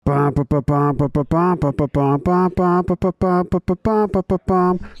We've never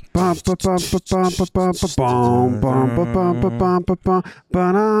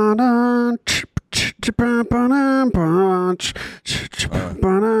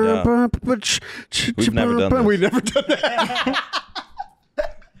done that. We've never done that.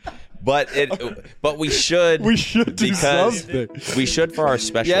 But we should. We should do because something. We should for our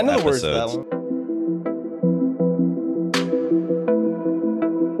special Yeah, I know the words to that episodes. one.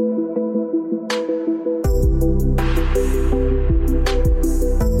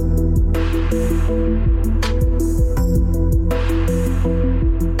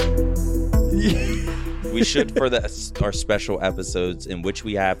 We should for our special episodes in which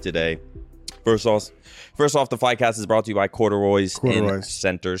we have today. First off, the Flycast is brought to you by Corduroy's in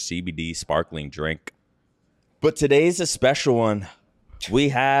Center CBD sparkling drink. But today's a special one. We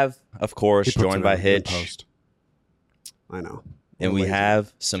have, of course, joined by Hitch. I know. And we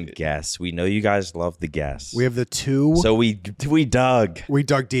have some guests. We know you guys love the guests. We have the two. So we dug. We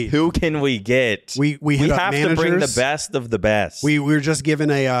dug deep. Who can we get? We have to bring the best of the best. We were just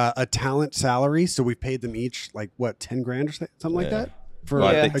given a talent salary, so we paid them each like what, 10 grand or something like that for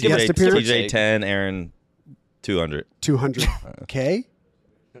I a think guest appearance. TJ 10, Aaron 200. $200K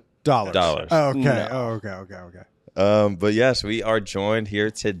dollars. Oh, okay. No. Okay. But yes, we are joined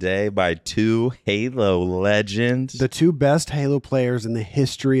here today by two Halo legends. The two best Halo players in the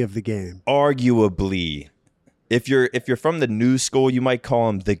history of the game. Arguably, if you're from the new school, you might call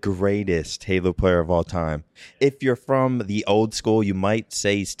him the greatest Halo player of all time. If you're from the old school, you might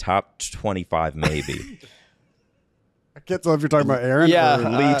say he's top 25, maybe. I can't tell if you're talking about Aaron or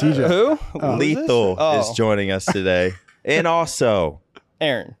TJ. Who? Lethal is joining us today, and also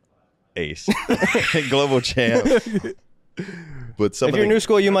Aaron. Ace, global champ. But if you're new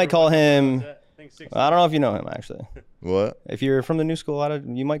school, you might call him. I don't know if you know him actually. What? If you're from the new school,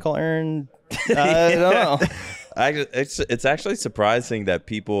 you might call Aaron. I don't know. It's actually surprising that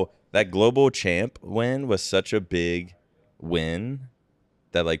that global champ win was such a big win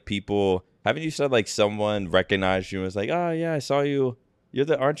that like people haven't you said like someone recognized you and was like, oh yeah, I saw you.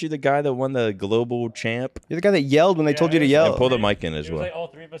 Aren't you the guy that won the global champ? You're the guy that yelled when they told you to yell. And pull the mic in as well. It was like all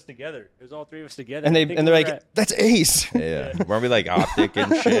three of us together. And they're like, that's Ace. Yeah. Weren't we like optic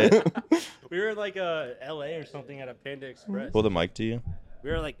and shit? We were in like LA or something at a Panda Express. Pull the mic to you.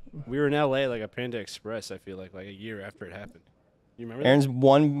 We were in LA like a Panda Express. I feel like a year after it happened. You remember? Aaron's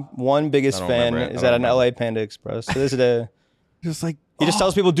one biggest fan is at an LA Panda Express. So this is just like he just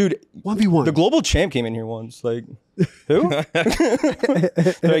tells people, dude, 1v1. The global champ came in here once. Like, who?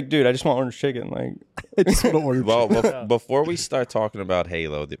 They're like, dude, I just want orange chicken. Like, I just want orange chicken. Before we start talking about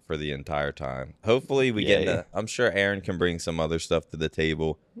Halo for the entire time, hopefully we get into, I'm sure Aaron can bring some other stuff to the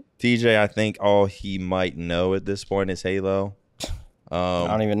table. TJ, I think all he might know at this point is Halo. I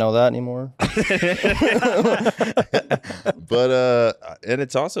don't even know that anymore. But and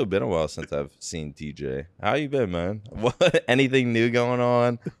it's also been a while since I've seen TJ. How you been, man? What? Anything new going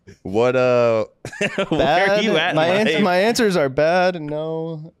on? What? Bad. Where are you at? My answers are bad and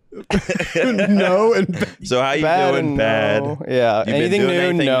no. No and bad. So how you doing? Bad. No. Yeah. You anything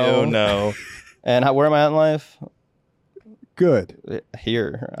new? No. No. And where am I at in life? Good.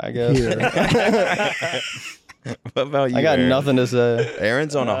 Here, I guess. What about you? I got Aaron? nothing to say.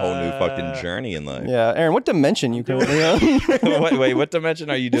 Aaron's on a whole new fucking journey in life. Yeah, Aaron, what dimension you currently on? Wait, what dimension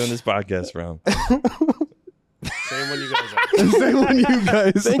are you doing this podcast from? Same one you guys are. Same one you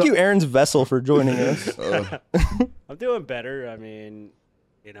guys. Thank you, Aaron's vessel, for joining us. I'm doing better. I mean,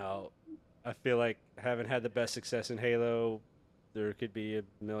 I feel like I haven't had the best success in Halo. There could be a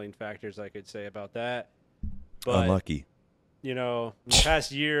million factors I could say about that. But unlucky. The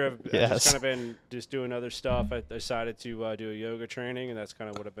past year I've just kind of been just doing other stuff. I decided to do a yoga training, and that's kind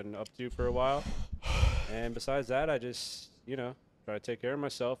of what I've been up to for a while. And besides that, I just, try to take care of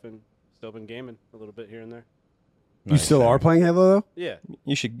myself and still been gaming a little bit here and there. You still are playing Halo though? Yeah.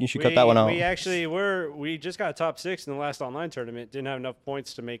 You should cut that one out. We just got top 6 in the last online tournament. Didn't have enough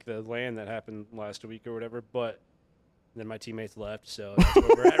points to make the LAN that happened last week or whatever, but then my teammates left, so that's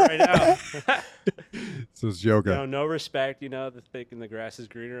where we're at right now. So it's yoga. No respect. The thinking the grass is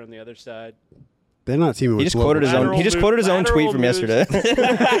greener on the other side. They're not teaming with. He just quoted his own tweet from yesterday.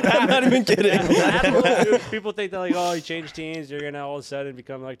 I'm not even kidding. People think that like, oh, you change teams, you're gonna all of a sudden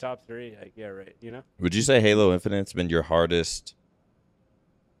become like top 3. Like, yeah, right. Would you say Halo Infinite's been your hardest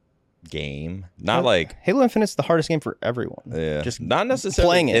game? Not like Halo Infinite's the hardest game for everyone. Yeah, just not necessarily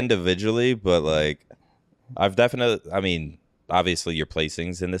playing it individually, but like I've definitely. I mean, obviously your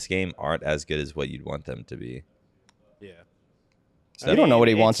placings in this game aren't as good as what you'd want them to be. Yeah. You don't know what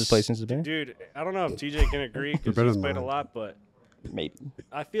he wants his placings to be. Dude, I don't know if TJ can agree because he's played a lot, but Maybe.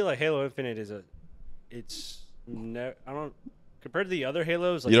 I feel like Halo Infinite compared to the other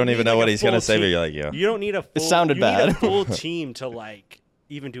Halos. Like, you don't even know what he's gonna say, but team. you're like, yeah. You don't need a full. It sounded you bad. Need a full team to like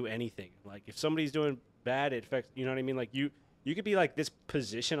even do anything. Like if somebody's doing bad, it affects. You know what I mean? Like you could be like this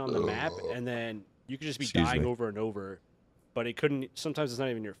position on the map, and then you could just be dying over and over. But it couldn't. Sometimes it's not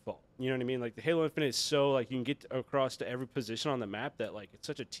even your fault. You know what I mean? Like the Halo Infinite is so like you can get across to every position on the map that like it's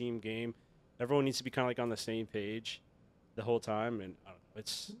such a team game. Everyone needs to be kind of like on the same page the whole time, and I don't know,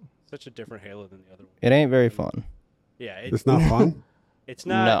 it's such a different Halo than the other one. It ain't very fun. Yeah, it's not fun. It's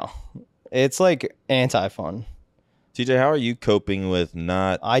not. No, it's like anti-fun. TJ, how are you coping with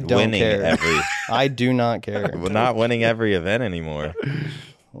not I don't winning care. every? I do not care. We're not winning every event anymore.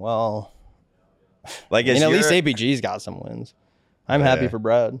 Well, Like at least APG's got some wins. I'm happy for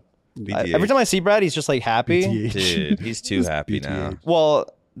Brad. Every time I see Brad, he's just like happy. BTH. Dude, he's too happy now. Well,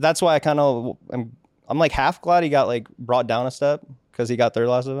 that's why I'm like half glad he got like brought down a step because he got third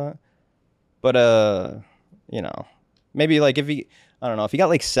last event. But you know, maybe like if he got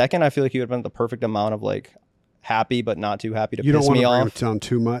like second, I feel like he would have been the perfect amount of like happy but not too happy to You piss don't me want off. to bring him down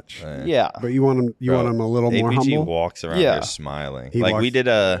too much. Yeah, But you want him. You want him a little more APG humble. walks around Yeah. here smiling. He Like walks- we did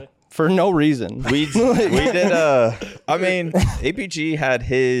a. for no reason. We did a. I mean, APG had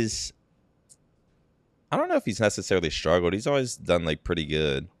his. I don't know if he's necessarily struggled. He's always done like pretty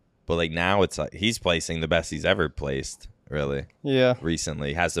good, but like now it's like he's placing the best he's ever placed. Really, Yeah.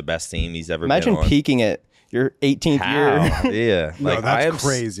 recently has the best team he's ever Imagine been on. peaking at your 18th year. How? Yeah, No, like that's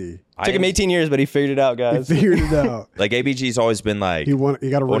crazy. Took him 18 years, but he figured it out, He guys. figured it out. Like ABG's always been like He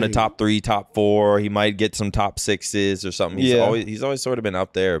got a on the ring. top 3, top 4. He might get some top 6s or something. He's always sort of been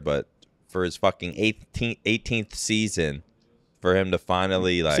up there, but for his fucking 18th season, for him to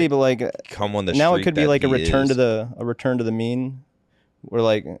finally like See, but like come on the now it streak could be that like a he return is. to the mean, where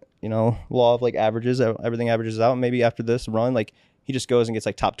like law of like averages, everything averages out. Maybe after this run, like he just goes and gets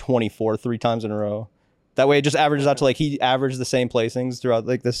like top 24 3 times in a row. That way, it just averages out to like he averaged the same placings throughout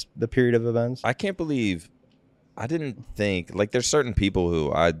like the period of events. I can't believe I didn't think like there's certain people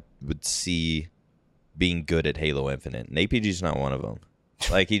who I would see being good at Halo Infinite, and APG's not one of them.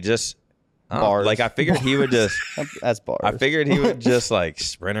 Like he just Bars. like I figured he would just. That's bars. I figured he would just like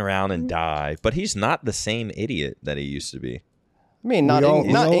sprint around and die, but he's not the same idiot that he used to be. I mean, not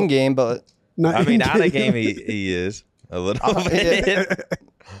in game, but Not I mean, in- out of game he is a little bit.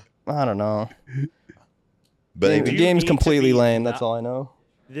 I don't know. But The you game's need to completely be lame. not- That's all I know.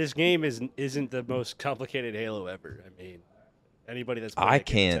 This game isn't the most complicated Halo ever. I mean, anybody that's played I it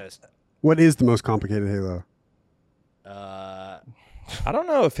can can't- attest. What is the most complicated Halo? I don't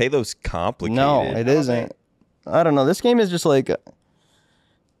know if Halo's complicated. No, it isn't. I don't know. This game is just like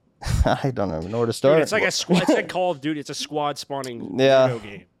I don't even know where to start. Dude, it's like a squad. It's like Call of Duty. It's a squad spawning Yeah. video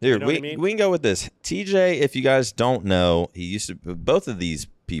game. Dude, You know we what I mean? we can go with this. TJ, if you guys don't know, he used to. Both of these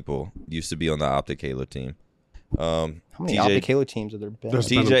people used to be on the Optic Halo team. How many Optic Halo teams have there been? There's-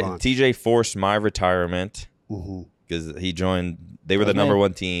 been a bunch. TJ forced my retirement Mm-hmm. because he joined. They were the Wasn't number he?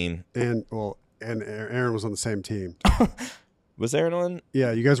 1 team. And Aaron was on the same team. Was Aaron on?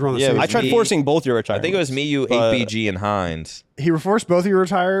 Yeah, you guys were on the Yeah, same. I was tried me. forcing both your I retirements. think it was me, you, but- APG, and Hines. He forced both of your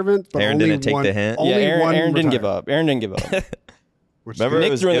retirement, but Aaron only didn't take one, the hint? Only Yeah, one Aaron didn't give retired, up. Aaron didn't give up. which Remember, is-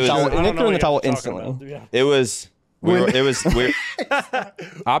 Nick threw in the was- towel. I don't Nick know threw in the what towel you're talking instantly. about. Yeah. It was.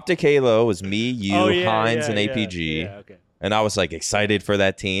 Optic Halo was me, you, Oh, yeah, Hines, yeah, and yeah, APG. Yeah, okay. And I was like excited for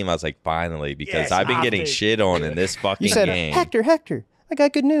that team. I was like, finally, because Yes, I've been getting Optic. shit on in this fucking You said, game. Hector, I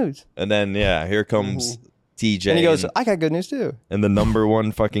got good news. And then here comes TJ And he goes, and, I got good news too. and the number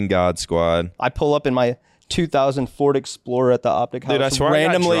 1 fucking God Squad. I pull up in my 2000 Ford Explorer at the Optic House Dude, I swear I got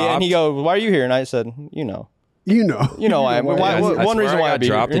randomly, and he dropped. goes, "Why are you here?" And I said, you know. I am. Why- I one swear reason I why got I'd be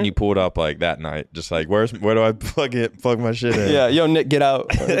dropped here. and you pulled up like that night. Just like, where do I plug my shit in? Yeah, yo, Nick, get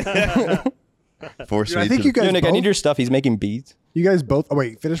out. Force Dude, me I think to- you guys. Yo, Nick, both, I need your stuff. He's making beats. You guys both. Oh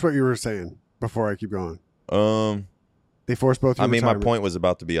wait, finish what you were saying before I keep going. They forced both. Your I mean, my retirement. point was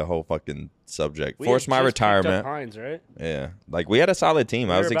about to be a whole fucking subject. We Forced had my just picked up retirement. Hines, right? Yeah, like we had a solid team.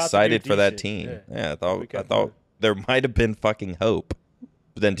 We I were was about to excited do for that decent. team. Yeah. Yeah, We I kept thought moving. there might have been fucking hope.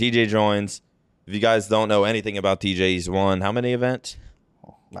 But then TJ joins. If you guys don't know anything about TJ, he's won how many events? I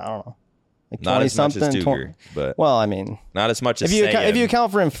don't know. Like Not 20 as much as something. Duger, but Well, I mean, not as much as if you Saiyan.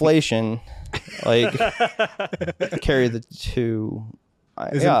 account for inflation, like carry the two.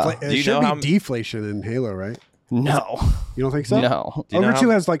 Is Yeah. infla- Do it you should know be how- deflation in Halo, right? No, You don't think so? no. Do you know Overtwo how-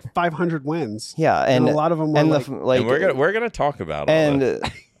 has like 500 wins. Yeah, and a lot of them were and like, and we're gonna talk about all and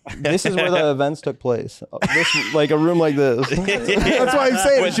that. this is where the events took place. This like a room like this. That's why I'm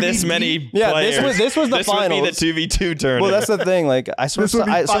saying it with should this be many Yeah, players. this was the this would be finals. the 2v2 tournament. Well, that's the thing. Like I swear, This would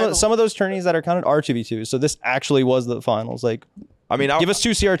be some finals. of those tourneys that are counted are 2v2. So this actually was the finals. Like I mean, give us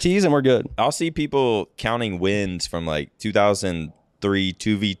 2 CRTs and we're good. I'll see people counting wins from like 2003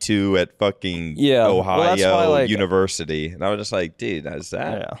 2v2 at fucking Ohio University, and I was just like, dude, that's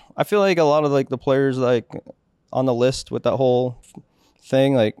that. Yeah, I feel like a lot of like the players like on the list with that whole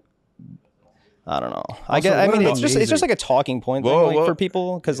thing, like I don't know. I mean, it's just like a talking point thing for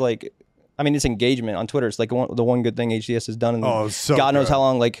people because like. I mean, it's engagement on Twitter. It's like the one good thing HDS has done. And God knows how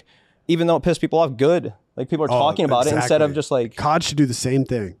long. Like, even though it pissed people off, good. Like people are talking about it instead of just like. COD should do the same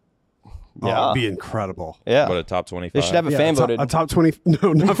thing. Yeah, it'd be incredible. Yeah, but a top 25. They should have it fan voted. A top 20.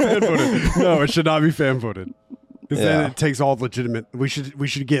 No, not fan voted. No, it should not be fan voted. Because then it takes all legitimate. We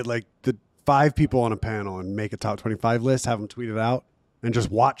should get like the 5 people on a panel and make a top 25 list. Have them tweet it out and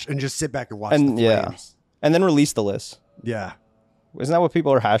just watch and just sit back and watch. And and then release the list. Yeah. Isn't that what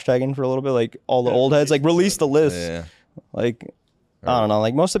people are hashtagging for a little bit? Like all the old heads, like release the list. Yeah. Like, I don't know.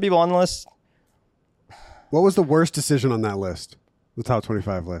 Like most of the people on the list. What was the worst decision on that list? The top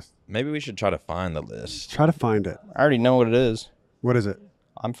 25 list. Maybe we should try to find the list. Try to find it. I already know what it is. What is it?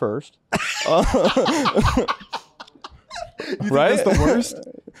 I'm first. You think that's the worst?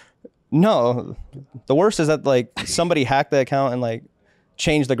 No. The worst is that like somebody hacked the account and like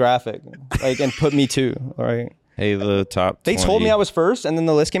changed the graphic like and put me 2. All right. Halo top 20. They told me I was first, and then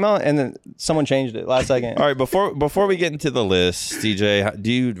the list came out, and then someone changed it last second. All right, before we get into the list, DJ,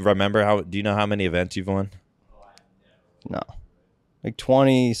 do you know how many events you've won? No. Like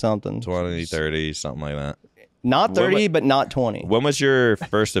 20 something. 20, 30, something like that. Not 30, but not 20. When was your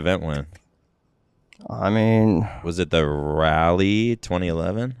first event win? I mean, was it the Rally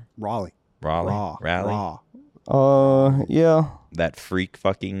 2011? Raleigh. Rally? Yeah. That freak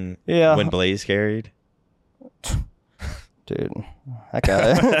fucking when Blaze carried? Dude, that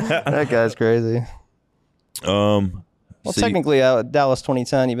guy, that guy's crazy. Well, technically, Dallas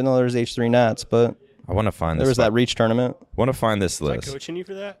 2010, even though there was H3 Nats, but I want to find there was that Reach tournament. I want to find this list. Was I coaching you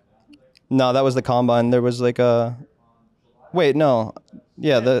for that? No, that was the combine. There was like a. Wait, no.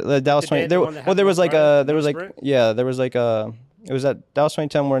 Yeah, the Dallas 20. There was like it was at Dallas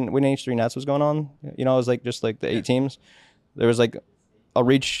 2010 when H3 Nats was going on. You know, it was like just like the 8 teams. There was like a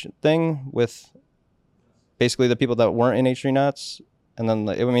Reach thing with. Basically, the people that weren't in H3 Nats, and then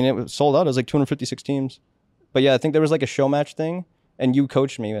it was sold out. It was like 256 teams, but yeah, I think there was like a show match thing, and you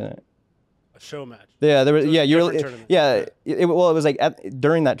coached me in it. A show match. Yeah, there was. Yeah, you're. Yeah, it was like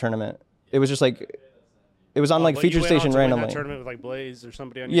during that tournament. It was just like, it was on like Feature Station randomly. That tournament with like Blaze or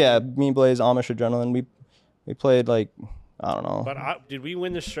somebody. Yeah, me, Blaze, Amish, Adrenaline. We played like I don't know. But did we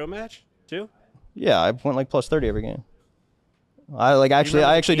win this show match too? Yeah, I went like plus 30 every game. I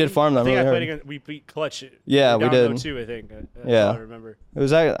actually did farm them. I think I played against, we beat Clutch. Yeah, we did. Too, I think. Yeah, I remember. It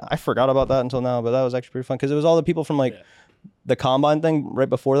was. I forgot about that until now, but that was actually pretty fun because it was all the people from like the combine thing right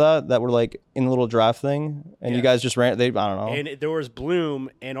before that were like in the little draft thing, and you guys just ran. I don't know. And there was Bloom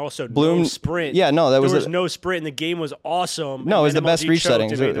and also no sprint. Yeah, no, there was no sprint, and the game was awesome. No, it was the best reach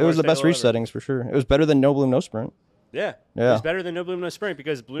settings. It was the best reach settings for sure. It was better than no Bloom, no sprint. Yeah. It was better than no Bloom, no sprint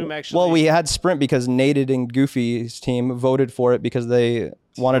because Bloom actually. Well, we had sprint because Naded and Goofy's team voted for it because they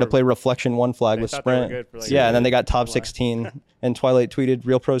wanted to play Reflection 1 flag with sprint. And then they got top 16. And Twilight tweeted,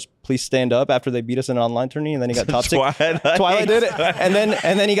 "Real pros, please stand up," after they beat us in an online tourney, and then he got top 16. Twilight did it, and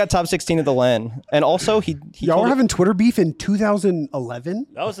then he got top 16 at the LAN. And also he y'all were having Twitter beef in 2011.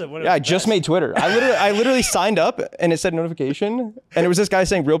 That was I just made Twitter. I literally signed up, and it said notification, and it was this guy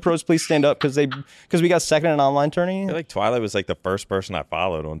saying, "Real pros, please stand up," because we got second in an online tourney. I feel like Twilight was like the first person I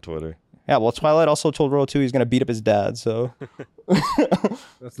followed on Twitter. Yeah, well, Twilight also told Royal 2 he's going to beat up his dad, so.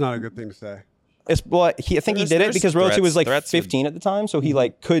 That's not a good thing to say. I think he did it because Royal 2 was like 15 at the time, so he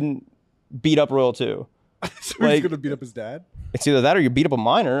like couldn't beat up Royal 2. So he's going to beat up his dad? It's either that or you beat up a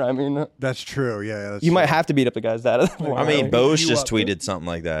minor. I mean. That's true, yeah. You might have to beat up the guy's dad. I mean, Bose just tweeted something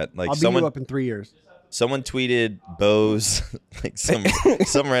like that. Like I'll beat you up in 3 years. Someone tweeted Bose, like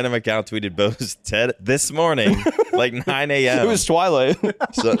some random account tweeted Bose this morning, like 9 a.m. It was Twilight.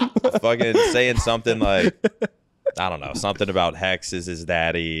 So fucking saying something like, I don't know, something about Hex is his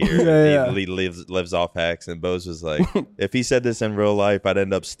daddy, or he lives off Hex, and Bose was like, if he said this in real life, I'd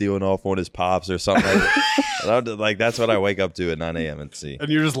end up stealing off on his pops or something like that. And I'm just, like, that's what I wake up to at 9 a.m. and see. And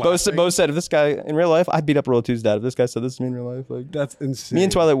you're just laughing. Bose said, if this guy, in real life, I'd beat up Royal 2's dad. If this guy said this to me in real life, like, that's insane. Me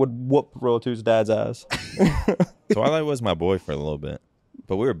and Twilight would whoop Royal 2's dad's ass. Twilight was my boy for a little bit,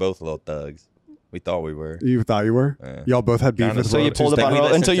 but we were both little thugs. We thought we were. You thought you were? Yeah. Y'all both had beef with so you pulled up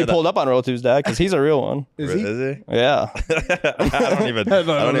on until you pulled up on Royal 2's dad because he's a real one. Is he? Yeah. I don't even think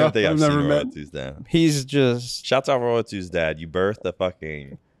I've seen Royal 2's dad. He's just. Shouts out Royal 2's dad. You birthed a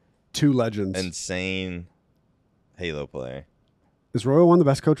fucking 2 legends. Insane Halo player. Is Royal 1 the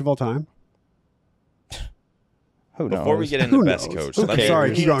best coach of all time? Who knows? Before we get into best coach, let me,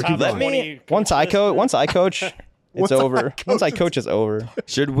 Sorry, keep going. Let me. Once I coach, it's over. Once I coach, it's over.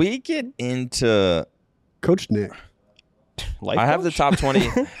 Should we get into Coach Nick? Life I have coach? the top 20.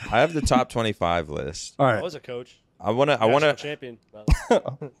 I have the top 25 list. All I right. was a coach. I want National to. champion.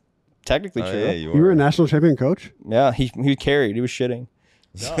 Technically true. Yeah, You were a national champion coach? Yeah, he carried. He was shitting.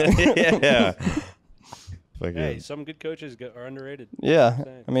 yeah. Hey, some good coaches are underrated. Yeah,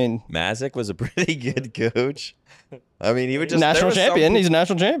 I mean, Mazik was a pretty good coach. I mean, he would just national champion. He's a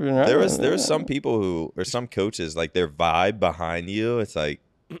national champion, right? There was some people who, or some coaches, like their vibe behind you. It's like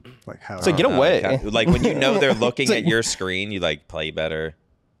How? It's like, get away. Like when you know they're looking at your screen, you like play better.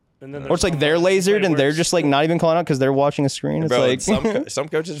 And then Or it's like they're lasered and they're just like not even calling out because they're watching a screen. It's Bro, like some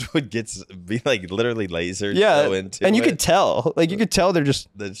coaches would be like literally lasered. yeah, so into and you it. could tell. Like you could tell they're just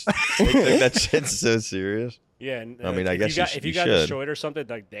They think that shit's so serious. Yeah, and, I mean, I guess if you got should. destroyed or something,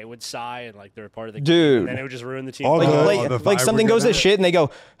 like they would sigh and like they're a part of the Dude. game, and then it would just ruin the team. All like good. like, the like vibe something we're goes getting to at. shit and they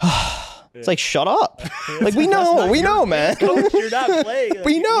go. It's like shut up. Like we know, man. Coach, you're not playing. Like,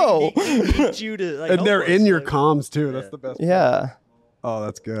 We know. We need you to like. And help they're us, in your like- comms too. That's the best. Yeah. Oh,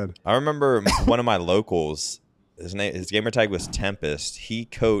 that's good. I remember one of my locals. His gamer tag was Tempest. He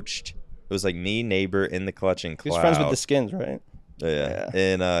coached. It was like me, neighbor, in the clutch and He was cloud. friends with the skins, right? Yeah.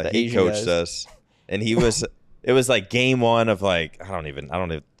 And The he Asian coached guys. us. And he was it was like game one of like I don't even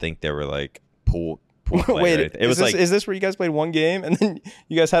think they were like pool play or Wait, anything. It was is like this where you guys played one game and then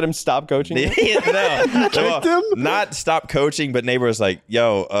you guys had him stop coaching? you? no, him? not stop coaching, but neighbor was like,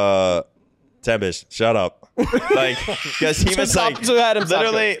 yo, Tempest, shut up. Like, because he was like, So had him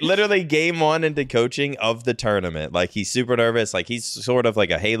stop literally game one into coaching of the tournament. Like, he's super nervous. Like, he's sort of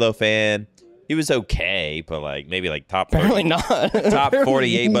like a Halo fan. He was okay, but like maybe like top 30, Apparently not. top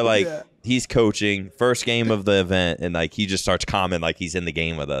 48. But like he's coaching first game of the event, and like he just starts commenting like he's in the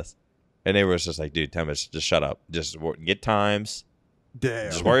game with us. And they was just like, dude, Tempest, just shut up. Just get times.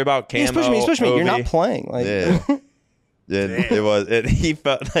 Damn. Just worry about camo. He's pushing me. You're not Ovi. playing. Like, Yeah. And it was. He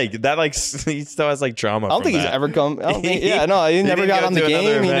felt like that. Like he still has like trauma. I don't think he's ever come. I don't think, yeah, no, he He never didn't got go on the to another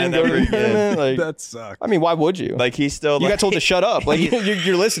game. He didn't event go to ever the again. tournament. Like, That sucks. I mean, why would you? like he still. You like, got told to shut up. Like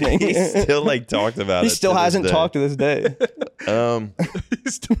you're listening. He still like talked about He it. still to this hasn't day. talked to this day.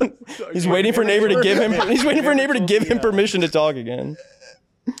 He's waiting for neighbor to give him. He's waiting for neighbor to give him permission to talk again.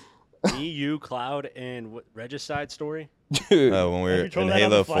 Me, you, Cloud, and what Regicide story. Dude, When we Have were you told in that on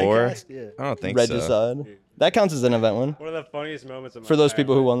Halo the 4, Flycast? Yeah. I don't think so. Regicide. That counts as an event win One of the funniest moments of my for those entire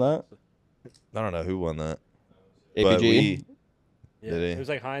people who life. won that. I don't know who won that. APG. But we, Yeah, Did he? it was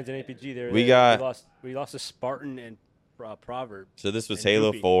like Heinz and APG. They were We there. got- we lost to Spartan and Proverb. so this was And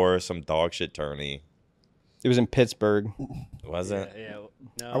Halo Goofy. 4, some dog shit tourney. It was in Pittsburgh. Wasn't? Yeah.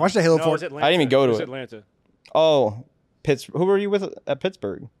 No. I watched the Halo no, 4 it was Atlanta. I didn't even go to was it. Atlanta. Oh, Who were you with at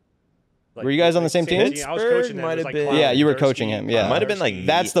Pittsburgh? Like, Were you guys on the same team? I was coaching them. Might It was have like been- Cloud Yeah, you were Dursky, coaching him, yeah. Might have been like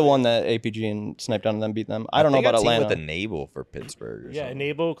That's the one that APG and sniped on and then beat them. I don't know think about I teamed Atlanta. with Enable for Pittsburgh. Or Yeah, something.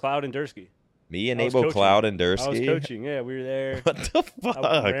 Enable, Cloud, and Dursky. Me, I was Enable, coaching. Cloud, and I was Dursky. coaching. Yeah, we were there. What the I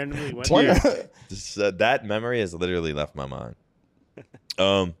fuck? randomly went What? there. Just, that memory has literally left my mind.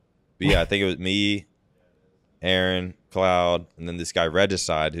 But yeah, I think it was me, Aaron, Cloud, and then this guy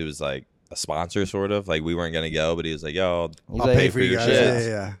Regicide, who was like a sponsor, sort of. Like we weren't gonna go, but he was like, "Yo," He's I'll like, pay for you guys. shit. Yeah,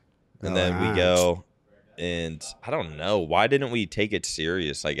 yeah. and then we go, and I don't know why didn't we take it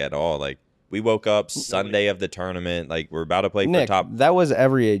serious like at all? Like we woke up Sunday of the tournament, like we're about to play Nick, for top. that was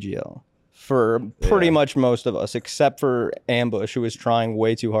every AGL for pretty Yeah. much most of us, except for Ambush, who was trying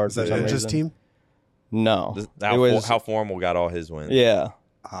way too hard Is for that some Ninja's reason. team? No, How, it was how Formal got all his wins. yeah.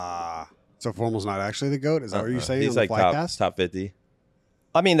 So Formal's not actually the GOAT? Is that what you're saying He's on like the top, Flycast? top 50.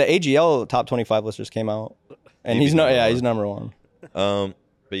 I mean, the AGL top 25 list just came out, and He'd he's be no, number yeah, one. he's number one.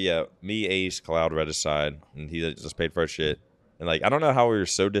 But yeah, me, Ace, Cloud, Regicide, and he just paid for our shit. And like, I don't know how we were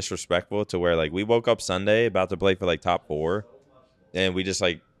so disrespectful to where like we woke up Sunday about to play for like top 4, and we just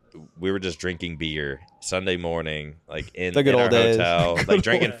like we were just drinking beer Sunday morning, like in, The good in our old days. hotel, like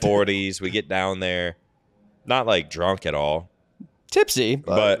drinking 40s. We get down there, not like drunk at all. Tipsy,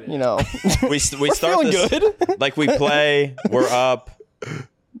 but, But- you know, We we're start feeling this, good. like we play, we're up.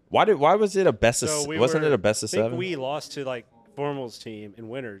 Why was it a best of? So we wasn't were- it a best of I think 7? we lost to like Formal's team in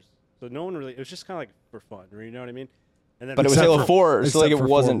winners, so no one really. It was just kind of like for fun, you know what I mean? And then But it was Except Halo for- 4, so like it except for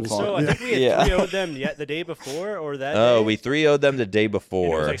wasn't Formal. fun. So I think we had Yeah. 3-0'd them yet the day before or that. Oh, day. we 3-0'd them the day And it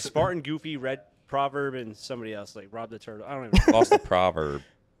before. was like Spartan, Goofy, Red Proverb, and somebody else like Rob the Turtle. I don't even. Lost the proverb.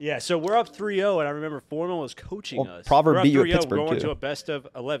 Yeah, so we're up 3-0, and I remember Formal was coaching Well, us. Proverb we're up beat you at 3-0, Pittsburgh, going too. to a best of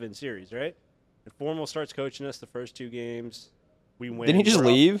 11 series, right? And Formal starts coaching us the first 2 games. We win. Didn't he just We're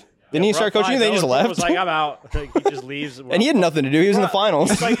up- leave? Didn't he we're start up coaching and then he 5-0, just Formal left? was like, I'm out. Like, he just leaves. And he had nothing to do. He was in the finals.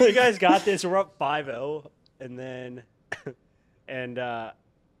 It's like, you guys got this. We're up 5-0. and then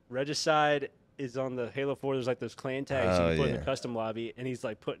Regicide is on the Halo 4. There's like those clan tags you can put in the custom lobby, and he's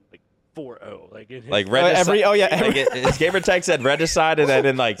like putting like 4-0 like in his his gamer tag said Regicide, and then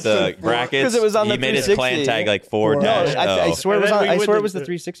in like the brackets because it was on the he made his clan tag like 4 dash. I swear it was on. I swear it was the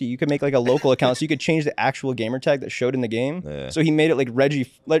 360. You could make like a local account, so you could change the actual gamer tag that showed in the game. Yeah. So he made it like Reggie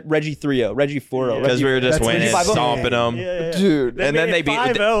 3-0, Reggie 4-0. Because we were just winning, stomping them, dude. And then they beat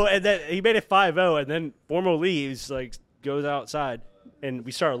 5-0, and then he made it 5-0, and then Formal leaves, like goes outside. And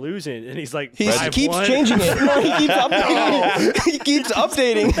we start losing, and he's like, he keeps changing it. No, he keeps updating it. He keeps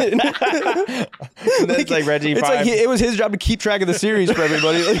updating it. And then it's like Reggie 5. Like it was his job to keep track of the series for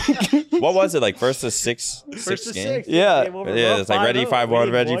everybody. What was it like? First to six games? Yeah, it's like Reggie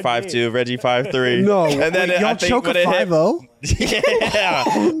 5-1, Reggie 5-2, Reggie 5-3. No, and then y'all choke a 5-0. Yeah,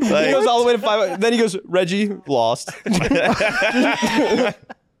 he goes all the way to 5. Then he goes, Reggie lost.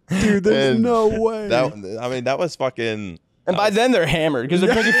 Dude, there's no way. That was fucking. And by then they're hammered because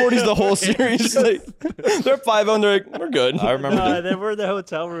they're drinking 40s the whole series. Like, they're 5-0 and they're like, we're good. I remember. They were in the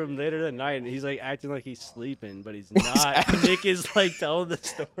hotel room later that night, and he's like acting like he's sleeping, but he's not. Nick is like telling the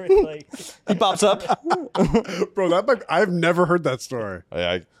story like he pops up. Bro, I've never heard that story.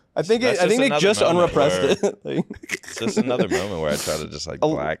 I think Nick just unrepressed it. Like, it's just another moment where I try to just like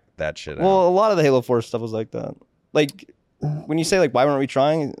black that shit out. Well, a lot of the Halo 4 stuff was like that. Like when you say like why weren't we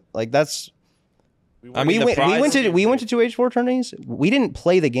trying? Like that's. We went to 2 H4 tourneys. We didn't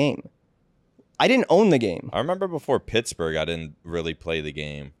play the game. I didn't own the game. I remember before Pittsburgh, I didn't really play the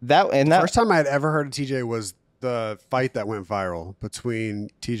game. That first time I had ever heard of TJ was the fight that went viral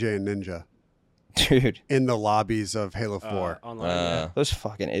between TJ and Ninja. Dude, in the lobbies of Halo 4. Online, those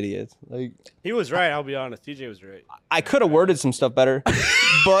fucking idiots. Like he was right. I'll be honest. TJ was right. I could have worded some stuff better,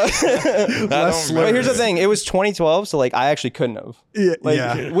 but here's the thing. It was 2012, so like I actually couldn't have.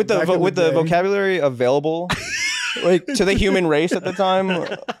 Yeah, with the vocabulary available, like to the human race at the time,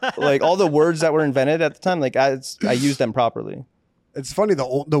 like all the words that were invented at the time, like I used them properly. It's funny,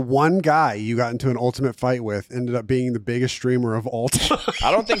 the one guy you got into an ultimate fight with ended up being the biggest streamer of all time.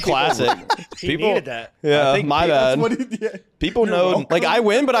 I don't think classic. People needed that. Yeah, my bad. People know, like I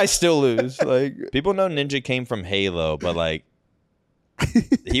win, but I still lose. Like people know Ninja came from Halo, but like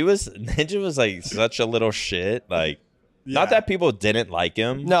Ninja was like such a little shit. Like not that people didn't like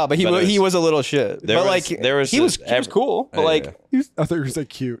him. No, but he was a little shit. But he was cool. But like I thought you were saying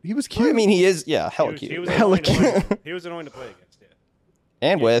cute. He was cute. I mean, he is. Yeah, hella cute. He was hella cute. He was annoying to play against.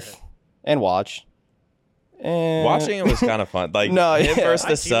 And and watch. And watching it was kind of fun. Like him versus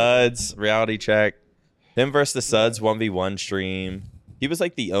the Suds, reality check. Him versus the Suds 1v1 stream. He was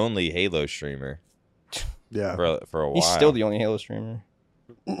like the only Halo streamer. Yeah. For a while. He's still the only Halo streamer.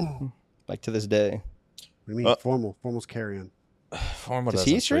 Like to this day. What do you mean Formal's carrying? Formal does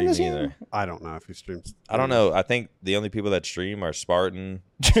he stream this either? I don't know if he streams. I don't know. I think the only people that stream are Spartan.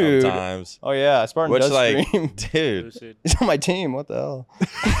 Dude. Sometimes. Oh yeah, Spartan does stream. Dude, he's on my team. What the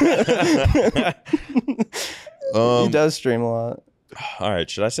hell? He does stream a lot. All right,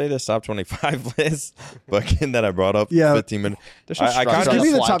 should I say this top 25 list? Fucking that I brought up 15 minutes. I give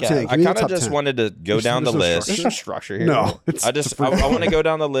me the top 10. I kind of just wanted to go down the list. There's no structure here. No. I want to go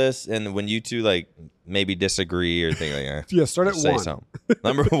down the list, and when you two like maybe disagree or thing like that. Yeah, start at say 1. Something.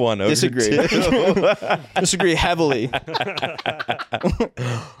 Number 1. Disagree. Disagree heavily.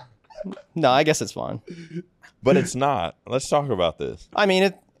 No, I guess it's fine. But it's not. Let's talk about this. I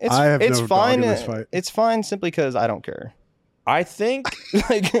mean, it's fine. It's fine simply because I don't care. I think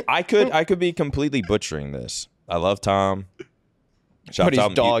I could be completely butchering this. I love Tom. But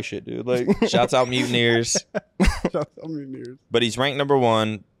he's dog shit, dude. Like shouts out Mutineers. But he's ranked number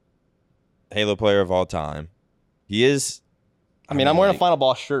 1 Halo player of all time. He is. I mean, I'm wearing a Final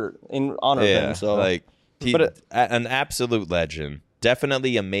Boss shirt in honor of him. So an absolute legend.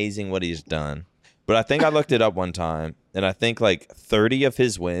 Definitely amazing what he's done. But I think I looked it up one time, and I think like 30 of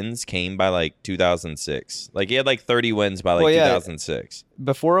his wins came by like 2006. Like he had like 30 wins by 2006.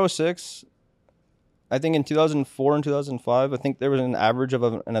 Before 06, I think in 2004 and 2005, I think there was an average of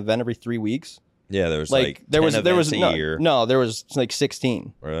an event every 3 weeks. Yeah, there was like there was a year. No, there was like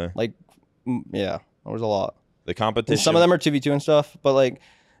 16. Really? Like yeah, there was a lot. The competition. And some of them are 2v2 and stuff, but like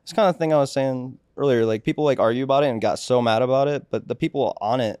it's kind of thing I was saying earlier. Like people like argue about it and got so mad about it, but the people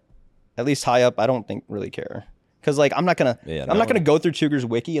on it, at least high up, I don't think really care. Because like I'm not gonna go through Tuger's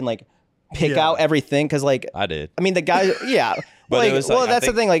wiki and like pick out everything. Because like I did. I mean the guy, yeah. But like, it was well, that's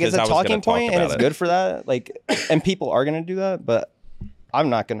the thing. Like it's a talking point, and it's it. good for that. Like, and people are gonna do that, but I'm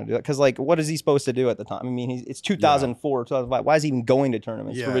not gonna do it because like, what is he supposed to do at the time? I mean, it's 2004, 2005. Why is he even going to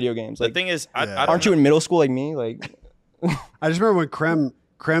tournaments for video games? Like, the thing is, aren't you in middle school like me? Like, I just remember when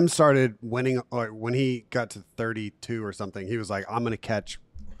Krem started winning, or when he got to 32 or something, he was like, I'm gonna catch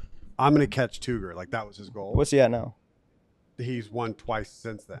Tuger. Like that was his goal. What's he at now? He's won twice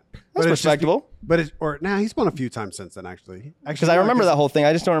since then. That's respectable. He's won a few times since then actually. Because I remember that whole thing.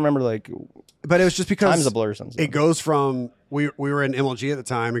 I just don't remember like. But it was just because time's a blur since then. It goes from we were in MLG at the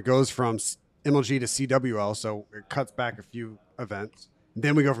time. It goes from MLG to CWL, so it cuts back a few events.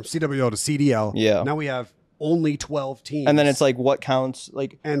 Then we go from CWL to CDL. Yeah. Now we have only 12 teams. And then it's like what counts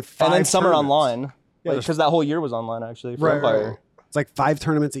like and then some are tournaments. online. Yeah, Because that whole year was online actually for Empire. Right. It's like 5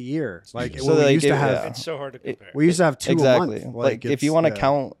 tournaments a year. Like So, we like, used to it- have. yeah. It's so hard to compare. We used to have 2 Exactly. a month. Like if it's- you want to yeah.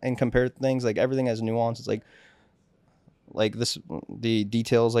 count and compare things, like everything has nuance. It's like this, the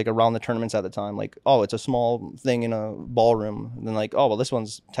details like around the tournaments at the time. Like, oh, it's a small thing in a ballroom. And then like, oh, well, this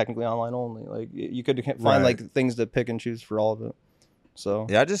one's technically online only. Like you could find Right. like things to pick and choose for all of it. So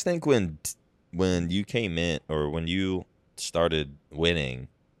Yeah, I just think when you came in or when you started winning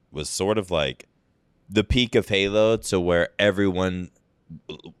was sort of like the peak of Halo to where everyone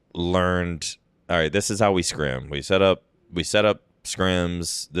learned, all right, this is how we scrim. We set up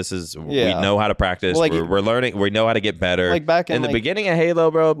scrims. This is we know how to practice. Well, like, we're learning. We know how to get better. Like back in the like, beginning of Halo,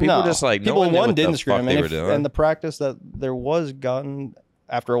 bro, people just like people no one knew what didn't the scrim, fuck they and, were doing. and the practice that there was gotten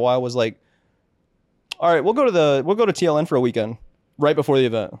after a while was like, all right, we'll go to TLN for a weekend right before the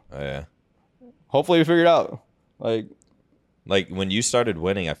event. Oh, yeah. Hopefully we figure it out. Like when you started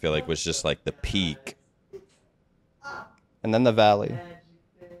winning, I feel like was just like the peak. And then the Valley.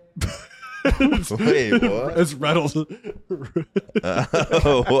 Wait, what? It's Reynolds. What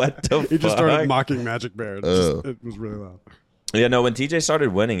the He just started fuck? mocking Magic Bear. It was really loud. Yeah, no. When TJ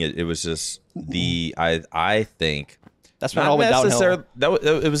started winning, it was just I think That's when it all went downhill.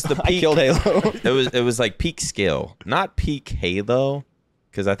 It was the I peak. killed Halo. It was like peak skill, not peak Halo,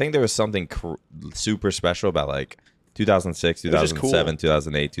 because I think there was something super special about like 2006, was just 2007, cool.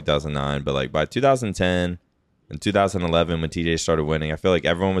 2008, 2009. But like by 2010 and 2011, when TJ started winning, I feel like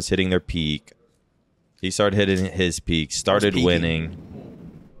everyone was hitting their peak. He started hitting his peak, started winning,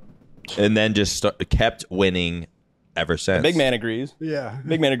 and then just kept winning ever since. Big man agrees. Yeah.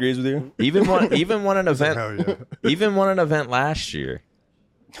 Big man agrees with you. Even won an event. Hell yeah. Even won an event last year.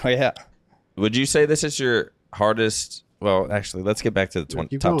 Oh yeah. Would you say this is your hardest? Well, actually, let's get back to the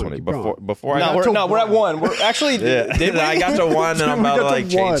keep top going, 20 keep before I No, got we're at one. We're actually. Yeah. Did we? I got to one, and I'm We about to got to like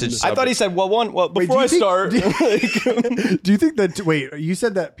change one. the I subject. thought he said one. Well, Wait, before I do you start, Do you think that? Wait, you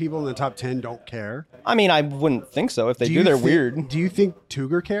said that people in the top 10 don't care. I mean, I wouldn't think so. If they do, you they're think- weird. Do you think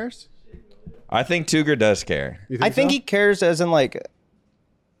Tuger cares? I think Tuger does care. You I think so? he cares as in like.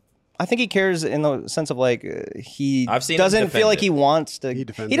 I think he cares in the sense of like he I've seen him doesn't defend feel like it. he wants to. He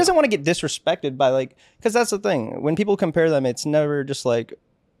defends He doesn't it. want to get disrespected by like because that's the thing. When people compare them, it's never just like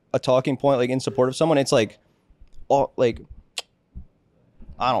a talking point like in support of someone. It's like, oh, like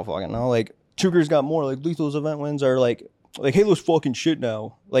I don't fucking know. Like Tuger's got more. Like Lethal's event wins are like Halo's fucking shit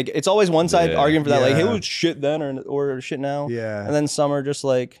now. Like it's always one side Yeah. arguing for that. Like Yeah. Halo's shit then or shit now. Yeah. And then some are just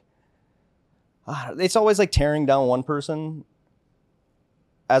like, it's always like tearing down one person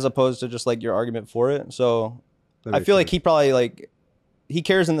as opposed to just like your argument for it. So That I makes feel like sense. he probably like, he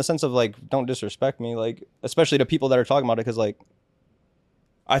cares in the sense of like, don't disrespect me. Like, especially to people that are talking about it. Cause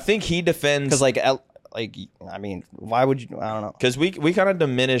I think he defends like, I mean, why would you, I don't know. because we kind of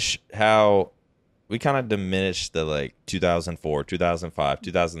diminish the like 2004, 2005,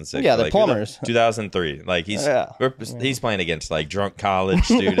 2006. Yeah, the like, plumbers. 2003. Like he's playing against like drunk college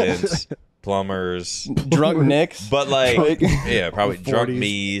students, plumbers, Drunk Nicks. but like Drunk- yeah, probably drunk 40s.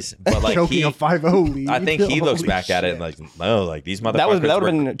 me's. But like choking he, a 5-0 lead. I think he looks Holy back at it shit. and like, no, like these motherfuckers. that would have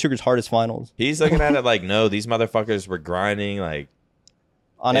were- been Tuger's hardest finals He's looking at it like, no, these motherfuckers were grinding. Like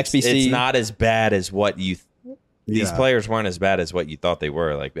on it's, XBC. it's not as bad as what you. These Yeah. players weren't as bad as what you thought they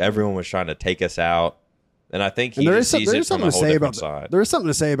were. Like everyone was trying to take us out, and I think he And there just is, sees there it is from something a to whole say different about side. there is something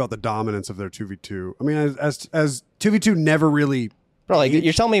to say about the dominance of their 2v2. I mean, as 2v2 never really. Bro, like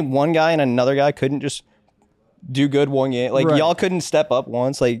you're telling me one guy and another guy couldn't just do good one game? Like Right. y'all couldn't step up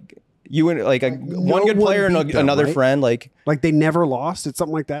once? Like you and like one good no player one and beat them, another right? friend? Like Like they never lost. It's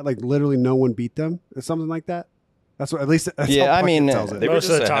something like that. Like literally no one beat them. It's something like that. That's what at least. That's Yeah, how I Puckett mean, tells it. They were Most of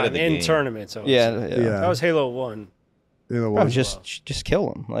just the ahead time of the in game. tournaments. I would yeah, say. yeah. That was Halo 1. The other Bro, one. just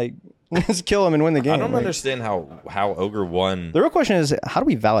kill him. Like just kill him and win the game. I don't Like, understand how Ogre won. The real question is, how do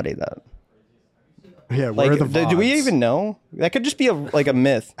we validate that? Yeah, where Like, are the do we VODs? even know? That could just be a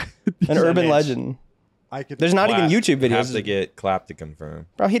myth, an urban myth. legend. I could. There's not even YouTube Have videos. to get clapped to confirm.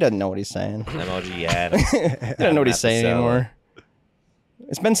 Bro, he doesn't know what he's saying. MLG ad. He doesn't know what he's saying anymore.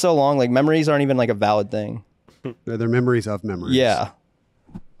 It's been so long. Like memories aren't even like a valid thing. They're memories of memories. Yeah.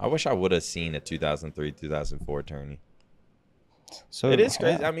 I wish I would have seen a 2003, 2004 tourney. So it is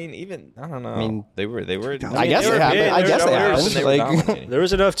crazy. I mean, even I don't know. I mean, they were. I guess it happened. I guess it happened. Like, there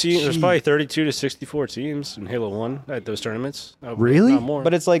was enough teams. There's probably 32 to 64 teams in Halo 1 at those tournaments. Really? Not more.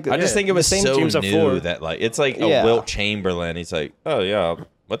 but it's like I just think it was same so teams of new 4. that like it's like a Yeah. Wilt Chamberlain. He's like, oh yeah,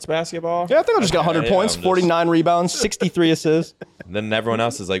 what's basketball? Yeah, I think I just got 100 points, 49 rebounds, 63 assists. And then everyone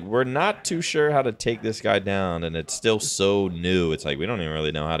else is like, we're not too sure how to take this guy down, and it's still so new. It's like we don't even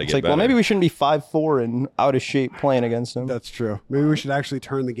really know how to It's get like, better. well, maybe we shouldn't be 5'4" and out of shape playing against him. That's true. Maybe we should actually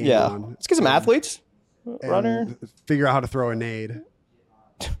turn the game Yeah, on. let's get some athletes. and Runner. Figure out how to throw a nade.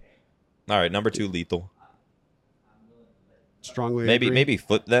 All right, number 2, lethal. Strongly Maybe agree.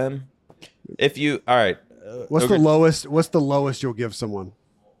 flip them. If you all right, What's okay. the lowest? What's the lowest you'll give someone?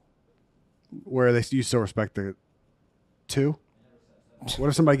 Where you still respect the 2? What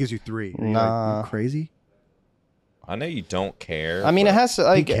if somebody gives you 3? Are you Nah. like, you crazy? I know you don't care. I mean, it but has to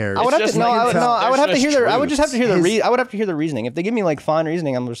like. cares? I would It's have just to no. like I would, it's- no. I would have to there's hear their. I would just have to hear the. truths. I would have to hear the reasoning. If they give me like fine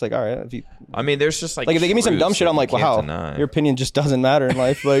reasoning, I'm just like, all right. If you I mean, there's just like if they give me some truths dumb shit, that I'm you like, can't wow, deny. your opinion just doesn't matter in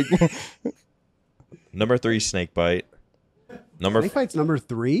life. Like, Number 3, snake bite. Number Snake bite's number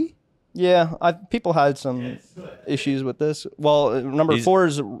 3. yeah, people had some issues with this. Well, number He's- 4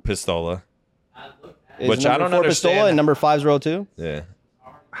 is Pistola. is which I number don't 4 Pistola understand. and number 5 is Row 2. Yeah,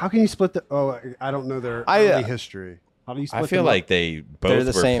 How can you split the? Oh, I don't know their I, early history. How do you split I feel them up? like they They're both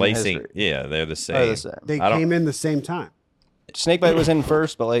the were same placing. history. Yeah, they're the same. They're the same. they I don't- came in the same time. Snakebite was in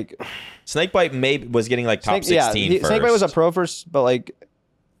first, but like Snakebite maybe was getting like top Snake, 16 first. Snakebite was a pro first, but like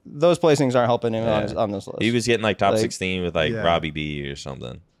those placings aren't helping him Yeah. on this list. He was getting like top Like- 16 with like Yeah. Robbie B or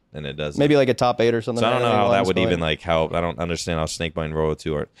something, and it doesn't. maybe like a top 8 or something. So I don't know randomly how that once, would but, even like help. I don't understand how Snakebite and Royal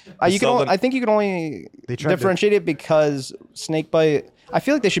 2 are. You can Pistola- I think you can only They tried to- differentiate it because Snakebite. I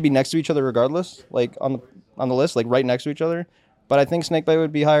feel like they should be next to each other regardless, like on the list, like right next to each other. But I think Snakebite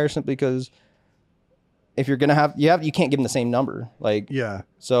would be higher simply because if you're gonna you can't give him the same number. Like Yeah.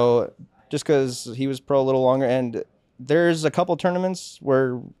 so, just because he was pro a little longer, and there's a couple tournaments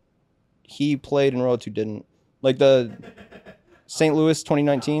where he played and Row 2 didn't, like the St. Louis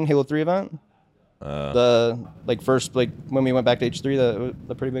 2019 Halo 3 event. The like first like when we went back to H3,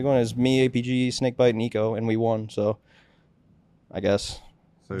 the pretty big one is me, APG, Snakebite, and Eco, and we won. So I guess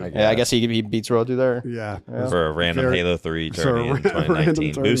So, yeah, I guess he beats Row 2 there. yeah. for a random Very- Halo 3 for a tourney in random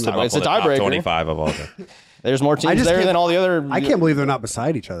 2019. tourney. Boost him No, up it's on a the top tiebreaker. 25 of all time. There's more teams just there can't- than all the other. I can't believe they're not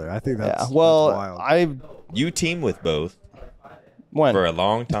beside each other. I think Yeah, that's well, that's wild. I You team with both when for a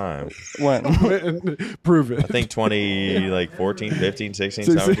long time. when Prove it. I think 20, like 14, 15, 16,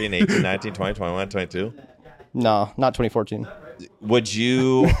 17, 18, 19, 20, 21, 22. no, not 2014. Would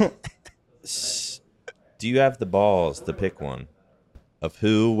you do you have the balls to pick one of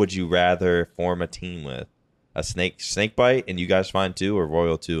who would you rather form a team with? A snakebite and you guys find 2, or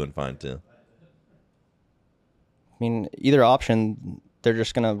Royal 2 and find 2? I mean, either option, they're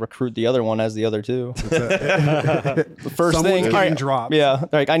just gonna recruit the other one as the other two. The first Someone's thing, getting all right, dropped. yeah,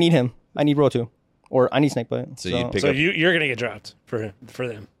 they're like I need him. I need Row 2, or I need Snakebite. So you'd pick So up you're gonna get dropped for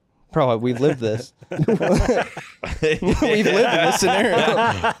them. Bro, we've lived this. We've lived in this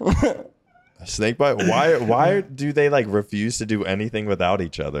scenario. snakebite. Why do they like refuse to do anything without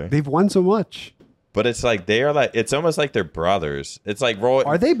each other? They've won so much. But it's like they are like it's almost like they're brothers. It's like Roy.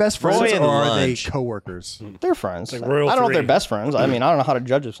 Are they best friends Roy or and are they Lunch. coworkers? They're friends. Like I Royal don't know if 3. they're best friends. I mean, I don't know how to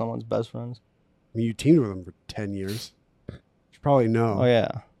judge if someone's best friends. I mean, you teamed with them for 10 years. You should probably know. Oh yeah.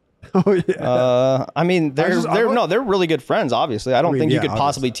 Oh yeah. I mean, they're really good friends. Obviously, I don't mean, think you yeah, could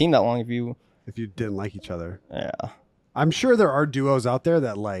possibly team that long if you. If you didn't like each other, Yeah. I'm sure there are duos out there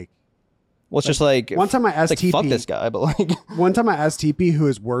that like. Well, it's just like One time I asked it's like, fuck TP. this guy, but like One time I asked TP who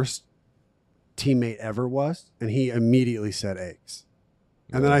his worst teammate ever was, and he immediately said Eggs.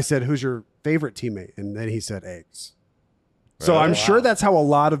 And then I said, "Who's your favorite teammate?" And then he said Eggs. So Really? I'm sure that's how a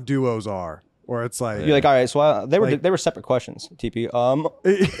lot of duos are, where it's like, you're like, all right. So they Like- were separate questions. TP.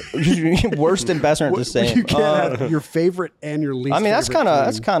 Worst and best aren't the same. You can't have your favorite and your least. I mean, that's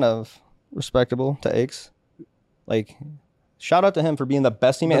favorite team. kind of respectable to Aches. Like, shout out to him for being the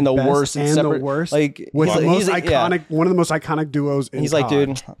best teammate and the best worst and separate. the worst. Like, With he's the like- most he's like, yeah. iconic, one of the most iconic duos. In He's like, COD.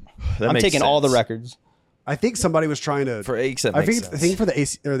 dude, That I'm makes taking all the sense. records. I think somebody was trying to. For Aches, that I makes think sense. for the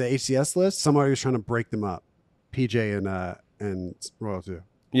AC, or the HCS list, somebody was trying to break them up. PJ and Royal 2.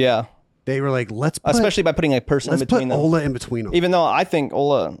 Yeah, They were like, let's put, especially by putting a person in let's between put them. Ola in between them. Even though I think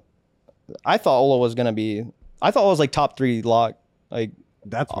I thought Ola was gonna be. I thought Ola was like top 3 lock. Like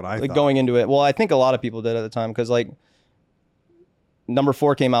That's what I like thought. going into it. Well, I think a lot of people did at the time because like number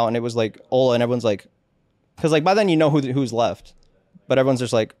 4 came out and it was like Ola and everyone's like, because like by then you know who's left, but everyone's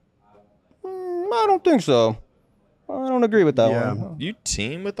just like, I don't think so. I don't agree with that Yeah. one. You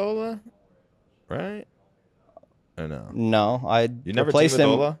team with Ola, right? Or no? No, I You never replaced teamed him.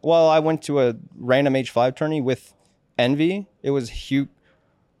 with Ola? Well, I went to a random H5 tourney with Envy. It was Hugh,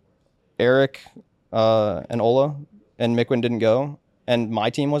 Eric, and Ola, and Miquin didn't go, and my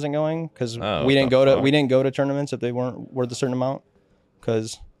team wasn't going because we didn't go to tournaments if they weren't worth a certain amount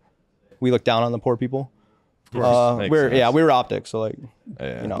because we looked down on the poor people. We were optics, so like,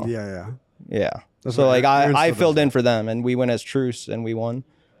 you know, yeah. So like I filled in for them, and we went as truce, and we won,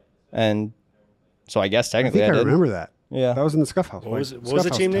 and so I guess technically I did. remember that. Yeah, that was in the Scuff House. What was the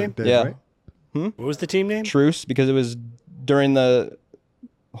team name? Right? What was the team name? Truce, because it was during the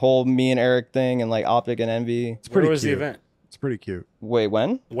whole me and Eric thing, and like Optic and Envy. It's pretty. Where was cute. the event? It's pretty cute. Wait,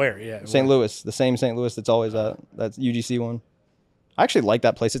 when? Where? Yeah, St. Louis, the same St. Louis that's always at. That's UGC one. I actually like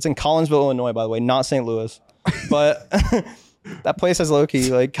that place. It's in Collinsville, Illinois, by the way, not St. Louis, but that place has low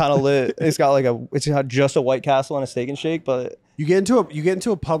key like kind of lit. It's got just a White Castle and a Steak and Shake, but you get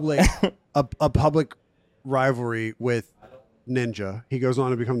into a public a public rivalry with Ninja. He goes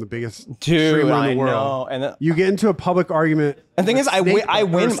on to become the biggest streamer in the world. And then, you get into a public argument. And thing is, I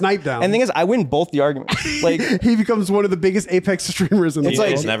win. Snipe down. And thing is, I win both the arguments. Like he becomes one of the biggest Apex streamers in the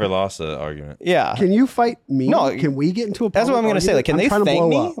world. He's never lost an argument. Yeah. Can you fight me? No. Can we get into a? That's what I'm gonna say. Like, can they thank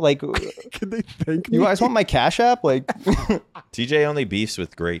me? Like, can they thank me? You guys want my Cash App? Like, TJ only beefs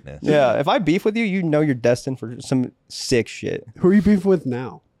with greatness. Yeah. If I beef with you, you know you're destined for some sick shit. Who are you beefing with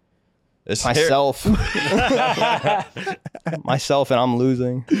now? Myself. Myself, and I'm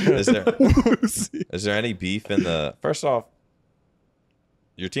losing. Is there any beef in the? First off,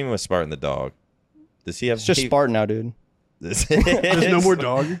 you're teaming with Spartan the dog. Does he have? It's just Spartan now, dude. There's no more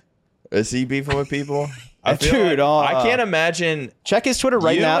dog. Is he beefing with people? Dude, I can't imagine. Check his Twitter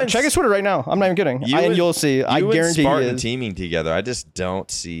right now. Check his Twitter right now. I'm not even kidding. You'll see. I guarantee Spartan he is. teaming together. I just don't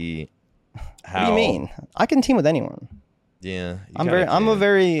see how. What do you mean? I can team with anyone. Yeah, I'm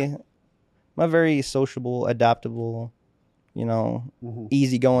a very sociable, adaptable,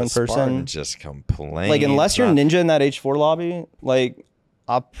 easygoing person. Spartan just complain. Like, unless you're Ninja in that H4 lobby, like,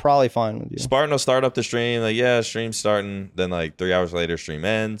 I'm probably fine with you. Spartan will start up the stream, like, yeah, stream's starting. Then, like, 3 hours later, stream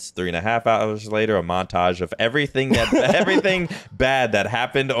ends. 3.5 hours later, a montage of everything bad that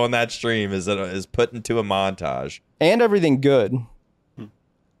happened on that stream is put into a montage. And everything good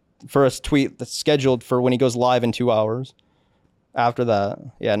for a tweet that's scheduled for when he goes live in 2 hours. After that,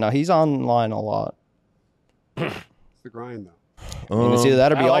 yeah, no, he's online a lot. It's the grind, though. I mean, it's either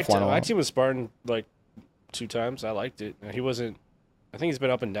that or be offline. I teamed with Spartan like 2 times. I liked it. He wasn't. I think he's been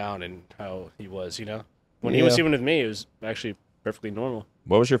up and down in how he was. When he was teaming with me, it was actually perfectly normal.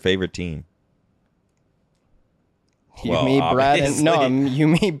 What was your favorite team? Me, Brad,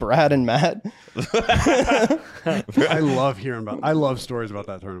 and Matt. I love stories about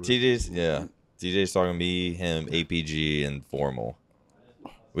that tournament. TJ's talking to me, him, APG, and Formal.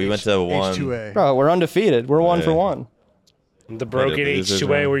 We went to one. H2A. Bro, we're undefeated. We're 1 for 1. The broken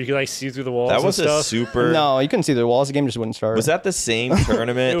H2A where you could like see through the walls. That was and a stuff. super. No, you couldn't see through the walls. The game just wouldn't start. Was that the same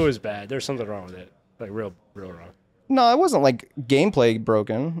tournament? It was bad. There's something wrong with it. Like real wrong. No, it wasn't like gameplay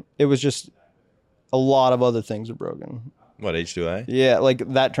broken. It was just a lot of other things were broken. What, H2A? Yeah,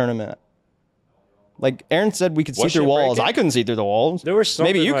 like that tournament. Like Aaron said, we could see through walls. I couldn't see through the walls. There was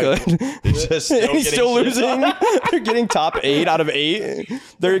something. Maybe you could. He's still losing. They're getting top 8 out of 8.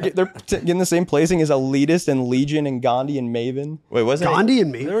 They're getting the same placing as Elitist and Legion and Gandhi and Maven. Wait, wasn't Gandhi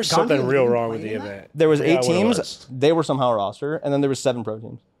and Maven? There was something real wrong with the event. There was 8 teams. They were somehow a roster, and then there was 7 pro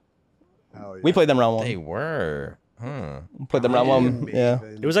teams. Hell yeah. We played them round 1. They were. Played them round 1. Yeah.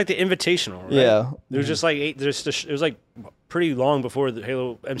 It was like the Invitational, right? Yeah. There was just like 8. It was like pretty long before the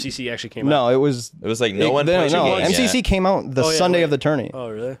Halo MCC actually came out. No, it was. It was like no one played No, the game MCC yet. came out the Sunday of the tourney. Oh,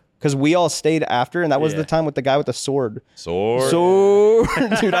 really? Because we all stayed after, and that was the time with the guy with the sword. Sword?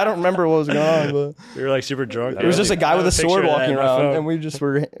 Dude, I don't remember what was going on, but We were like super drunk. it was just a guy with a sword walking around, and we just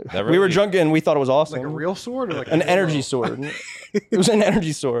were we were drunk and we thought it was awesome. Like a real sword or like an energy sword. It was an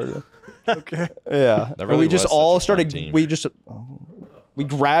energy sword. Okay. Yeah. That And really we just was all such a fun started. team. We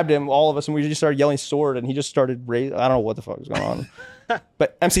grabbed him, all of us, and we just started yelling sword, and he just started raising. I don't know what the fuck was going on,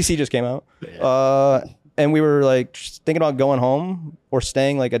 but MCC just came out, and we were like just thinking about going home or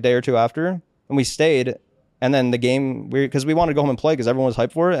staying like a day or 2 after, and we stayed. And then the game, because we wanted to go home and play because everyone was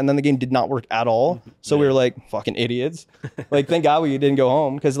hyped for it, and then the game did not work at all. So we were like, fucking idiots. Like, thank God we didn't go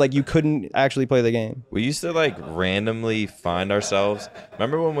home because like you couldn't actually play the game. We used to like randomly find ourselves.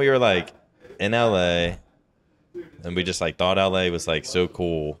 Remember when we were like in LA and we just like thought LA was like so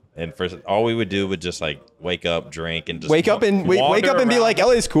cool, and first all we would do would just like wake up, drink, and just wake up and be like,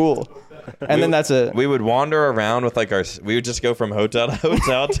 LA's cool. And then that's it. We would wander around with like we would just go from hotel to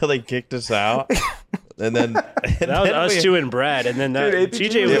hotel till they kicked us out. And then that was us 2 and Brad, and then that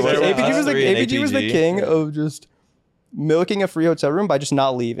TJ was APG there. was the king of just milking a free hotel room by just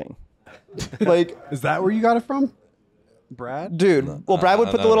not leaving. Like, is that where you got it from, Brad? Dude, well, Brad would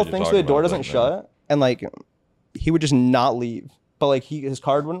put the little thing so the door doesn't talking shut, and like he would just not leave. But like his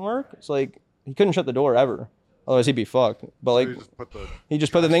card wouldn't work, so like he couldn't shut the door ever. Otherwise, he'd be fucked. But like, he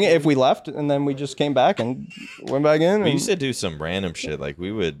just put the thing in if we left, and then we just came back and went back in. We used to do some random shit. Like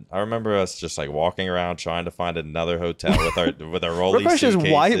I remember us just like walking around trying to find another hotel with our rolling suitcases.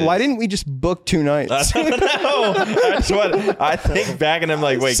 Why didn't we just book 2 nights? I don't know. That's what I think back, and I'm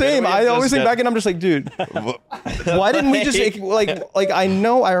like, wait. Same. I always think back, and I'm just like, dude, why didn't we just like?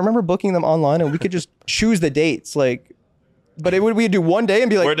 I remember booking them online, and we could just choose the dates, like. But we'd do one day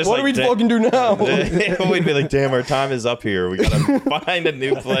and be like, what do we fucking do now? We'd be like, damn, our time is up here. We gotta find a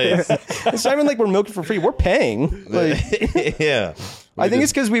new place. It's not even like we're milking for free. We're paying. Like, yeah. I think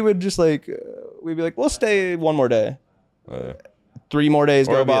it's because we would just like, we'd be like, we'll stay 1 more day. 3 more days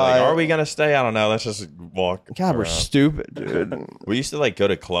go by. Like, are we gonna stay? I don't know. Let's just walk. God, we're stupid, dude. We used to like go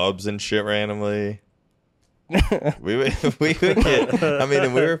to clubs and shit randomly. we would get. I mean,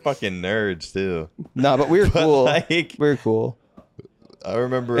 and we were fucking nerds too. No, but we were cool. Like, we were cool. I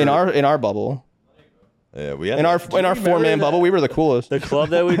remember in our bubble. Yeah, we had in our 4-man bubble. We were the coolest. The club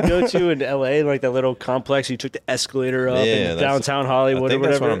that we'd go to in LA, like that little complex. You took the escalator up in downtown Hollywood or whatever.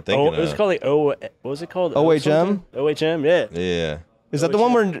 That's what I'm thinking. It was called like what was it called? OHM. OHM. Yeah. Yeah. Is that the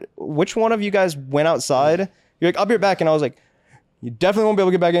one where? Which one of you guys went outside? You're like, I'll be right back, and I was like, you definitely won't be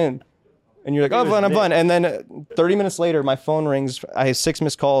able to get back in. And you're like, oh, I'm fine. And then 30 minutes later, my phone rings. I have 6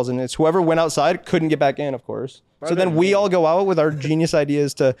 missed calls, and it's whoever went outside couldn't get back in, of course. So then we all go out with our genius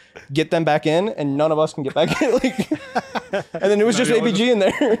ideas to get them back in, and none of us can get back in. Like, and then it was just ABG in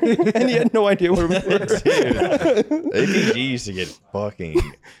there, and he had no idea where we were. ABG used to get fucking...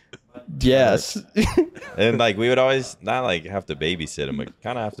 Yes. And like we would always not like have to babysit him, but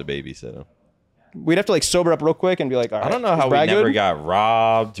kind of have to babysit him. We'd have to like sober up real quick and be like, all right, I don't know how we never got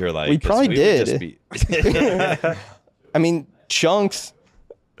robbed or like. We probably did. I mean, Chunks.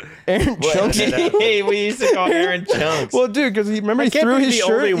 Aaron Chunks. Hey, we used to call Aaron Chunks. Well, dude, because remember he threw his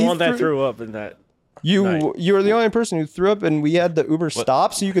shirt. The only one that threw up in that. You were the only person who threw up, and we had the Uber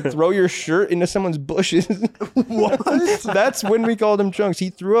stop so you could throw your shirt into someone's bushes. What? That's when we called him Chunks. He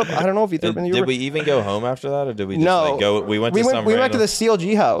threw up. I don't know if he threw up in the Uber. Did we even go home after that, or did we just like go? We went to to the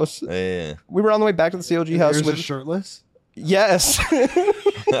CLG house. Yeah. We were on the way back to the CLG house with shirtless. Yes. It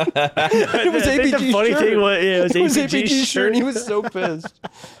was APG's the funny shirt. thing was, yeah, it was APG's shirt, and he was so pissed.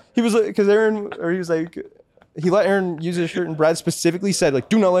 He was like, because he was like, he let Aaron use his shirt, and Brad specifically said, like,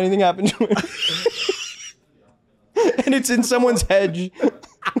 do not let anything happen to him. And it's in someone's hedge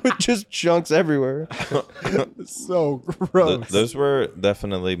with just chunks everywhere. So gross. Those were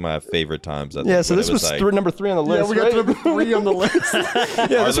definitely my favorite times. Yeah, so this was like, number 3 on the list. Yeah, we got number 3 on the list.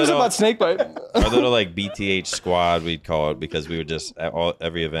 Yeah, this was about snakebite. Our little like BTH squad, we'd call it, because we would just at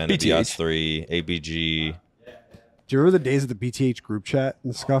every event it'd be us 3, ABG. Do you remember the days of the BTH group chat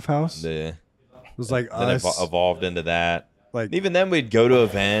in Scuff House? Yeah. It was like then us. it evolved into that. Like, even then, we'd go to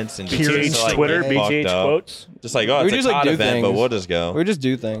events and BTH just, like, Twitter, BTH quotes. Just like, oh, it's a COD event, but we'll just go. We just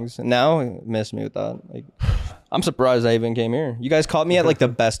do things. Now, miss me with that. Like, I'm surprised I even came here. You guys caught me at like the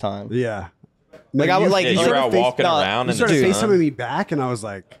best time. Yeah. Like I would like you were out walking around and you started FaceTiming me back, and I was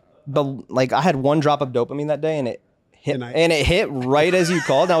like, but like I had 1 drop of dopamine that day, and it hit, and it hit right as you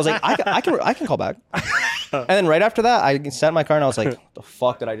called, and I was like, I can call back. And then right after that, I sat in my car, and I was like, what the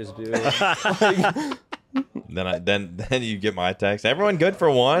fuck did I just do? Then you get my text. Everyone good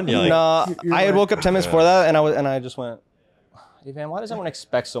for one? You're like, nah, I had woke up 10 minutes before that, and I just went, hey man, why does everyone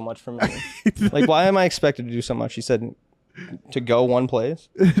expect so much from me? Like, why am I expected to do so much? She said, to go one place,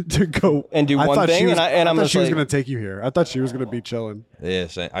 to go and do one thing, and I'm thought just she was like, gonna take you here. I thought she was gonna be chilling. Yeah,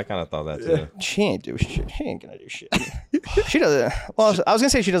 I kind of thought that too. She ain't do shit. She ain't gonna do shit. She does. Well, I was gonna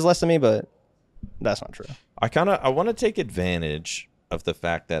say she does less than me, but that's not true. I want to take advantage of the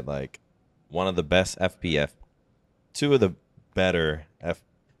fact that like one of the best FPF, 2 of the better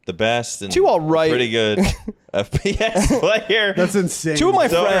the best and 2 all right, pretty good FPS player. That's insane. 2 of my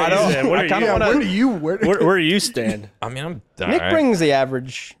friends. Where do you stand? I mean, I'm Nick brings the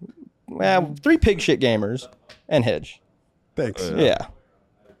average. 3 pig shit gamers and Hitch. Thanks. Yeah.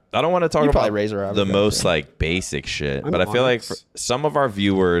 I don't want to talk about Razor the most like basic shit, but I feel like some of our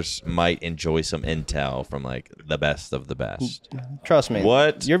viewers might enjoy some intel from like the best of the best. Trust me.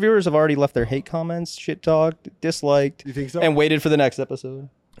 What? Your viewers have already left their hate comments, shit talked, disliked, you think so? And waited for the next episode.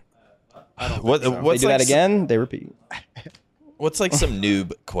 What's they do like that again, they repeat. What's like some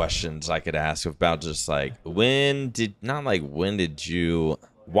noob questions I could ask about just like why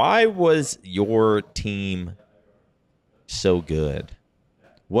was your team so good?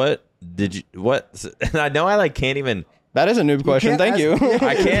 And I know I like can't even That is a noob question. Thank you.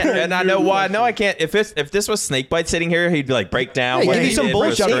 I can't, and I know why. No, I can't. If this was Snakebite sitting here, he'd be like break down. Give you some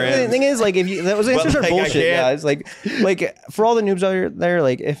bullshit. The thing is, like, if you those answers are bullshit, guys. Like for all the noobs out there,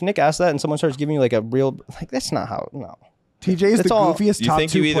 like, if Nick asks that and someone starts giving you like a real, like, that's not how. No. TJ is the goofiest. You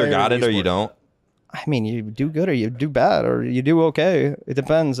think you either got it or you don't? I mean, you do good or you do bad or you do okay. It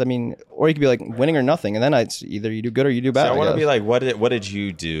depends. I mean, or you could be like winning or nothing, and then it's either you do good or you do bad. So I want to be like, what did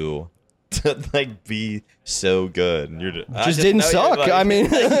you do to like be so good? And you're just didn't suck. Like, I mean,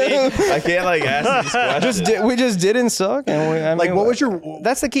 I can't like ask these questions. We just didn't suck, and what was your?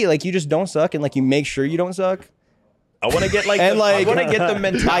 That's the key. Like, you just don't suck, and like you make sure you don't suck. I want to get like, I want to get the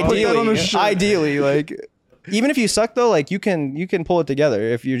mentality. Ideally, like, even if you suck though, like you can pull it together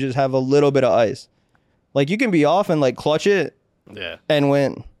if you just have a little bit of ice. Like, you can be off and like clutch it, and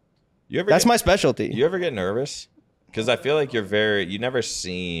win. That's my specialty. You ever get nervous? Because I feel like you never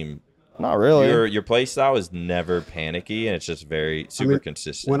seem. Not really. Your play style is never panicky, and it's just very super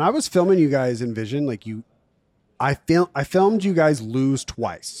consistent. When I was filming you guys in Vision, like I filmed you guys lose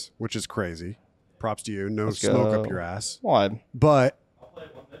twice, which is crazy. Props to you. No smoke up your ass. Why? But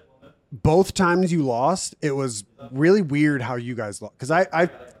both times you lost, it was really weird how you guys lost. Because I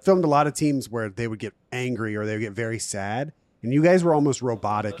filmed a lot of teams where they would get angry or they would get very sad, and you guys were almost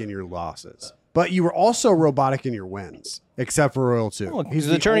robotic in your losses. But you were also robotic in your wins, except for Royal 2. Oh,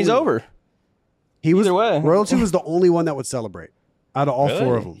 the journey's over. Either way. Royal 2 was the only one that would celebrate out of all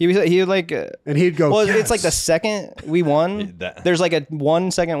four of them. He would like, and he'd go. Well, yes. It's like the second we won. There's like a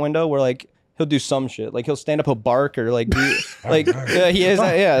 1 second window where like he'll do some shit. Like, he'll stand up, he'll bark, or like do, like he is.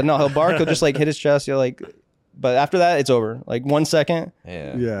 No, he'll bark. He'll just like hit his chest. You're like, but after that, it's over. Like 1 second.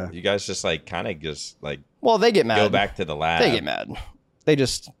 Yeah. You guys just like kind of just like. Well, they get mad. Go back to the lab. They get mad. They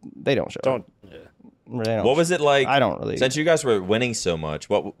don't show. Don't. What was it like? I don't really. Since you guys were winning so much,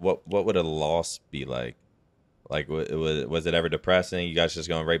 what would a loss be like? Like, was it ever depressing? You guys just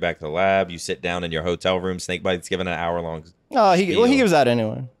going right back to the lab? You sit down in your hotel room, Snakebite's giving an hour-long he gives that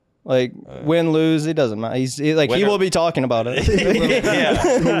anyway. Like, win, lose, it doesn't matter. He will be talking about it.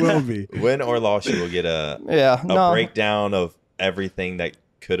 He will be. Win or loss, you will get a breakdown of everything that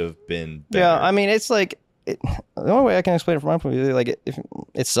could have been better. Yeah, I mean, it's like, the only way I can explain it from my point of view, like, if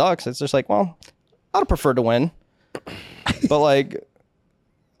it sucks, it's just like, well, I'd have preferred to win. But, like,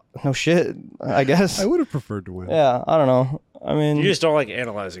 no shit, I guess. I would have preferred to win. Yeah, I don't know. I mean, you just don't like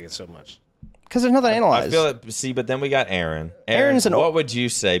analyzing it so much. Because there's nothing to analyze. I feel it. See, but then we got Aaron. Aaron's what would you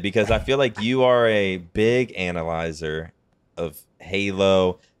say? Because I feel like you are a big analyzer of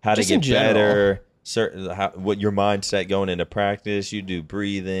Halo, how to get better, what your mindset going into practice. You do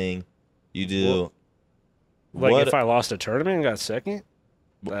breathing. You do. Like, if I lost a tournament and got second?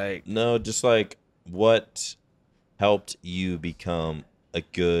 Like, no, just like what helped you become a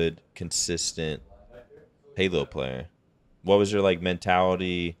good, consistent Halo player? What was your like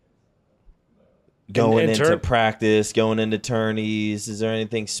mentality going into practice, going into tourneys? Is there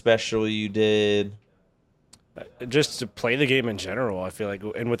anything special you did? Just to play the game in general, I feel like,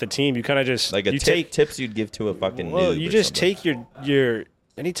 and with the team, you kind of just like tips you'd give to a fucking noob. Well, you just take your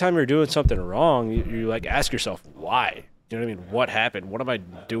anytime you're doing something wrong, you like ask yourself why. You know what I mean? What happened? What am I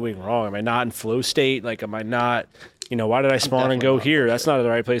doing wrong? Am I not in flow state? Like, am I not, why did I spawn and go here? That's not the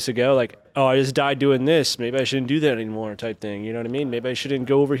right place to go. Like, oh, I just died doing this. Maybe I shouldn't do that anymore type thing. You know what I mean? Maybe I shouldn't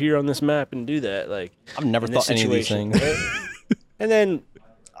go over here on this map and do that. Like, I've never thought any of these things. And then,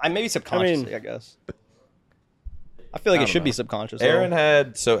 maybe subconsciously, I guess. I feel like it should be subconscious. Aaron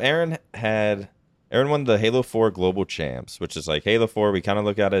won the Halo 4 Global Champs, which is like Halo 4. We kind of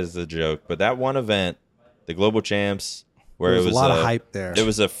look at it as a joke, but that one event, the Global Champs, where it was a lot of hype there. It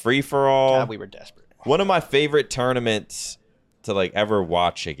was a free for all. God, we were desperate. One of my favorite tournaments to like ever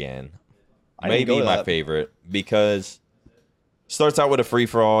watch again. Maybe my favorite, because it starts out with a free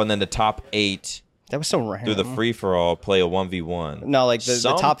for all, and then the top 8. That was so random. Through the free for all, play a 1v1. No, like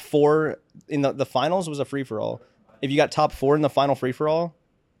the top 4 in the finals was a free for all. If you got top 4 in the final free for all,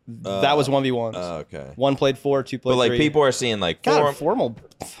 that was 1v1s. Okay. 1 played 4, 2 played 3. But like people are seeing like formal.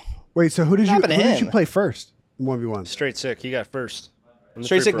 Wait, so who did you play first in 1v1? Straight Sick, he got first.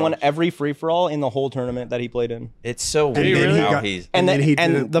 Straight Sick won every free for all in the whole tournament that he played in. It's so weird how he's and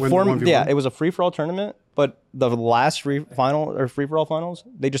the form. Yeah, it was a free for all tournament, but the last free for all finals,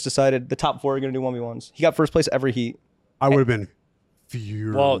 they just decided the top 4 are going to do 1v1s. He got first place every heat. I would have been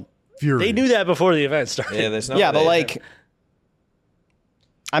furious. Well, they knew that before the event started. Yeah, there's no. Yeah, but like,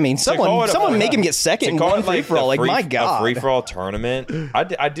 I mean, someone make him get second in one free for all. Like, my God, a free for all tournament.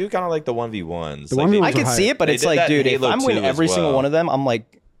 I do kind of like the 1v1s. The 1v1s I could see it, but it's like, dude, if I'm winning every single one of them, I'm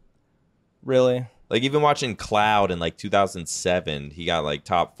like, really? Like even watching Cloud in like 2007, he got like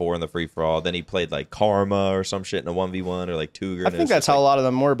top 4 in the free for all. Then he played like Karma or some shit in a 1v1 or like Tuger. I think that's how a lot of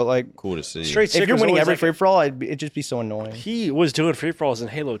them were, but like cool to see. Straight if you're winning every like free for all, it'd just be so annoying. He was doing free for alls in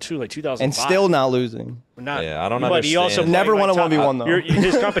Halo 2, like 2005, And still not losing. Not, Yeah, I don't but he also understand. Never played, won a like, 1v1 though.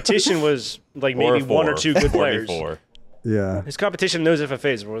 His competition was like maybe 1 or 2 good players. 44. Yeah. His competition in those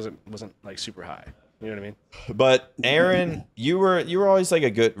FFAs wasn't like super high. You know what I mean? But Aaron, you were always like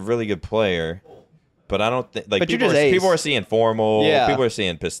a really good player. But I don't think like But people are seeing Formal. Yeah. People are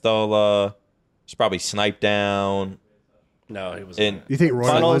seeing Pistola. He's probably sniped down. No, he was. And You think Roy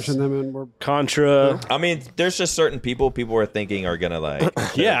Finals? mentioned them and we're Contra. I mean, there's just certain people are thinking are gonna like.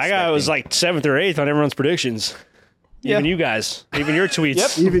 Yeah, I was like 7th or 8th on everyone's predictions. Yeah. Even you guys. Even your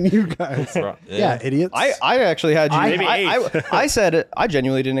tweets. even you guys? Yeah, idiots. I actually had you. Maybe I said it. I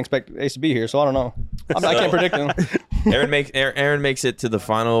genuinely didn't expect Ace to be here, so I don't know. I can't predict him. Aaron makes it to the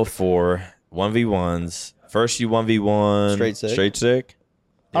final 4 1v1s. First you 1v1 Straight sick.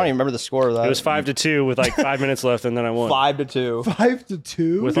 I don't even remember the score of that. It was 5-2 with like 5 minutes left, and then I won. 5-2.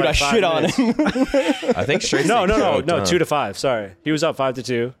 5-2. With Dude, like I 5 shit on minutes. him. I think straight. No, sick choked, 2-5. Sorry, he was up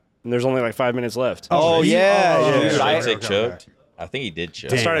 5-2, and there's only like 5 minutes left. Oh yeah, Oh, dude. yeah. I- Straight sick choked. I think he did choke.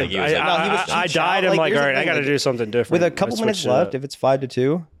 Damn. Started, Like, he was like, No, he was I too died. child- I'm like, here's all the right, I thing, got to like, do something different. with a I couple minutes switched it left, up. if it's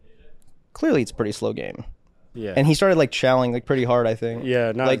 5-2, clearly it's a pretty slow game. Yeah, And he started like chowing like pretty hard, I think.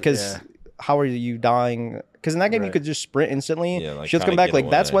 yeah, not Like, because yeah. how are you dying? Because in that game you Right. could just sprint instantly. Yeah, like, Shields come kinda back. get Like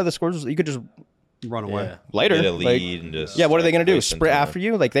that's away. why the scores. You could just Run away. Yeah. later. get a like, lead and just yeah, what are they start gonna do? wasting Sprint time. after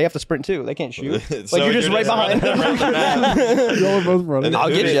you? Like they have to sprint too. They can't shoot. So Like you're just right behind them. around the map. Y'all are both running. And I'll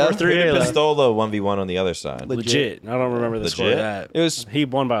who get did- ya. who did Pistola 1v1 on the other side. legit. I don't remember the score of Legit? that. It was- he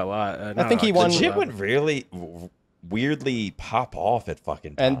won by a lot. I think he won- Legit would really weirdly pop off at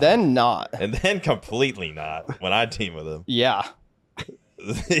fucking time. And then not. And then completely not when I team with him. Yeah.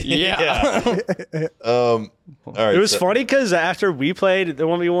 Yeah. All right. It was so- funny because after we played the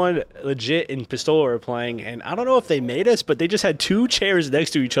 1v1, legit and Pistola were playing, and I don't know if they made us, but they just had 2 chairs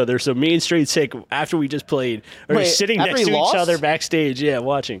next to each other. So me and Straight Sick, after we just played, are Wait, just sitting after next he to lost? each other backstage, yeah,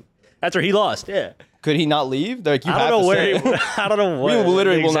 watching. After he lost, yeah. Could he not leave? They're like, you I have don't know to where stay. I don't know what. We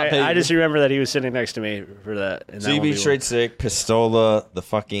literally will not exact- pay I you. just remember that he was sitting next to me for that. And that So you beat 1v1. Straight Sick, Pistola, the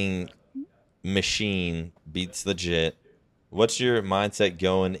fucking machine beats legit. What's your mindset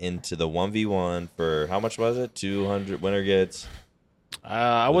going into the 1v1 for how much was it? 200 winner gets.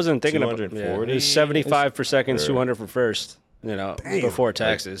 I wasn't thinking about it. 240? It was 75 for second, Or- 200 for first. You know, before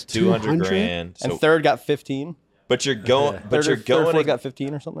taxes. 200 200? grand. And So, third got 15. but you're going. But Third you're or third, going. fourth got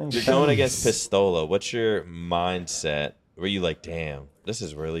 15 or something. You're going against Pistola. What's your mindset? Were you like, damn, this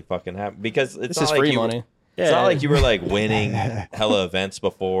is really fucking happening? Because it's This not is like free you, money. It's not like you were like winning hella events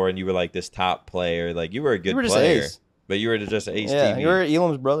before, and you were like this top player. Like you were a good You were just player, ace. but you were just ace. Yeah, TV. you were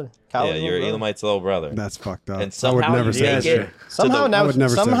Elam's brother. Yeah, you're Elamite's little brother. That's fucked up. And I would somehow never you say take that. it. Somehow I would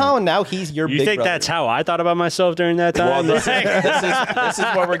never say that. now he's your You big think brother. that's how I thought about myself during that time? Well, this is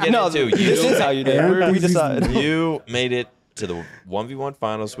what we're getting No, into. this is how you do Aaron it. We thinks he's- decide. You made it to the 1v1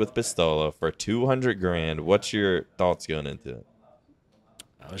 finals with Pistola for 200 grand. What's your thoughts going into it?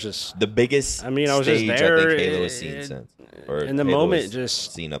 I was just The biggest I mean, I was just stage there, I think Halo has seen and- since. Or in the Halo moment, has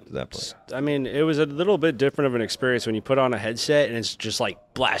just seen up to that point. I mean, it was a little bit different of an experience when you put on a headset and it's just like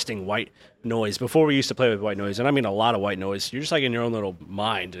blasting white noise. Before we used to play with white noise, and I mean a lot of white noise. You're just like in your own little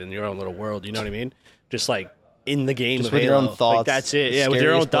mind and your own little world. You know what I mean? Just like in the game Just of with your Halo. own thoughts. Like, that's it. The Yeah, with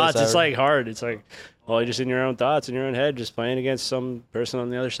your own scariest place thoughts, it's ever. like hard. It's like, well, you're just in your own thoughts in your own head, just playing against some person on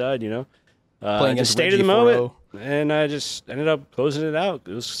the other side. You know, Playing just against stayed in the Reggie moment, and I just ended up closing it out.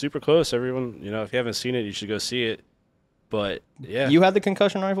 It was super close. Everyone, you know, if you haven't seen it, you should go see it. But yeah, You had the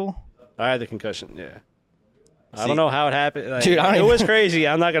concussion rifle? I had the concussion. Yeah. I See- don't know how it happened. Like, Dude, I don't it even- was crazy.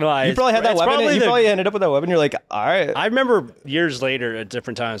 I'm not gonna lie. You probably had that It's weapon. probably You the- probably ended up with that weapon. You're like, all right. I remember years later at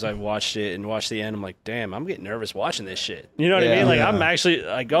different times I've watched it and watched the end. I'm like, damn, I'm getting nervous watching this shit. You know what I Yeah. mean? Like Yeah. I'm actually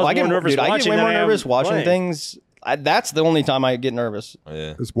like I was Well, I get more nervous dude, I watching get way than more I am nervous watching playing. things. That's the only time I get nervous.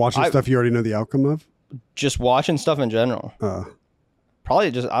 Yeah. Just watching I- stuff you already know the outcome of. Just watching stuff in general.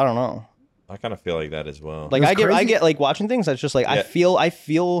 Probably just I don't know. I kind of feel like that as well. Like It's I crazy. get like watching things. That's just like Yeah. I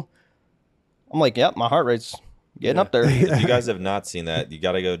feel. I'm like, yep, my heart rate's getting up there. If you guys have not seen that, you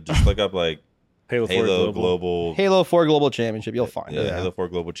got to go just look up like Halo 4 Halo Global. Global. Halo 4 Global Championship. You'll find Yeah, it. Halo 4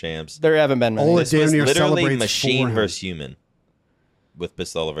 Global Champs. There haven't been many. All This damn was near literally celebrates machine for him. versus human with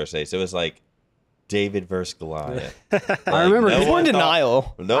Pistola versus Ace. It was like David versus Goliath. I remember no he's People one in thought-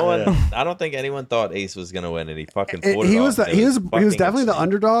 denial. No one. I don't think anyone thought Ace was gonna win, and he fucking pulled it He off. was It he was fucking definitely the insane.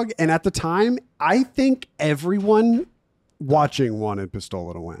 underdog, and at the time, I think everyone watching wanted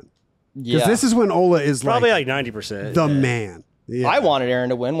Pistola to win because Yeah. this is when Ola is Probably like like 90%. the yeah. man. Yeah. I wanted Aaron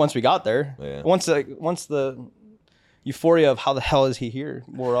to win once we got there. Yeah. Once the euphoria of how the hell is he here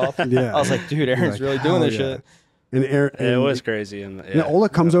wore off. Yeah. I was like, dude, Aaron's Like, really doing this shit. And Aaron, It was crazy. And Ola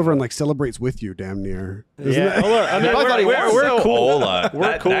comes over and like celebrates with you, damn near. Isn't Yeah, it? Ola, I mean, I thought he was. we're cool. Ola. We're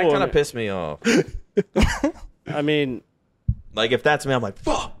that, cool. That kind of pissed me off. I mean, Like if that's me, I'm like,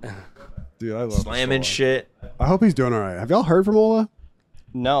 fuck, Dude, I love slamming Ola. shit. I hope he's doing all right. Have y'all heard from Ola?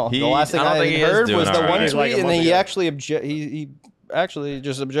 No, the He- last thing I don't I think he is heard doing was the all right. one He's tweet, like a and then month he ago. actually he actually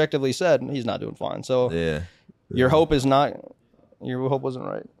just objectively said he's not doing fine. So Yeah. your hope is not. Your hope wasn't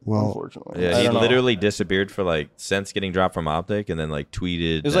right. Well, unfortunately, Yeah, I he don't know. literally disappeared for like since getting dropped from Optic, and then like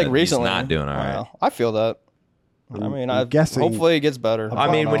tweeted. It was like that recently. he's not doing all right. I feel that. I I'm mean, I'm guessing- hopefully it gets better.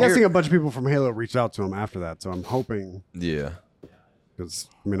 I mean, don't when know. you're- guessing a bunch of people from Halo reached out to him after that, so I'm hoping Yeah, because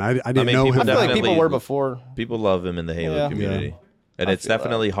I mean I didn't mean, know people I him. feel like definitely- people were before. people love him in the Halo Yeah. community, and I it's feel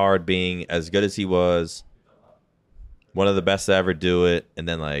definitely hard being as good as he was, one of the best to ever do it, and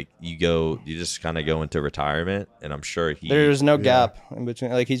then like you just kind of go into retirement, and I'm sure There's no gap in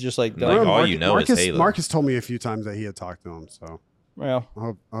between. Like he's just like, Like, done. all you know is Marcus, Halo. Marcus told me a few times that he had talked to him, so yeah.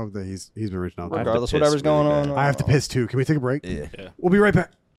 I hope that he's been reaching out to him. Regardless, piss whatever's really going bad. on. I have to piss too. Can we take a break? Yeah. We'll be right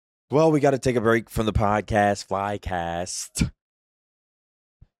back. Well, we got to take a break from the podcast, Flycast,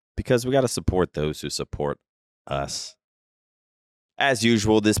 because we got to support those who support us. As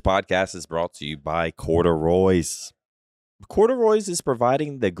usual, this podcast is brought to you by Corduroys. Corduroys is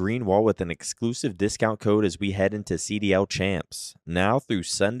providing the Green Wall with an exclusive discount code as we head into CDL Champs. Now through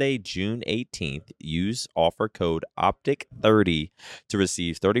Sunday, June 18th, use offer code OPTIC30 to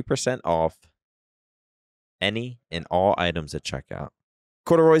receive 30% off any and all items at checkout.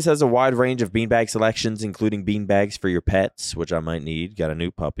 Corduroys has a wide range of beanbag selections, including beanbags for your pets, which I might need. Got a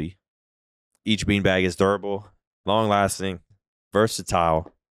new puppy. Each beanbag is durable, long-lasting,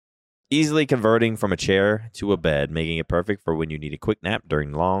 versatile, easily converting from a chair to a bed, making it perfect for when you need a quick nap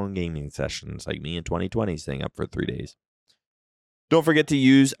during long gaming sessions, like me in 2020 staying up for 3 days. Don't forget to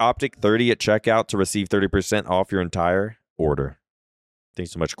use Optic30 at checkout to receive 30% off your entire order.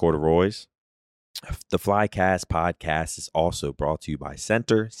 Thanks so much, Corduroys. The Flycast podcast is also brought to you by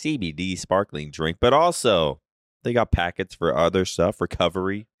Center CBD sparkling drink, but also they got packets for other stuff,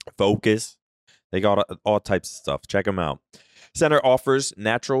 recovery, focus. They got all types of stuff. Check them out. Center offers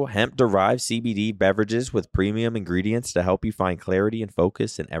natural hemp-derived CBD beverages with premium ingredients to help you find clarity and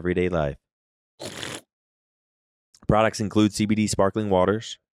focus in everyday life. Products include CBD sparkling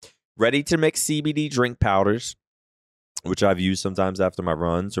waters, ready-to-mix CBD drink powders, which I've used sometimes after my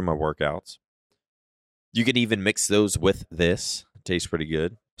runs or my workouts. You can even mix those with this. It tastes pretty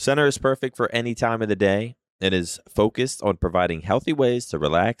good. Center is perfect for any time of the day and is focused on providing healthy ways to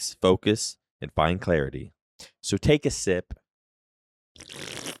relax, focus, and find clarity. So take a sip.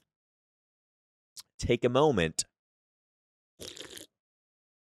 Take a moment.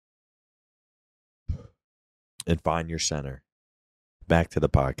 And find your center. Back to the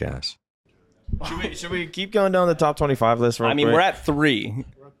podcast. Should we keep going down the top 25 list real I mean, quick? we're at 3.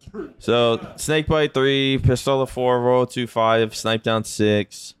 So, Snakebite 3, Pistola 4, Royal 2 5, Snipe Down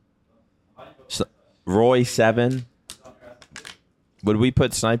 6, Roy 7. Would we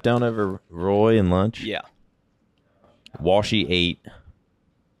put Snipe Down over Roy and Lunch? Yeah. Washy 8.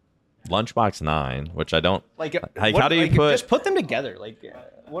 Lunchbox 9, which I don't... Like how do you put... Just put them together. Like,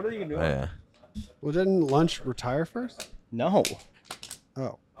 what are you doing? Yeah. Well, didn't Lunch retire first? No.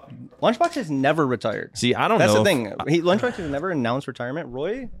 Oh, Lunchbox has never retired. See, I don't That's know. the thing. Lunchbox has never announced retirement.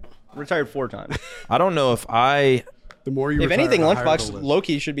 Roy retired 4 times. I don't know if I... the more you If retire, anything, the higher Lunchbox the list.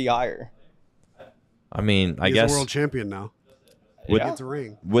 low-key should be higher. I mean, I He's guess... a world champion now. With, Yeah. It's a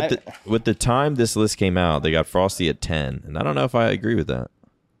ring. with the time this list came out, they got Frosty at 10. And I don't know if I agree with that.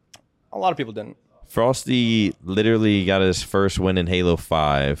 A lot of people didn't. Frosty literally got his first win in Halo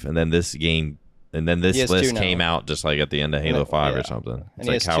 5, and then this game, and then this He has list 2 now. came out just like at the end of Halo 5 or Yeah. something. And It's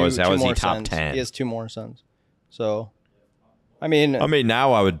he like, has how is two he more top sons. 10? He has 2 more sons. So, I mean,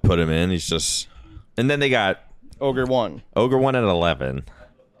 Now I would put him in. He's just, and then they got Ogre 1. Ogre 1 at 11.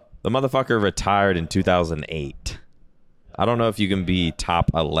 The motherfucker retired in 2008. I don't know if you can be top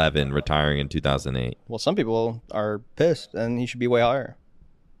 11 retiring in 2008. Well, some people are pissed, and he should be way higher.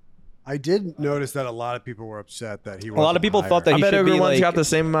 I did notice that a lot of people were upset that he. A lot of people thought that I he bet should Ogre be 1's like. got the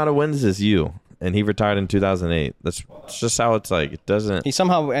same amount of wins as you, and he retired in 2008. That's just how it's like. It doesn't. He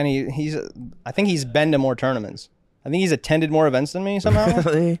somehow, and he's. I think he's been to more tournaments. I think he's attended more events than me somehow.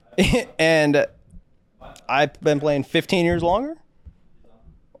 Really? And I've been playing 15 years longer.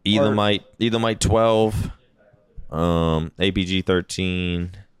 Edomite 12, APG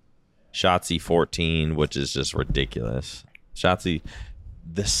 13, Shotzi 14, which is just ridiculous. Shotzi,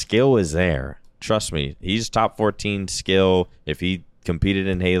 the skill is there. trust me, he's top 14 skill. If he competed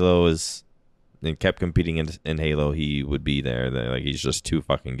in Halo and kept competing in Halo, he would be there. Like, he's just too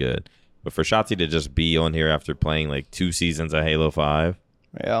fucking good. But for Shotzi to just be on here after playing like 2 seasons of Halo 5.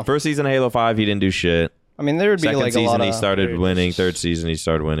 Yeah. First season of Halo 5, he didn't do shit. I mean, there would be Second like season, a lot of... he started winning. Third season, he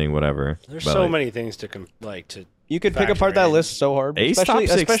started winning, whatever. There's But, so like, many things to You could pick factor apart that in. list so hard, Ace top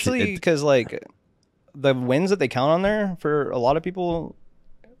especially 60 because like the wins that they count on there for a lot of people,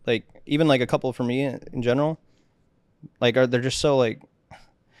 like even like a couple for me in general, like they're just so like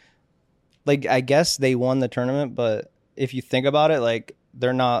I guess they won the tournament, but if you think about it, like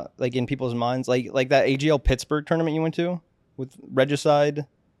they're not like in people's minds, like that AGL Pittsburgh tournament you went to with Regicide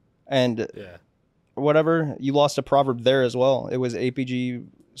and whatever, you lost a Proverb there as well. It was APG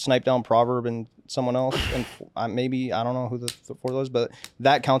sniped down Proverb and someone else, and maybe I don't know who the four was, but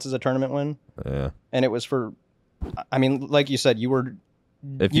that counts as a tournament win. Yeah, and it was for, I mean, like you said, you were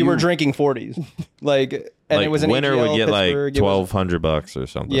drinking 40s, like, and like, it was an winner AGL would get Pittsburgh. like $1,200 or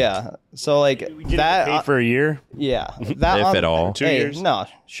something. Yeah, so like that paid for a year. Yeah, that if at all. 2 hey, years. No,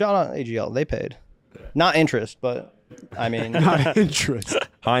 shout out AGL, they paid, not interest, but I mean, Not interest.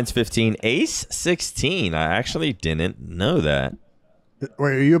 Heinz 15, Ace 16. I actually didn't know that.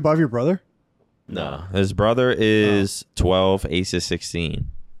 Wait, are you above your brother? No, his brother is 12. Ace is 16.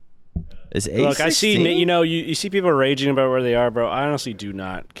 Is Ace? Look, I 16? see. You see people raging about where they are, bro. I honestly do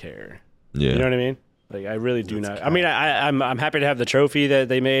not care. Yeah. You know what I mean? Like, I really do not. I mean, I'm happy to have the trophy that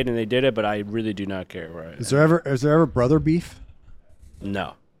they made and they did it, but I really do not care where I am. Is there ever brother beef?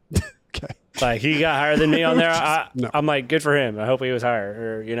 No. Okay. Like, he got higher than me on there. No. I'm like, good for him. I hope he was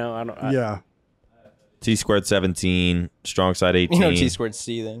higher. Or, I don't. Yeah. T squared 17. Strong side 18. you know, T squared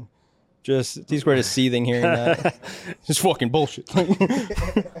seething. Just T squared is seething hearing that. Just fucking bullshit.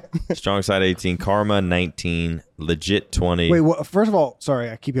 Strong side 18. Karma 19. Legit 20. Wait, first of all,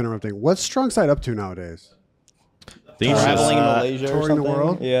 sorry, I keep interrupting. What's Strong Side up to nowadays? Things just- Traveling in Malaysia or touring the something.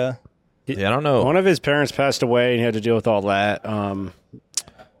 world? Yeah. yeah, I don't know. One of his parents passed away and he had to deal with all that.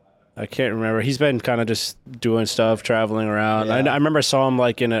 I can't remember. He's been kind of just doing stuff, traveling around. Yeah. I remember I saw him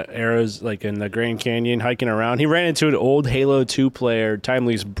like in arrows, like in the Grand Canyon, hiking around. He ran into an old Halo 2 player,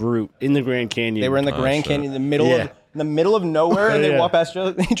 Timely's Brute, in the Grand Canyon. They were in the Grand Canyon in the middle of nowhere, and they walked past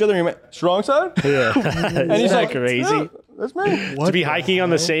each other and he went, strong side? Yeah. And he's Isn't that like, crazy? "Yeah, that's me. To be hiking on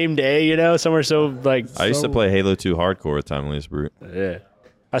the same day, somewhere so like. I used to play Halo 2 hardcore with Timeless Brute. Yeah.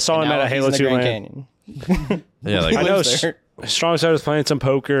 I saw him Now at a he's Halo in the 2 Grand land. Canyon. Yeah, like I know lives there. Strong Side was playing some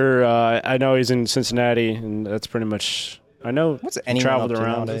poker. I know he's in Cincinnati, and that's pretty much. I know. What's he anyone traveled up to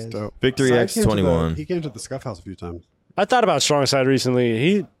around. nowadays? Dope. Victory Side X came to 21. He came to the Scuff House a few times. I thought about Strong Side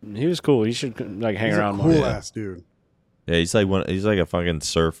recently. He was cool. He should like hang He's around a more. cool ass dude. Yeah, he's like a fucking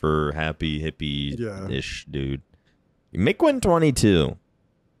surfer, happy, hippie-ish dude. Mick 22.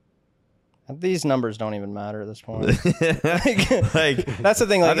 These numbers don't even matter at this point. Like, That's the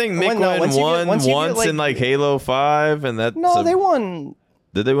thing. Like, I think when- Mick no, once you won get- once you get, once in like Halo 5, and that's No, they won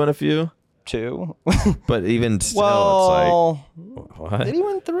Did they win a few? 2. But even still, Well, it's like what? did he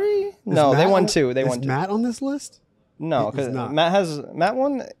win 3? No, they won 2. They is won 2. Matt on this list? No, He's because not. Matt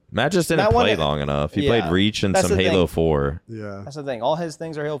won. Matt just didn't Matt won play it. long enough. He Yeah, played Reach and that's some the Halo thing. 4. Yeah. That's the thing. All his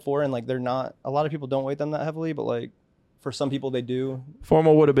things are Halo 4, and like they're not. A lot of people don't weight them that heavily, but like for some people they do.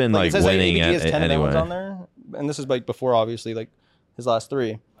 Formal would have been It like says winning ABG has 10 anyway. events on there, and this is like before obviously like his last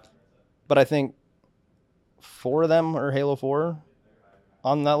 3. But I think 4 of them are Halo 4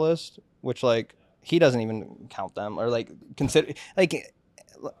 on that list, which like he doesn't even count them or like consider like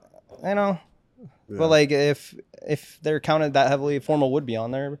Yeah. But like if they're counted that heavily, Formal would be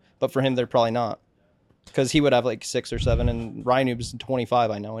on there, but for him they're probably not. Because he would have like 6 or 7, and Rynoob's 25,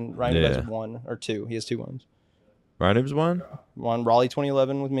 I know, and Rynoob has 1 or 2. He has 2 wins. Rynoob's won? Won Raleigh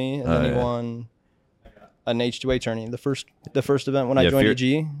 2011 with me, and then he yeah. won an H2A tourney. The first event when I joined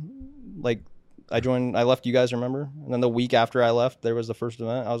EG, like I left, you guys remember? And then the week after I left, there was the first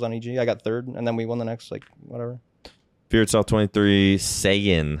event. I was on EG. I got 3rd, and then we won the next, like, whatever. Feared Self 23,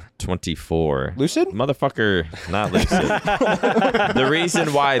 Saiyan 24. Lucid? Motherfucker, not Lucid. The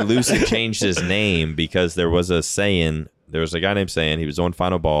reason why Lucid changed his name, because there was a Saiyan, there was a guy named Saiyan, he was on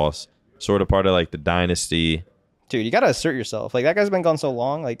Final Boss, sort of part of like the Dynasty. Dude, you gotta assert yourself. Like, that guy's been gone so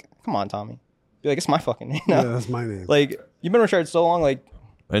long. Like, come on, Tommy. Be like, it's my fucking name now. Yeah, that's my name. Like, you've been retired so long, like,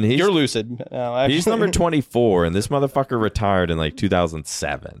 And you're Lucid. he's number 24, and this motherfucker retired in like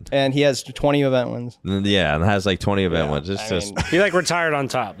 2007. And he has 20 event wins. Yeah, and has like 20 event wins. It's I just mean, He like retired on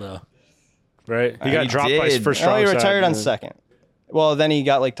top though, right? He got He dropped by his did. first oh, Strong he Side, retired on and then- 2nd. Well, then he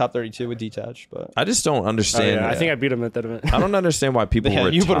got like top 32 with Detach, but I just don't Oh, understand. yeah, I think I beat him at that event. I don't understand why people Yeah,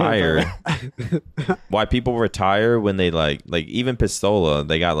 you put him in retire. Why people retire when they like even Pistola,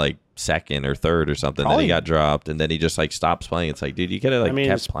 they got like second or third or something. Probably. Then he got dropped, and then he just like stops playing. It's like, dude, you could have like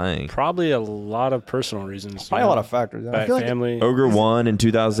kept playing. Probably a lot of personal reasons. Probably a lot of factors. Yeah. I feel like family. Ogre won in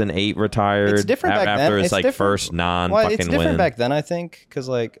 2008, retired. It's different back after then. his like first non-fucking It's different win. back then, I think, because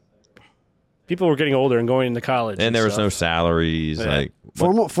like people were getting older and going into college, And there was no stuff. salaries. Yeah. Like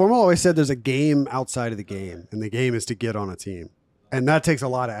Formal always said there's a game outside of the game, and the game is to get on a team. And that takes a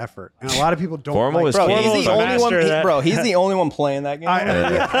lot of effort. And a lot of people don't Formal like is bro, key. he's the only Master one. of that. Bro, he's the only one playing that game. I know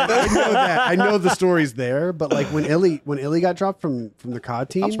that. I know the story's there, but like when Illy got dropped from the COD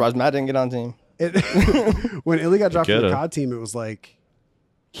team, I'm surprised Matt didn't get on team. when Illy got dropped from the coulda. COD team, it was like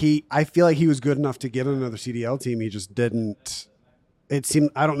I feel like he was good enough to get on another CDL team. He just didn't. It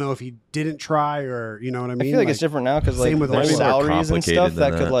seemed, I don't know if he didn't try or you know what I mean. I feel like it's different now because like same with there's Maybe more salaries and complicated stuff than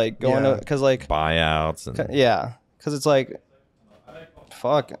that could that. like go Yeah. into because like buyouts and yeah, because it's like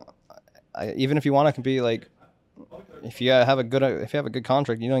fuck. Even if you want to compete, like if you have a good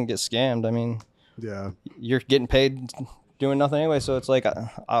contract, you don't get scammed. I mean, Yeah. you're getting paid doing nothing anyway. So it's like,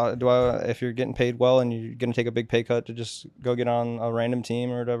 if you're getting paid well and you're gonna take a big pay cut to just go get on a random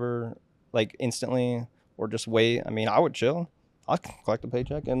team or whatever, like instantly, or just wait. I mean, I would chill. I'll collect a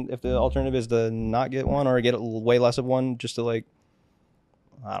paycheck, and if the alternative is to not get one or get way less of one, just to like,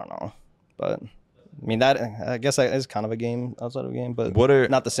 I don't know, but. I mean, I guess that is kind of a game outside of a game, but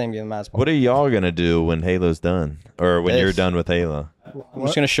not the same game as what are y'all gonna do when Halo's done, or when you're done with Halo? I'm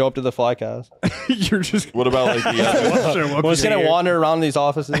just gonna show up to the Flycast. You're just. What about like the other? I'm just gonna wander around these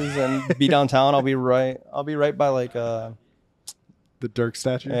offices and be downtown. I'll be right by like The Dirk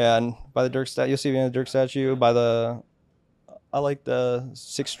statue. yeah, and by the Dirk statue. You'll see me in the Dirk statue I like the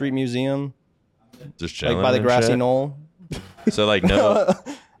 6th Street Museum, Just chilling like by the and grassy shit? knoll. So like no,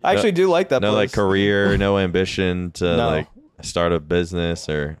 I actually do like that no place. like career, no ambition to No. like start a business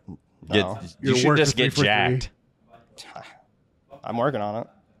or get. No. You You're should working just get 3 for 3. jacked. I'm working on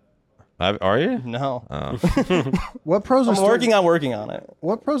it. Are you? No, Oh. What pros are I'm still, working on it.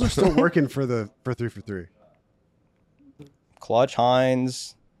 What pros are still working for 3 for 3? Clutch,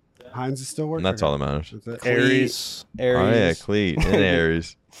 Hines, Hines is still working. And that's all that matters. That's it. Aries. Aries. Oh yeah, Cleat and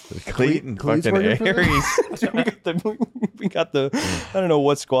Aries. Cleat and Cleat's fucking working for them? Aries. we got the I don't know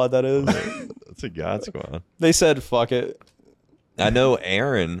what squad that is. That's a god squad. They said fuck it. I know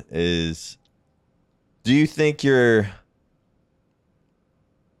Aaron is. Do you think your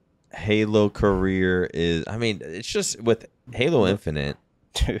Halo career is? I mean, it's just with Halo Infinite,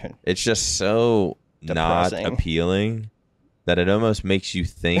 Dude. it's just so Depressing. not appealing that it almost makes you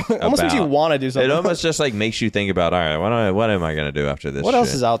think Almost about. makes you want to do something. It almost just like makes you think about. All right, what am I gonna do after this? What else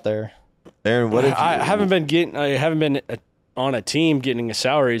shit? is out there? Aaron? What if I haven't been on a team getting a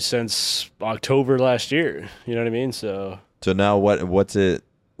salary since October last year. You know what I mean? So now what's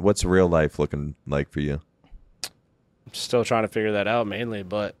real life looking like for you? I'm still trying to figure that out mainly,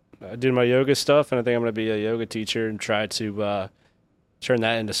 but I do my yoga stuff, and I think I'm going to be a yoga teacher and try to turn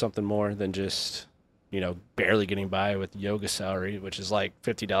that into something more than just, barely getting by with yoga salary, which is like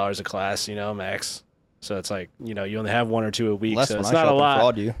 $50 a class, max. So it's like, you only have 1 or 2 a week, Less so when it's I not show a up and lot.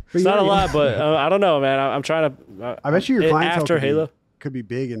 fraud you. It's not a lot, but I don't know, man. I'm trying to. I bet you your clientele after Halo. could be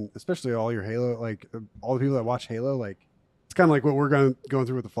big, and especially all your Halo, like all the people that watch Halo, like it's kind of like what we're going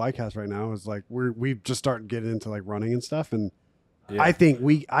through with the Flycast right now. Is like we've just started getting into like running and stuff, and Yeah. I think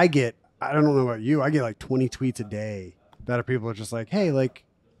I don't know about you, I get like 20 tweets a day that are people are just like, hey, like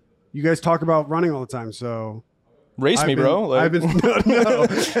you guys talk about running all the time, so Race me, bro. Like, I've been no.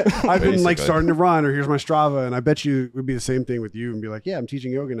 I've been like Basically. starting to run, or here's my Strava, and I bet you it would be the same thing with you, and be like, yeah, I'm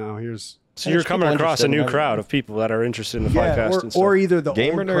teaching yoga now. Here's So you're There's coming people across a interested in new everything. crowd of people that are interested in the Flycast and stuff. or either the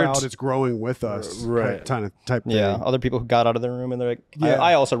Gamer old crowd nerds. is growing with us, Right. Type thing. yeah, other people who got out of their room and they're like, Yeah.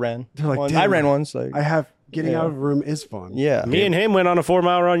 I also ran. They're like, Once. "Damn, I ran once. Like, I have getting Yeah. out of a room is fun. yeah. Me and him went on a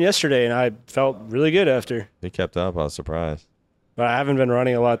 4-mile run yesterday, and I felt really good after. He kept up. I was surprised. But I haven't been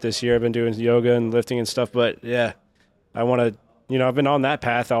running a lot this year. I've been doing yoga and lifting and stuff. But yeah, I want to. I've been on that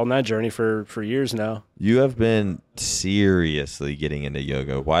path, on that journey for years now. You have been seriously getting into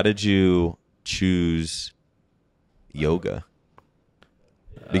yoga. Why did you choose yoga?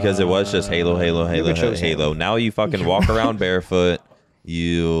 Because it was just Halo, Yoga chose Halo. Now you fucking walk around barefoot.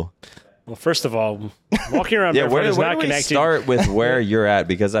 You Well, first of all, walking around yeah. barefoot Where is do not we connected. start with where you're at?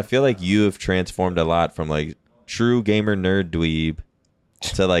 Because I feel like you have transformed a lot from like true gamer nerd dweeb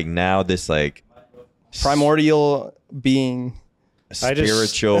to like now this like Primordial being. I just-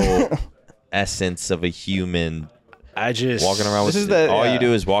 spiritual essence of a human I just walking around with you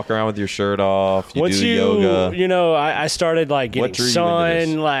do is walk around with your shirt off. You do yoga. You know, I started like getting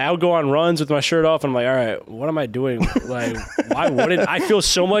sun. Like I would go on runs with my shirt off, and I'm like, all right, what am I doing? Like, why wouldn't I feel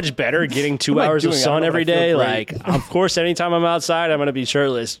so much better getting 2 hours of sun every day? Like, of course, anytime I'm outside, I'm gonna be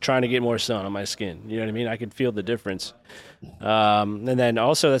shirtless, trying to get more sun on my skin. You know what I mean? I could feel the difference. And then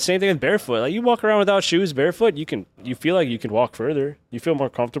also the same thing with barefoot. Like you walk around without shoes, barefoot, you feel like you can walk further. You feel more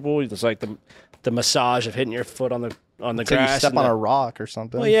comfortable. It's like the massage of hitting your foot on the grass. You step on a rock or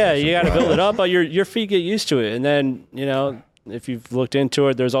something. Well, yeah, you got to build it up. But your feet get used to it, and then if you've looked into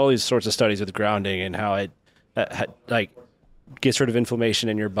it, there's all these sorts of studies with grounding and how it like gets rid of inflammation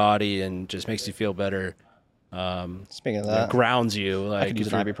in your body and just makes you feel better. Speaking of that, grounds you. Like I can use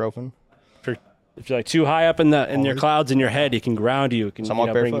ibuprofen. If you're like too high up in your clouds in your head, it can ground you. It can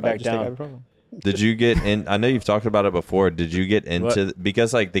bring you back down. Did you get in? I know you've talked about it before. Did you get into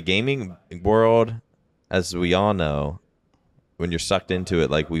because like the gaming world, as we all know, when you're sucked into it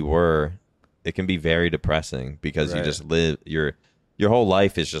like we were, it can be very depressing because you just live your whole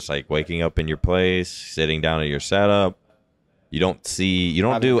life is just like waking up in your place, sitting down at your setup. You don't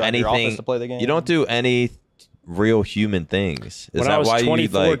do anything. You don't do any real human things. Is that why you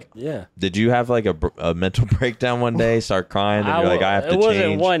like? Yeah. Did you have like a mental breakdown one day? Start crying, and you're like, I have to change. It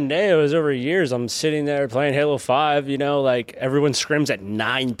wasn't one day. It was over years. I'm sitting there playing Halo 5. Like everyone scrims at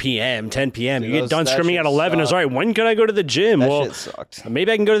 9 p.m., 10 p.m. You get done scrimming at 11. It's all right. When can I go to the gym? That shit sucked.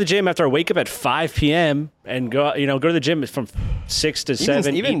 Maybe I can go to the gym after I wake up at 5 p.m. and go to the gym from 6 to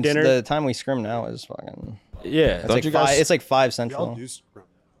 7. Even eat dinner. The time we scrim now is fucking. Yeah. It's like 5 Central.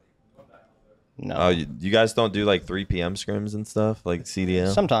 No. You guys don't do like 3 p.m. scrims and stuff like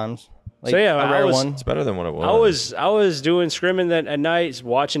CDM? Sometimes. Like so yeah, a rare one. It's better than what it was. I was doing scrimming at night,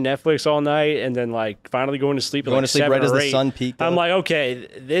 watching Netflix all night, and then like finally going to sleep. Going to sleep right as the sun peaked. I'm like, okay,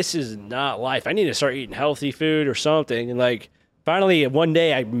 this is not life. I need to start eating healthy food or something. And like finally one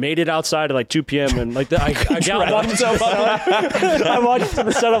day I made it outside at like 2 p.m. and like I got walked I watched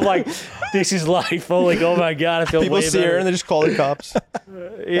the set of like this is life. Oh, like, oh my god, I feel people way see better. her and they just call the cops.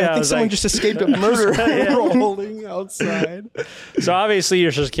 Yeah, I think someone just escaped a murder. Rolling outside. So obviously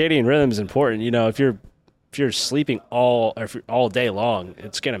your circadian rhythm is important. If you're sleeping all day long,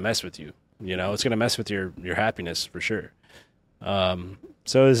 it's gonna mess with you. It's gonna mess with your happiness for sure.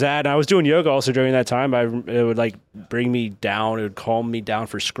 So is that? And I was doing yoga also during that time. It would like bring me down. It would calm me down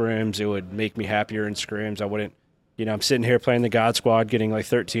for scrims. It would make me happier in scrims. I wouldn't. I'm sitting here playing the God Squad, getting like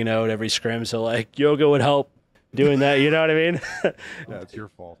 13-0 at every scrim. So like yoga would help doing that. You know what I mean? Yeah, it's your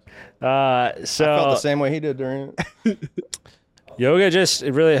fault. So I felt the same way he did during it. Yoga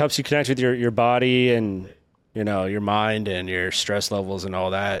it really helps you connect with your body and your mind and your stress levels and all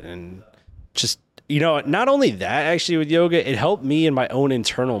that. And just not only that, actually with yoga, it helped me in my own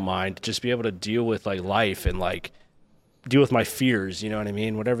internal mind just be able to deal with like life and like deal with my fears. You know what I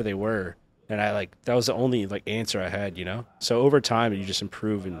mean? Whatever they were. And that was the only like answer I had, So over time, you just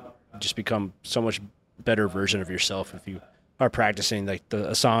improve and just become so much better version of yourself if you are practicing like the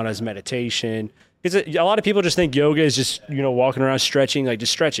asanas, meditation. Because a lot of people just think yoga is just walking around stretching, like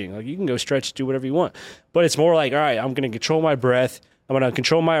just stretching. Like you can go stretch, do whatever you want, but it's more like, all right, I'm going to control my breath. I'm going to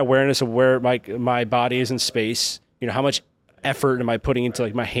control my awareness of where my body is in space. How much effort am I putting into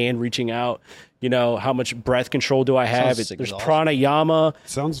like my hand reaching out? How much breath control do I have? There's pranayama.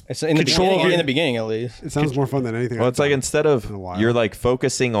 It's in the beginning at least. It sounds more fun than anything. Well, it's like instead of you're like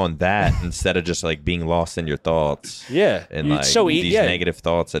focusing on that instead of just like being lost in your thoughts. Yeah, and like these negative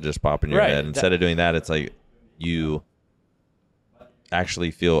thoughts that just pop in your head. Instead of doing that, it's like you actually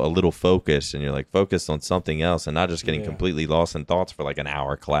feel a little focused, and you're like focused on something else, and not just getting completely lost in thoughts for like an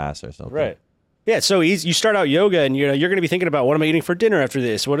hour class or something. Right. Yeah, it's so easy. You start out yoga, and you're going to be thinking about what am I eating for dinner after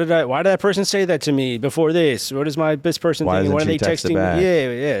this? Why did that person say that to me before this? What is my this person thinking? What are they texting me?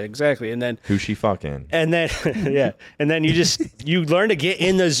 Yeah, exactly. And then who's she fucking? And then and then you learn to get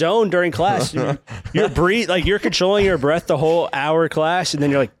in the zone during class. You're controlling your breath the whole hour class, and then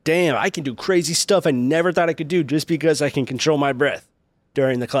you're like, damn, I can do crazy stuff I never thought I could do just because I can control my breath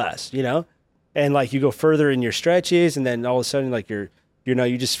during the class. And like you go further in your stretches, and then all of a sudden like you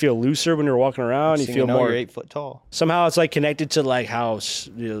just feel looser when you're walking around. You feel more. You're 8 foot tall. Somehow it's like connected to like how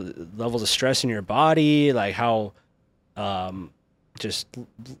levels of stress in your body, like how, just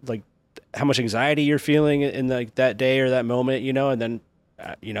like how much anxiety you're feeling in like that day or that moment, and then,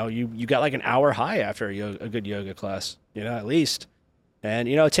 you got like an hour high after a good yoga class, at least. And,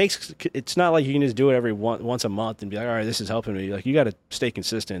 it's not like you can just do it once a month and be like, all right, this is helping me. Like you got to stay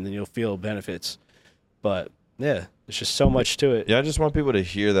consistent and then you'll feel benefits. But yeah. There's just so much to it. Yeah, I just want people to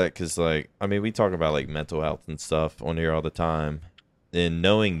hear that because, like, I mean, we talk about, like, mental health and stuff on here all the time. in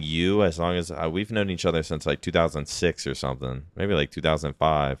knowing you, as long as we've known each other since like 2006 or something, maybe like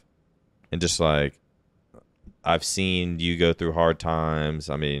 2005, and just like I've seen you go through hard times.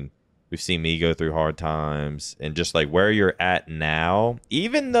 I mean, we've seen me go through hard times, and just like where you're at now,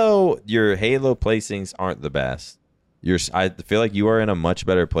 even though your Halo placings aren't the best, I feel like you are in a much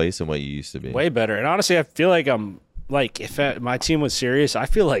better place than what you used to be. Way better. And honestly, I feel like I'm like, if my team was serious, I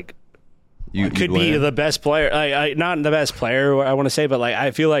feel like you could be the best player. Not the best player, I want to say, but like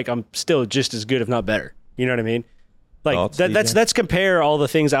I feel like I'm still just as good, if not better. You know what I mean? Like that's compare all the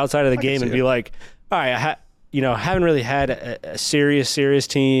things outside of the game and be like, all right, haven't really had a serious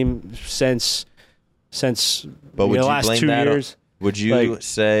team since but would the you last blame 2 that years. Would you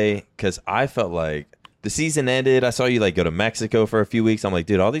say, because I felt like the season ended, I saw you like go to Mexico for a few weeks. I'm like,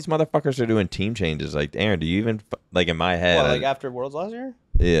 dude, all these motherfuckers are doing team changes. Like, Aaron, do you even like in my head? Like after Worlds last year?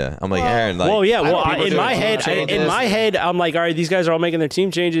 Yeah, I'm like, Aaron. Like, in my head, I'm like, all right, these guys are all making their team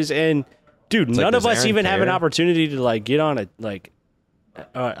changes, and dude, none of us even have an opportunity to like get on like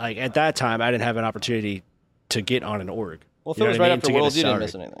at that time, I didn't have an opportunity to get on an org. Well, if it was right after Worlds, you didn't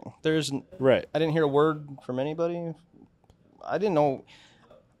miss anything. I didn't hear a word from anybody. I didn't know.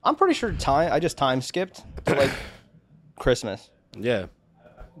 I'm pretty sure I just time skipped to like Christmas. Yeah.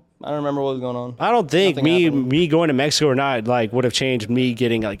 I don't remember what was going on. I don't think me going to Mexico or not like would have changed me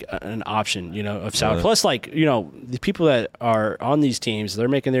getting like an option, of salary. Yeah. Plus, like, the people that are on these teams, they're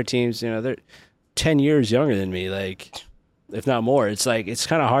making their teams, they're 10 years younger than me, like, if not more. It's like, it's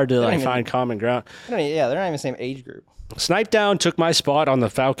kind of hard to find common ground. They're not even the same age group. Snipe Down took my spot on the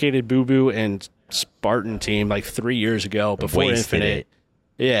Falcated Boo Boo and Spartan team like 3 years ago before Infinite.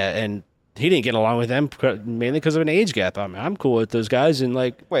 Yeah, and he didn't get along with them mainly because of an age gap. I mean, I'm cool with those guys, and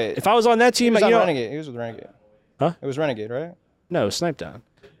like, wait, if I was on that team, he was Renegade. He was with Renegade. Huh? It was Renegade, right? No, Snipe Down.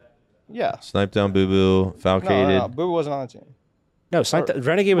 Yeah, Snipe Down, Boo Boo, Falcated. No, Boo Boo wasn't on the team. No,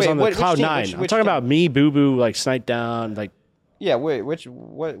 Renegade was on the Cloud9. I'm talking about me, Boo Boo, like Snipe Down, like. Yeah, wait,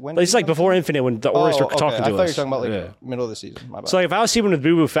 when? It's like before Infinite when the Orcs were talking to us. I thought you were talking about like middle of the season. My bad. So like, if I was teaming with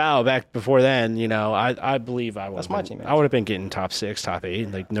Boo Boo Foul back before then, I believe I would. That's my team. I would have been getting top 6, top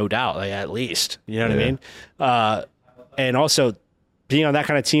 8, like no doubt, like at least. You know what I mean? And also, being on that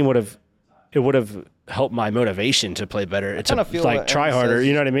kind of team would have helped my motivation to play better. It's like try harder.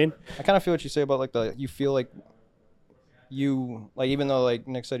 You know what I mean? I kind of feel what you say about like you feel like you like, even though like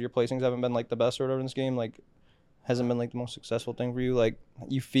Nick said your placings haven't been like the best or whatever in this game, like hasn't been like the most successful thing for you, like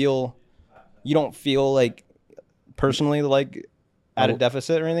you don't feel like personally like at a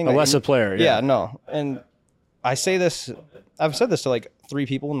deficit or anything, a lesser player. Yeah, no. And I've said this to like 3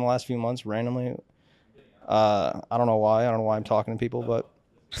 people in the last few months randomly. I don't know why I'm talking to people, but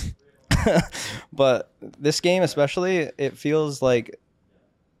but this game especially, it feels like,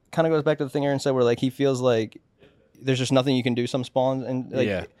 kind of goes back to the thing Aaron said, where like he feels like there's just nothing you can do some spawns, and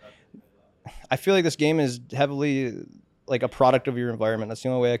like I feel like this game is heavily like a product of your environment. That's the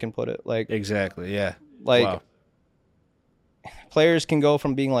only way I can put it. Like, exactly, yeah. Like, players can go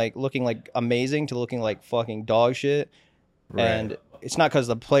from being like looking like amazing to looking like fucking dog shit, and it's not because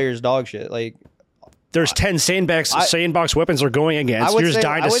the player's dog shit. Like, there's 10 sandbox weapons are going against. You're just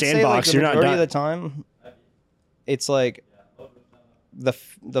dying to sandbox. Like, you're not dying. Of the time, it's like the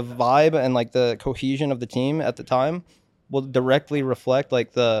vibe and like the cohesion of the team at the time will directly reflect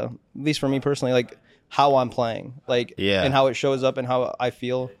like at least for me personally, like how I'm playing, like, and how it shows up and how I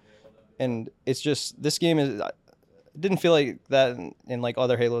feel. And it's just, this game didn't feel like that in like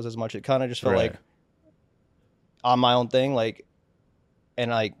other Halos as much. It kind of just felt like on my own thing, like,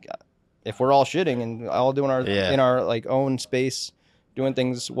 and like if we're all shitting and all doing our in our like own space, doing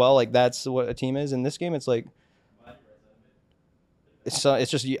things well, like that's what a team is. In this game, it's like it's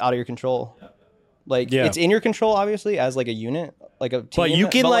just out of your control. Like, it's in your control, obviously, as like a unit, like a team. But you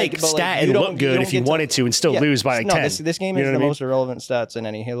can stat and look good if you wanted to and still lose by like 10. This game is the most irrelevant stats in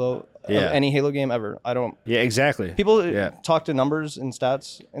any Halo, any Halo game ever. I don't. Yeah, exactly. People talk to numbers and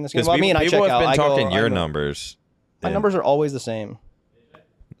stats in this game. Well, I check out. People have been talking your numbers. My numbers are always the same.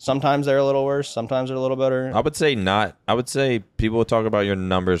 Sometimes they're a little worse. Sometimes they're a little better. I would say not. I would say people will talk about your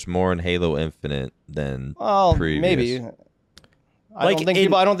numbers more in Halo Infinite than previous. Maybe. I don't think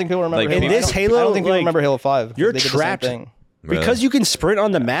people remember Halo. In this Halo, I don't think people remember Halo 5. You're trapped. Because you can sprint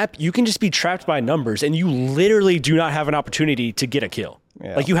on the map, you can just be trapped by numbers, and you literally do not have an opportunity to get a kill.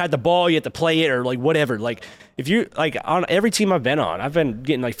 Yeah. Like, you had the ball, you had to play it, or like whatever. Like, if you like on every team I've been on, I've been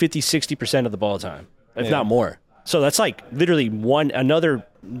getting like 50-60% of the ball time, if not more. So that's like literally another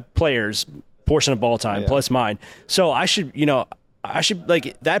player's portion of ball time plus mine. So I should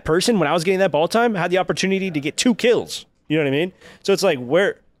like, that person, when I was getting that ball time, had the opportunity to get 2 kills. You know what I mean? So it's like,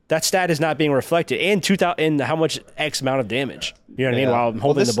 that stat is not being reflected, and 2,000 and how much X amount of damage. You know what I mean? While I'm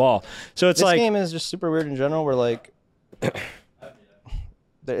holding the ball, so it's this like game is just super weird in general. Where like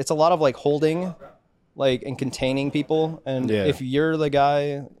it's a lot of like holding, like and containing people, and if you're the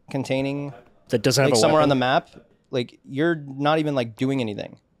guy containing that doesn't have like a somewhere weapon on the map, like you're not even like doing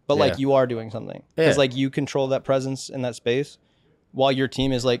anything, but like you are doing something because like you control that presence in that space while your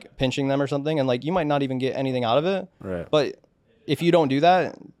team is like pinching them or something, and like you might not even get anything out of it. Right. But if you don't do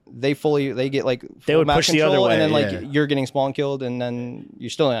that, they get like they would map push control, the other way, and then like you're getting spawn killed, and then you're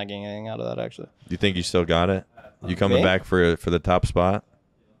still not getting anything out of that. Actually, You think you still got it? You coming back for the top spot?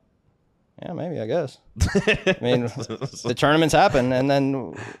 yeah, maybe I guess. I mean, the tournaments happen, and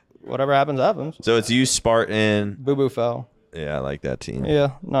then whatever happens happens. So it's you, Spartan. Boo Boo fell. Yeah, I like that team.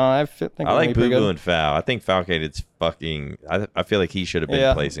 Yeah, no, I think I like Boo Boo and Foul. I think Falcated's fucking. I feel like he should have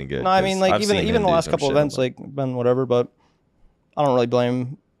been placing good. No, I mean like I've seen even him the do last some couple shit, events but- like been whatever, but I don't really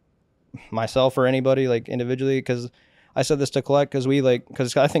blame myself or anybody like individually because I said this to Collect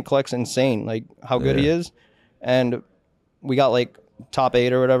because I think Collect's insane like how good he is, and we got like top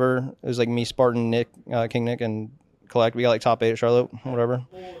 8 or whatever. It was like me, Spartan, Nick, King Nick, and Collect. We got like top 8 at Charlotte, whatever.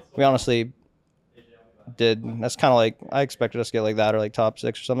 We honestly did. That's kind of like I expected us to get like that or like top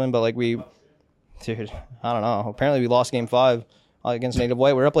 6 or something, but like dude, I don't know. Apparently we lost game 5 against Native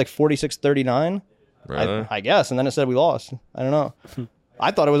White. We were up like 46-39. Really? I guess, and then it said we lost. I don't know.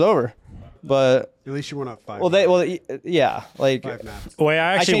 I thought it was over, but At least you went up 5. yeah, like 5 maps. Wait,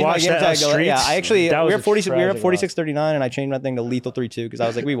 I actually watched that on Streets. Yeah, I actually That we was were a 46-39, and I changed my thing to lethal 3-2 because I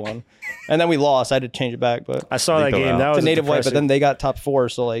was like we won, and then we lost. I had to change it back, but I saw that Lethal game. out. That to was Native White, but depressing. then they got top 4.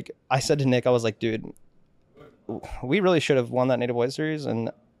 So like I said to Nick, I was like, dude, we really should have won that Native White series,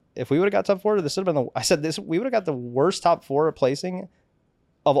 and if we would have got top 4, this would have been we would have got the worst top 4 placing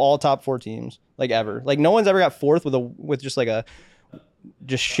of all top 4 teams like ever. Like no one's ever got 4th with just like a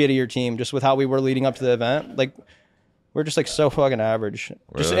shittier team just with how we were leading up to the event. Like we're just like so fucking average.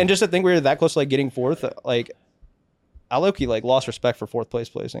 Really? Just to think we were that close to like getting 4th, like I low-key like lost respect for 4th place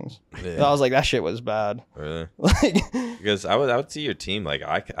placings. Yeah. I was like that shit was bad. Really? Like Because I would see your team like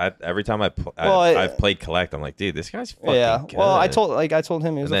I every time Well, I've played Collect, I'm like, dude, this guy's fucking good. Well, I told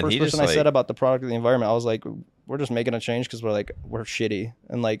him he was And the then he first just, person I said like- about the product of the environment. I was like, we're just making a change because we're shitty,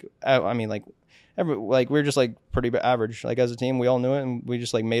 and like I mean like we're just like pretty average like as a team. We all knew it, and we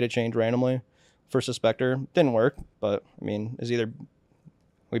just like made a change randomly for Suspector. Didn't work, but I mean it's either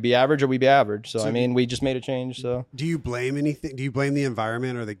we be average or we be average. So I mean we just made a change. So Do you blame anything? Do you blame the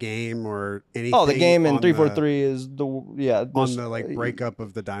environment or the game or anything? the game in on 343 is the on the like breakup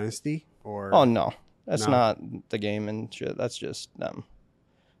of the dynasty or Oh no, that's No? not the game and shit. That's just them.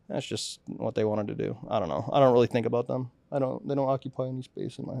 That's just what they wanted to do. I don't know. I don't really think about them. They don't occupy any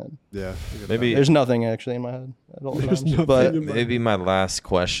space in my head. yeah, Maybe There's nothing actually in my head at all There's times. nothing But in my- maybe my last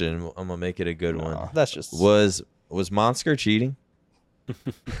question. I'm gonna make it a good one. that's just Was Monsker cheating?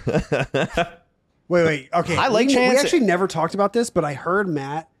 Wait. Okay, I like we Chance. actually never talked about this, but I heard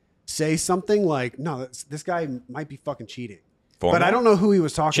Matt say something like, "No, this guy might be fucking cheating," but I don't know who he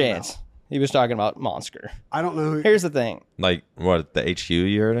was talking Chance. about. He was talking about Monster. I don't know. Who, Here's the thing. Like what? The HQ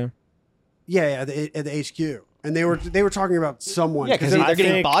you heard him? yeah, at the HQ, and they were talking about someone. Yeah, because they- they're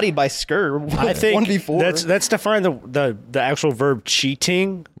getting think- bodied by Skur. I think 1v4. let's define the actual verb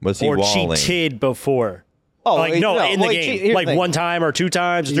cheating Was he or walling? cheated before. Oh, Like no, in the well, game, here's the like thing. 1 time or 2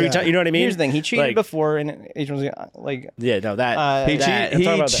 times, or 3 Yeah. times. You know what I mean? Here's the thing. He cheated Like, before, and H1Z like Yeah, no, that He that- He I'm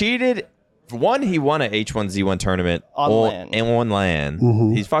talking about that. cheated. For one, he won an H1Z1 tournament On LAN. and on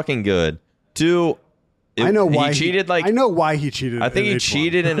LAN. He's fucking good. 2, I know why he cheated. Like I know why he cheated. I think in he H1.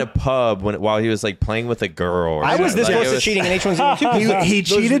 cheated in a pub while he was like playing with a girl. Or I was this something. Like, close it to was- cheating in H1Z1 too. He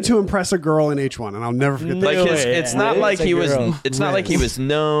cheated to impress a girl in H1, and I'll never forget that. Like No his, way. it's not Really? like It's a he was. girl. It's not like he was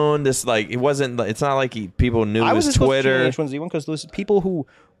known. This like it wasn't. It's not like people knew I was his this close to cheating Twitter. in H1Z1 because those people who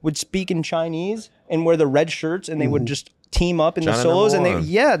would speak in Chinese and wear the red shirts and they would just team up in the China solos and number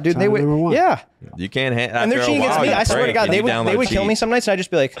they one. dude, they China would number one. You can't. And they're cheating against me. I swear to God, they would kill me some nights and I'd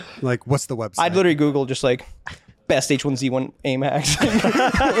just be like, Like, what's the website? I'd literally Google just like best H1Z1 aim hacks,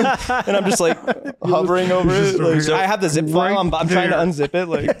 and I'm just like hovering over it. Like, I have the zip file. I'm trying to unzip it.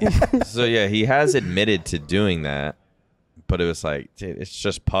 Like, So yeah, he has admitted to doing that, but it was like, dude, it's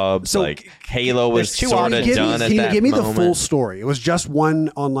just pubs. So, like Halo was there's two sort of options. done at Can you that give me the moment. full story? It was just one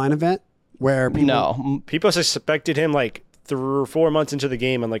online event where people, no, People suspected him like 3 or 4 months into the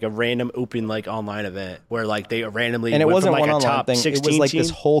game on like a random open like online event where like they randomly and it went wasn't from, like, one a online top thing. 16 It was like team. this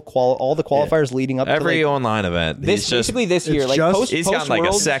whole all the qualifiers leading up Every to like, online event. this He's just basically this year. Like just- post, he's post got like a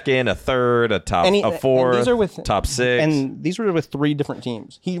Worlds, second, a third, a top, And he- a and fourth, these are with- top 6. and these were with 3 different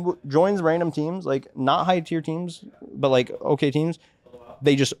teams. He joins random teams, like not high tier teams, but like okay teams.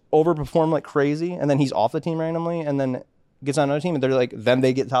 they just overperform like crazy, and then he's off the team randomly, and then gets on another team, and they're like, then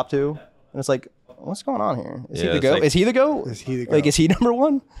they get top 2, and it's like, what's going on here? Is he the GOAT? Is he the GOAT? Is he the GOAT? Like, is he number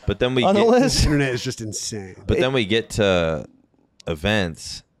 1? But then we on the The list. internet is just insane. But then we get to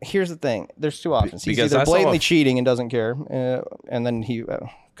events. Here's the thing: there's 2 options. He's Because either I saw blatantly cheating and doesn't care, and then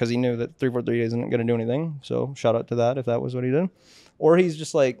because he knew that 343 isn't going to do anything. So shout out to that if that was what he did, or he's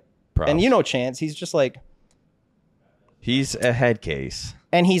just like, Props. and you know, Chance, he's just like, He's a head case.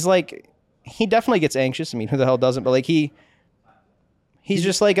 and he's like, he definitely gets anxious. I mean, who the hell doesn't? But like he's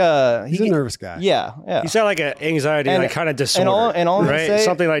just like He's a nervous guy. Yeah. You sound like an anxiety, And- like kind of disorder, and all I'm right? gonna say,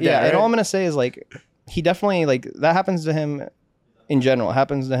 Something like that. Yeah, right? and all I'm gonna say is like, he definitely like that happens to him. In general, it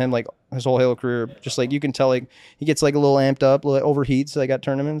happens to him like his whole Halo career. Just like you can tell, like he gets like a little amped up, like overheats like at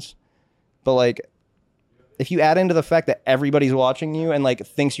tournaments. But like, if you add into the fact that everybody's watching you and like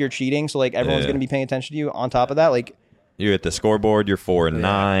thinks you're cheating, so like everyone's gonna be paying attention to you. On top of that, like You're at the scoreboard. You're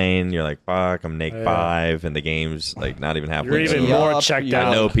 4-9. You're like, fuck, I'm Nate 5, and the game's like not even halfway. You're even through. more Yup, checked yup.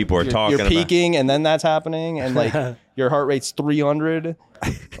 out. I know people are talking you're peaking, and then that's happening, and like your heart rate's 300.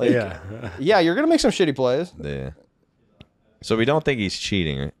 Like, yeah, you're gonna make some shitty plays. Yeah. So we don't think he's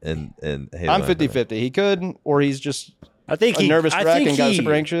cheating, and Halo. I'm 50-50. He could, or he's just I think a he nervous I wreck think and got he-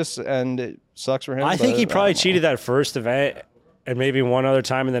 super anxious, and it sucks for him. I think but he probably don't know. cheated that first event and maybe one other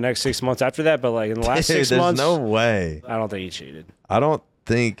time in the next 6 months after that. But like in the last Dude, 6 there's months, no way. I don't think he cheated. I don't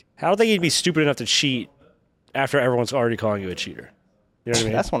think. I don't think he'd be stupid enough to cheat after everyone's already calling you a cheater. You know what I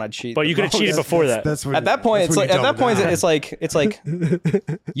mean? That's when I'd cheat. But you could have cheated before that. That's when, At that point, that's it's when like you at that point, double it's like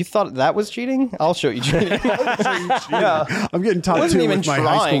you thought that was cheating. I'll show you cheating. Yeah, down. I'm getting top wasn't 2 even with my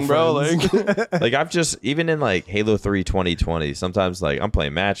high trying, school bro. friends. Like, Like I've just even in like Halo 3 2020, sometimes like I'm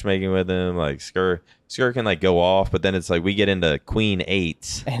playing matchmaking with him, like Skur can like go off, but then it's like we get into Queen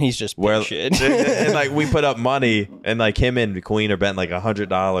 8s and he's just where shit. and like we put up money and like him and Queen are betting like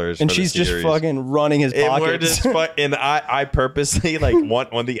 $100 And she's just fucking running his and we're pockets. just and I purposely like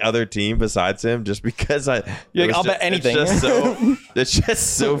want on the other team besides him just because You're like, I'll bet anything. It's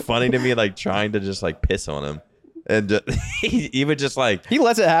just so funny to me, like trying to just like piss on him. And he would just like He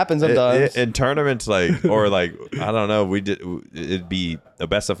lets it happen sometimes. in tournaments, like or like I don't know, it'd be a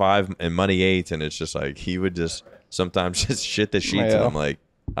best of 5 and money 8s, and it's just like he would just sometimes just shit the sheets, and I'm like,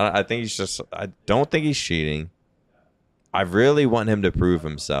 I think I don't think he's cheating. I really want him to prove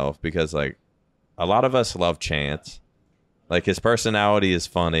himself because like a lot of us love Chance, like his personality is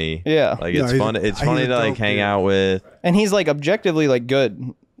funny, Yeah. like No, it's he's- funny. It's he's funny a to like dope hang dude. out with. And he's like objectively like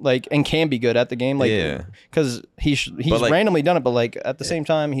good, like and can be good at the game, like Yeah. because he's like- randomly done it, but like at the same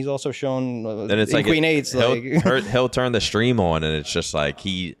time he's also shown Then it's in like Queen 8s like he'll turn the stream on, and it's just like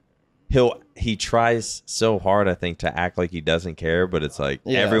he tries so hard, I think, to act like he doesn't care, but it's like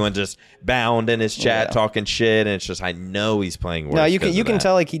Yeah. everyone just bound in his chat Yeah. talking shit, and it's just I know he's playing worse. no, you can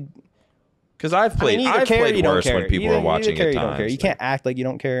tell like he. because I've I mean, played either I've care or played you don't worse care. when people Either- are watching either care or at you don't times. care. You can't act like you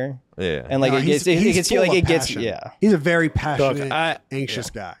don't care, Yeah, and like No, it gets he's full of it gets passion. yeah. He's a very passionate, Look, I- anxious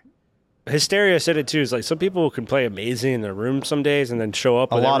guy. Hysteria said it too. Is like some people can play amazing in their room some days and then show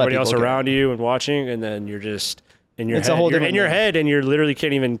up A with lot of everybody else people can. around you and watching, and then you're just in your It's a head. whole You're in different your thing. head, and you literally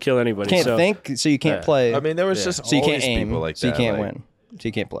can't even kill anybody. Can't so, think, so you can't Yeah. play. I mean, there was Yeah. just so you always can't aim, people like so you that, can't like- win, so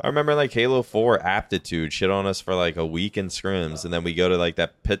you can't play. I remember like Halo 4 aptitude shit on us for like a week in scrims, and then we go to like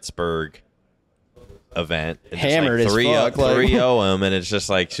that Pittsburgh event and Hammered as just like fuck, like- 3-0 them, and it's just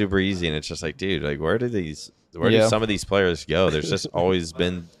like super easy, and it's just like, dude, like where do Yeah. some of these players go? There's just always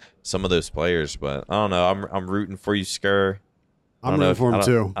been some of those players, but I don't know. I'm rooting for you, Skur. I I'm don't know rooting if- for him I don't-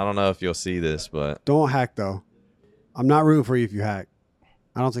 too. I don't know if you'll see this, but Don't hack though. I'm not rooting for you if you hack.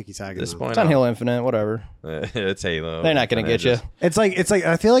 I don't think he's hacking. at this though. point, It's on Halo Infinite, whatever. it's Halo. They're not gonna And get you. It's like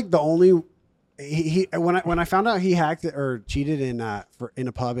I feel like the only he when I found out he hacked it or cheated in a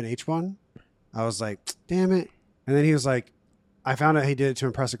pub in H1, I was like, damn it. And then he was like, I found out he did it to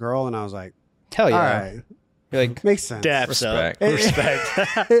impress a girl, and I was like, Hell yeah! all right, You're like, makes sense. Daps up. Respect.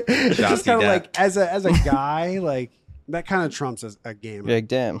 Respect. It's just Shotzi kind of dap. like as a guy, like that kind of trumps as a gamer. you're like,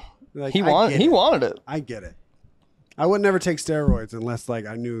 damn. Like, He I wanted. get He it. wanted it. I get it. I would never take steroids unless like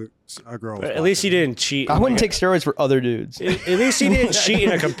I knew a girl. Was At least he watching. didn't cheat. I wouldn't take steroids for other dudes. At least he didn't cheat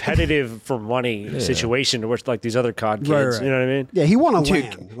in a competitive for money situation to which like these other COD kids. Right. You know what I mean? Yeah, he won a Dude,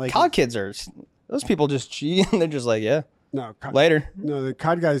 land. Like COD kids are. Those people just cheat. And they're just like, yeah, no, COD, later. no, the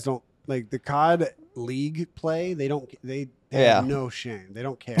COD guys don't like the COD league play. They don't. They Yeah. have no shame. They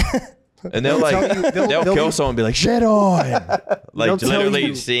don't care. And they'll like tell you- they'll they'll kill be- someone and be like, shit on. Like They'll tell literally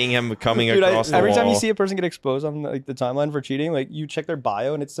you- seeing him coming Dude, across the every wall. time you see a person get exposed on like the timeline for cheating, like you check their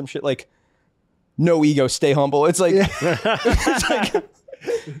bio and it's some shit like, no ego, stay humble. It's like, it's like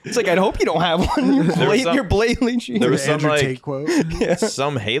It's like, I hope you don't have one. You're blatantly cheating. There was some Andrew like Tate quote.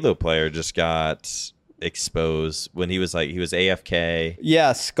 some Halo player just got exposed when he was AFK.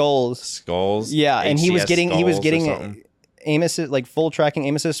 Yeah, skulls. Yeah, and he was HCS getting aim assist, like full tracking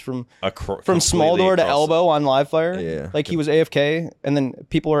aim assist from small completely door to across- elbow on live fire. Yeah. Like he was AFK, and then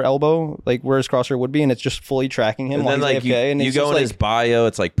people are elbow, like where his crosshair would be, and it's just fully tracking him And while then he's like AFK. And you it's go just in like, his bio,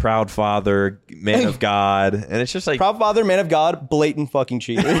 it's like proud father, man of God, and it's just like proud father, man of God, blatant fucking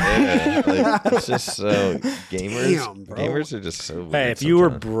cheater. yeah, like, it's just so gamers. Damn, bro. Gamers are just so. Hey, weird if you were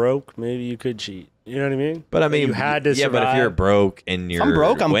sometimes. broke, maybe you could cheat. You know what I mean? But I mean, you had to yeah. But if survive. you're broke and you're I'm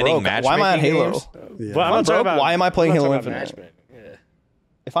broke, I'm winning broke. Why am I on matchmaking Halo? games, Yeah. Well, I'm not talking broke, about- why am I playing I'm not Halo talking about Infinite? matchmaking. Yeah.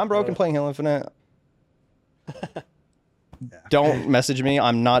 If I'm broke and playing Halo Infinite, don't message me.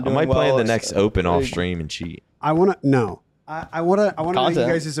 I'm not I doing might well. play in the next open off like- stream and cheat. I want to know you Content.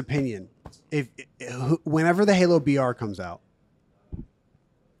 guys' opinion. Whenever the Halo BR comes out,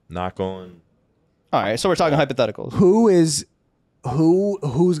 Not going. All right, so we're talking hypotheticals. who's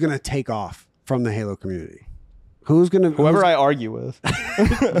going to take off from the Halo community? Whoever I argue with.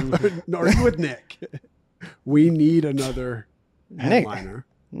 Are you with Nick? We need another Nick. headliner.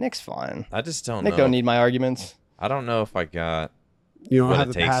 Nick's fine. I just don't Nick know. don't need my arguments. I don't know if I got You don't what have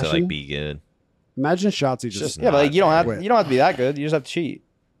it the takes passion. to like be good. Imagine Shotzi just. Just Yeah, but like you don't have Wait. you don't have to be that good. You just have to cheat.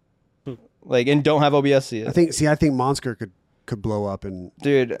 Like and don't have OBS yet. I think Monsker could blow up in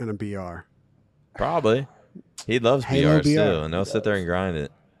Dude, a BR. Probably. He loves Halo BRs too, BR. and they'll sit there and grind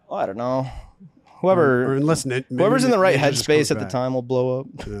it. I don't know. Or Whoever unless maybe whoever's in the right Ninja just comes headspace at the back. time will blow up.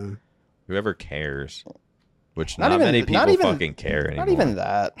 Yeah. Whoever cares, which Not not, even- many not people even- fucking care anymore. Not even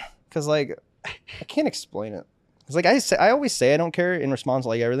that, because like I can't explain it. Because like I always say I don't care in response to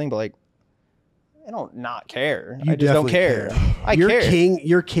like everything, but like I don't not care. You I just don't definitely care. I your care.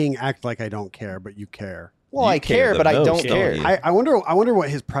 Your king act like I don't care, but you care. Well, You I care, the but I most, don't care. you? I wonder what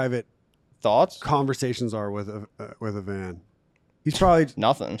his private Thoughts? conversations are with a van. He's probably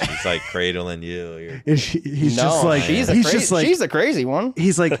Nothing. He's like cradling you. You're, he's no, just like she's he's just like she's the crazy one.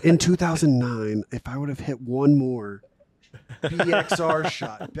 he's like in 2009. If I would have hit one more BXR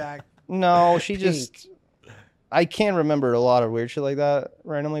shot back, No, she Pink. just. I can't remember a lot of weird shit like that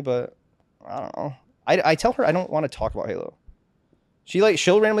randomly, but I don't know. I tell her I don't want to talk about Halo.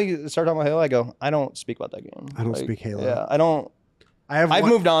 She'll randomly start talking about Halo. I go, I don't speak about that game. I don't Like, speak Halo. Yeah, I don't. I've one-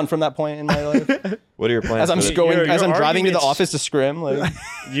 moved on from that point in my life. what are your plans? as I'm for the- going, Your as I'm driving to the arguments- office to scrim, like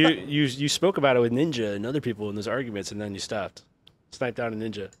You spoke about it with Ninja and other people in those arguments, and then you stopped. Sniped down a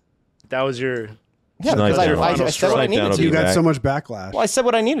Ninja. That was your. yeah, Snipe because I down. said what I Snipe needed down will to. be you got back. so much backlash. Well, I said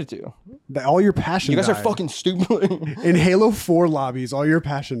what I needed to. All your passion. You guys are died. fucking stupid, In Halo 4 lobbies. All your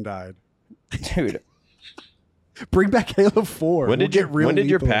passion died. dude. Bring back Halo 4. when did We'll get your real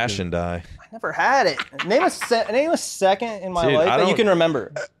lethal passion die? I never had it. Name a second in my Dude, life I that you don't- can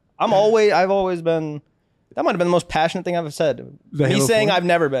remember. I've always been. That might have been the most passionate thing I've said. The Me Halo saying 4? I've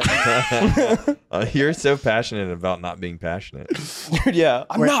never been. You're so passionate about not being passionate. Dude, yeah,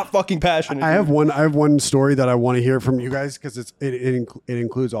 I'm not fucking passionate. I dude. have one story that I want to hear from you guys because it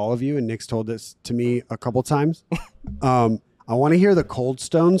includes all of you, and Nick's told this to me a couple times. I want to hear the Cold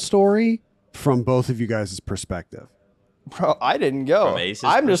Stone story from both of you guys' perspective. Bro, I didn't go. From Ace's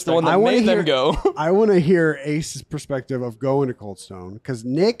I'm just the one that I wanna made them hear- go. I want to hear Ace's perspective of going to Cold Stone because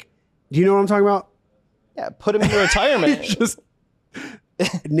Nick, do you know what I'm talking about? Yeah, put him in retirement. Just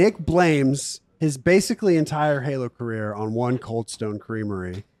Nick blames his basically entire Halo career on one Cold Stone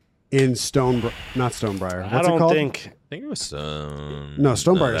Creamery in not Stonebriar. What's I it don't called? think I think it was No,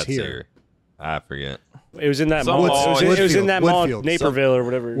 Stonebriar's that's here. I forget. it was in that Some mall. mall- It was in that mall, Woodfield. Naperville or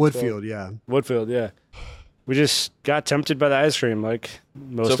whatever. it's Woodfield, yeah. called. Woodfield, yeah. We just got tempted by the ice cream, like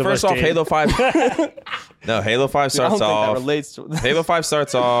most So of first us off, did. Halo 5. No, Halo 5 I don't starts think that off. relates to Halo 5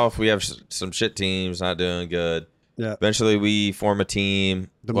 starts off. We have some shit teams not doing good. Yeah. Eventually, we form a team.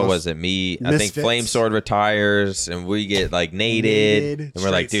 The What most was it? Me. I think misfits. Flamesword retires, and we get like naded. Naded, And we're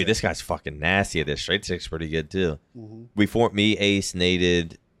like, straight dude, this six. guy's fucking nasty at this. Straight sick's pretty good too. Mm-hmm. We formed me, Ace,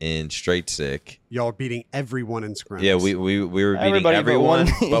 naded, and straight sick. Y'all are beating everyone in scrims. Yeah, we were beating Everybody but everyone,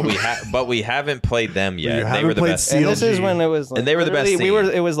 one. but we haven't played them you yet. They haven't were the played best. And this is CLG. when it was like, And they were the best literally,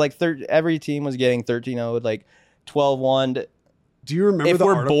 team. It was like every team was getting 13-0, like 12-1. Do you remember If the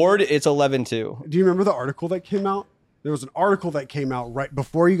we're article? bored, it's 11-2. Do you remember the article that came out? There was an article that came out right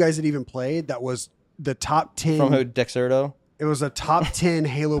before you guys had even played that was the top 10. From who? Dexerto? It was a top 10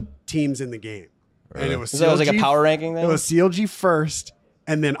 Halo teams in the game. And it was So that was like a CLG power ranking thing? It was CLG first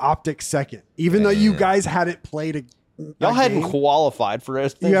and then Optic second. Even though you guys hadn't played Y'all hadn't qualified for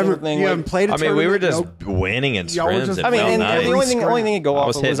it. you haven't played a I mean, we were tournament? just Nope. winning in Y'all were scrims. just- It I mean, felt and nice. the only thing to go I off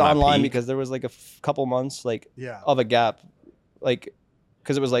was of was hitting my online peak. because there was like a couple months, like Yeah. of a gap. Like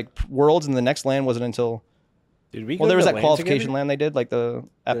because it was like Worlds and the next LAN wasn't until. Did we? Well, there was that qualification together? LAN they did, like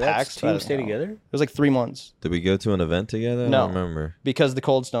at PAX. Team stay together. It was like 3 months. Did we go to an event together? No. I don't remember. Because the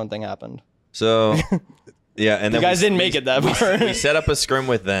Cold Stone thing happened. So, yeah, and then you guys didn't make it that far. We set up a scrim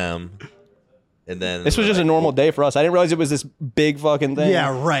with them, and then This was just a normal day for us. I didn't realize it was this big fucking thing.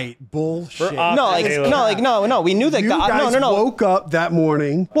 Yeah, right. Bullshit. No. We knew that. You guys no. woke up that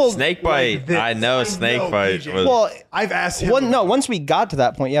morning. Well, Snakebite. this. I know I Snakebite. know, was, well, I've asked him. once we got to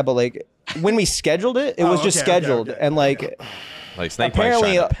that point, yeah, but like when we scheduled it, it was just okay, scheduled, okay. and like Snakebite's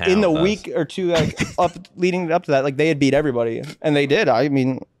apparently trying to pound in the us. week or two like leading up to that, like they had beat everybody, and they did. I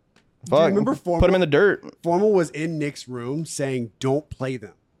mean, fuck, remember put them in the dirt. Formal was in Nick's room saying, "Don't play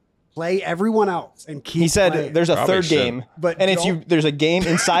them. Play everyone else and keep." He said playing. there's a Probably third should. game, But and it's don't- there's a game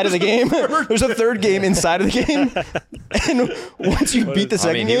inside of the game. There's a third game inside of the game, and once you beat the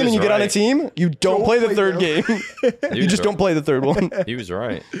second he game and was you get on a right. team, you don't play the play third them. game. You was just don't right. play the third one. He was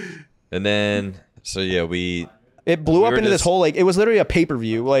right. And then, so yeah, It blew up were into this just- whole like it was literally a pay per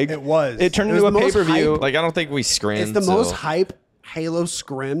view. Like It was. It turned It was into a the pay most per view. hype- like, I don't think we scrimmed. It's the most till- hype Halo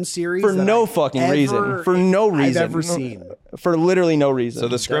Scrim series For that no I've fucking reason. For no reason. I've ever seen. For literally no reason. So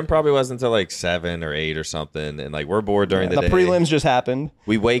the scrim probably wasn't until like 7 or 8 or something, and like we're bored during the day. prelims just happened.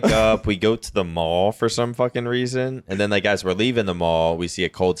 We wake up, we go to the mall for some fucking reason, and then like as we're leaving the mall, we see a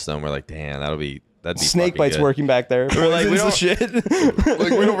Cold Stone. We're like, damn, that'd be Snakebite's working back there. We're like, we Poisons the don't- shit. Like,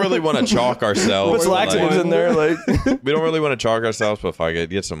 we don't really want to chalk ourselves. Puts but, laxatives like, in there. Like we don't really want to chalk ourselves, but fuck it,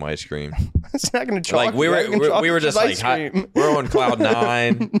 get some ice cream. it's not gonna chalk. Like we It's not were, gonna chalk, we were it's just like ice high, cream. we're on cloud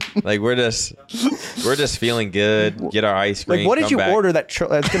 9. Like we're just feeling good. Get our ice cream. Like what did come you back. order that's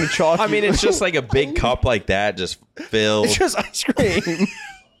gonna chalk? I mean, you? it's just like a big cup like that, just filled. it's just ice cream.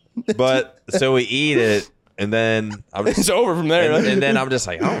 But so we eat it, and then I'm just It's over from there. and then I'm just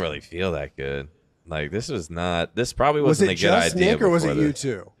like, I don't really feel that good. Like this probably Was wasn't it a good just idea. Nick or was it before you this.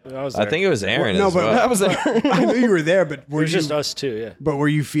 two? I think it was Aaron No, as but- well. I was there. I knew you were there, but It were was you? just us two. Yeah. But were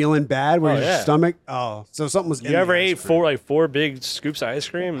you feeling bad? Were your yeah. stomach? Oh, so something was. in You ever the ate ice cream. four big scoops of ice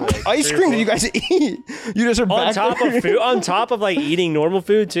cream? Like Ice 3 or cream? Did you 4? guys eat? You just are on back top there. of food? On top of like eating normal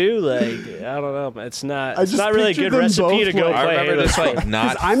food too? Like I don't know. It's not. I It's just not really a pictured good them recipe both to go like- I play. remember Halo just Sport. like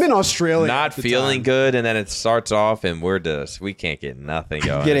not I'm in Australia. not at the feeling time. good, and then it starts off, and we can't get nothing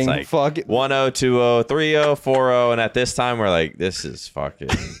going. Getting it's like fuck- 1-0, 2-0, 3-0, 4-0, and at this time we're like, this is fucking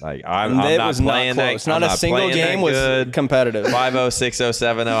like I'm it not was playing not that. close. I'm Not a single playing that game was good. competitive. 5-0,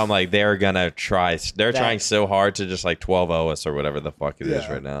 6-0, 7-0. I'm like, they're gonna try. They're trying so hard to just like 12-0 us or whatever the fuck it is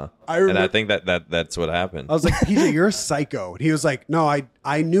Yeah. right now. I And I remember- think that's what happened. I was like, PJ, you're a psycho. And he was like, no,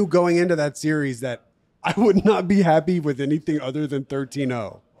 I knew going into that series that I would not be happy with anything other than 13-0. Dude, I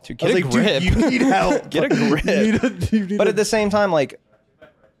was get a like, dude, grip. you need help. Get a grip. You need But a- at the same time, like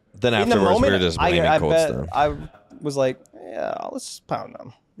Then in the afterwards, moment, we were just blaming I Cold bet Stone. I was like, yeah, let's pound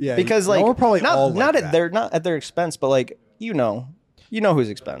them. Yeah, because y'all like were probably all not like at that. not at their expense, but like you know whose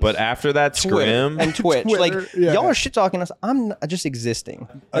expense. But after that Twitter scrim, and Twitch, like Twitter, yeah. y'all are shit talking us. I'm not just existing,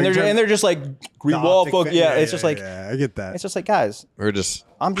 and you they're just like green wall, Gothic fuck fan. yeah. It's just like yeah, I get that. it's just like guys, we're just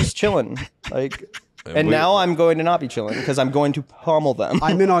I'm just chilling, like, and we- now I'm going to not be chilling because I'm going to pummel them.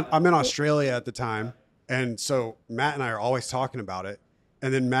 I'm in Australia at the time, and so Matt and I are always talking about it.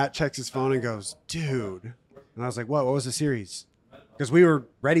 And then Matt checks his phone and goes, "Dude," and I was like, "What? What was the series?" Because we were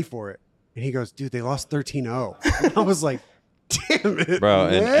ready for it, and he goes, "Dude, they lost 13-0." And I was like, "Damn it, bro."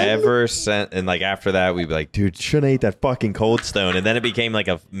 And man." ever since, and like after that, we'd be like, "Dude, shouldn't have ate that fucking Cold Stone." And then it became like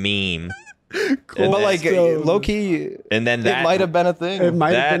a meme. but like Stone. low key, And then that it might have been a thing. It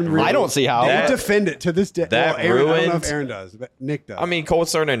might that have been. Real. I don't see how. They that- defend it to this day. that well, Aaron, I don't know ruined- if Aaron does, but Nick does. I mean, Cold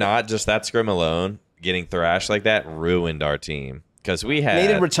Stone or not, just that scrim alone, getting thrashed like that ruined our team because we had.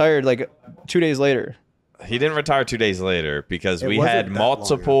 Nathan retired like 2 days later. He didn't retire 2 days later because It we wasn't had that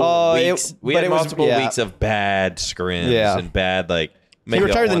multiple long ago. weeks. But We had it was- multiple yeah. weeks of bad scrims Yeah. and bad like. Maybe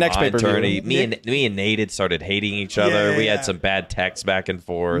retired the an next online pay-per-view. tourney. Me and Nate had started hating each other. Yeah, We yeah. had some bad texts back and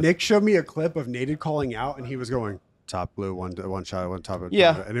forth. Nick showed me a clip of Nated calling out, and he was going top blue, one shot, one top.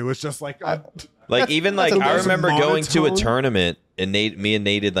 Yeah. And it was just like, Like That's- even that's like a I little remember going to a monotone. tournament and me and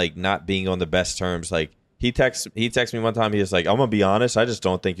Nate like not being on the best terms. Like he texted me one time. He was like, "I'm gonna be honest. I just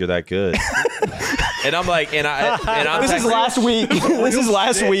don't think you're that good." And I'm like, and I'm This is last week. This is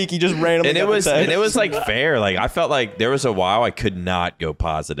last week. He just randomly. And it got the was text. like fair. Like I felt like there was a while I could not go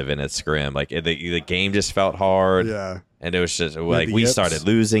positive in a scrim. Like the game just felt hard. yeah. And it was just like the we yips. started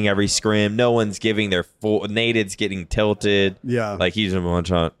losing every scrim. No one's giving their full. Nated's getting tilted. Yeah. Like he's in one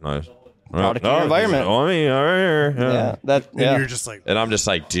shot. Nice. Product of your environment. Oh, me, all right here. yeah, that And yeah. you're just like, And I'm just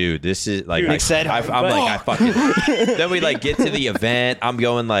like, dude, this is like, Dude, I, Nick said, I'm like, I fucking. Then we like get to the event. I'm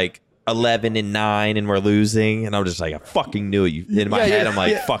going like, 11-9 and we're losing, and I'm just like, I fucking knew it. In my head, I'm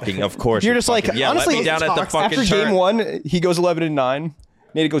like, fucking, of course. You're just like, honestly, let me down at the fucking after turn. game 1, he goes 11-9.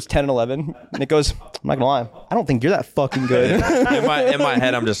 Nate goes 10-11. Nick goes, I'm not gonna lie, I don't think you're that fucking good. in my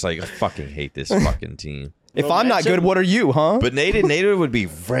head, I'm just like, I fucking hate this fucking team. If I'm not good, what are you, huh? But Nate would be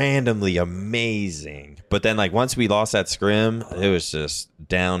randomly amazing. But then, like, once we lost that scrim, it was just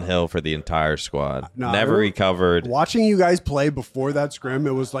downhill for the entire squad. Never recovered. Watching you guys play before that scrim,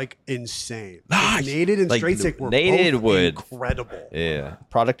 it was like insane. Nated and like, Straight Stick were Nated both incredible. Yeah.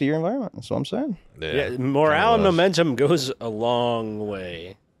 Product of your environment. That's what I'm saying. Yeah, morale and momentum goes a long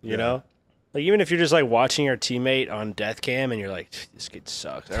way. You know? Like, even if you're just, like, watching your teammate on death cam and you're like, this kid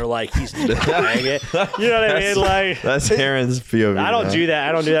sucks. Or, like, he's dying it. You know what I mean? Like, that's Aaron's POV. I don't do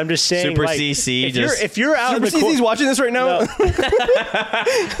that. I'm just saying, Super like, CC. if you're out in the CC's watching this right now. No.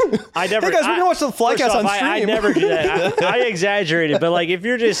 I never. Hey guys, we're gonna watch the Flycast on stream. I never do that. I exaggerated, but like if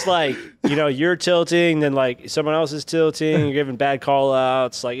you're just like, you know, you're tilting, then like someone else is tilting, you're giving bad call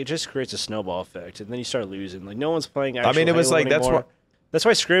outs, like it just creates a snowball effect, and then you start losing. Like no one's playing. I mean, it was like anymore. That's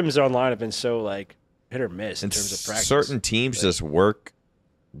why scrims online have been so like hit or miss in terms of practice. Certain teams just work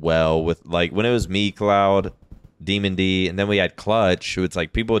well with, like, when it was me, Cloud, Demon D, and then we had Clutch, who it's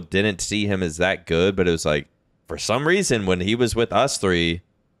like people didn't see him as that good, but it was like for some reason when he was with us three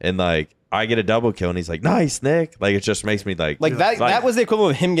and like I get a double kill and he's like, nice, Nick. Like it just makes me like that. That was the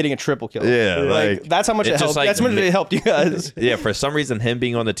equivalent of him getting a triple kill. Yeah, like that's how much it helped. Like, that's how much it helped you guys. Yeah, for some reason him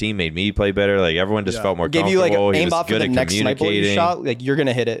being on the team made me play better. Like everyone just felt more Gave comfortable. you like he aimbot for the next sniper you shot. Like you're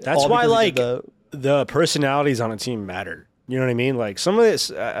gonna hit it. That's why like the personalities on a team matter. You know what I mean? Like some of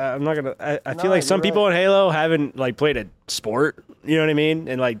this, I'm not gonna. I feel like some people in Halo haven't like played a sport. You know what I mean?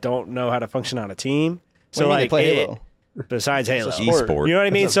 And like don't know how to function on a team. So like play Halo. Besides Halo, Esports. You know what I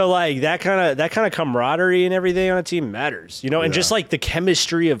mean? So like that kind of camaraderie and everything on a team matters. You know, and just like the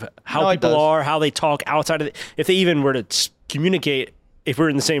chemistry of how people are, how they talk outside of if they even were to communicate. If we're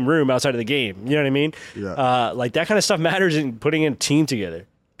in the same room outside of the game, you know what I mean? Yeah. Like that kind of stuff matters in putting a team together.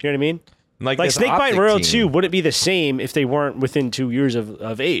 You know what I mean? Like Snakebite and Royal 2 wouldn't be the same if they weren't within 2 years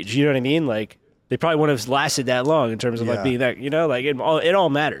of age. You know what I mean? Like they probably wouldn't have lasted that long in terms of like being that. You know, like it all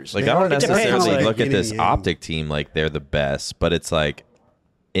matters. Like I don't necessarily look at this game. Optic team like they're the best, but it's like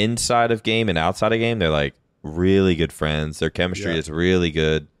inside of game and outside of game, they're like really good friends. Their chemistry is really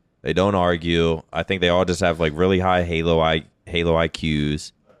good. They don't argue. I think they all just have like really high Halo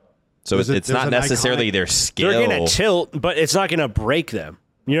IQs. So it's not necessarily their skill. They're gonna tilt, but it's not gonna break them.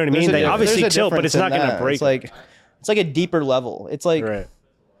 You know what I mean? They obviously tilt, but it's not going to break. It's like a deeper level. It's like I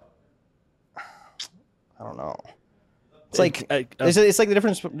don't know. It's like it's like the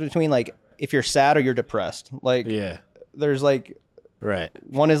difference between like if you're sad or you're depressed. Like there's like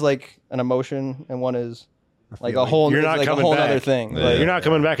one is like an emotion and one is like a whole other thing. Like, you're not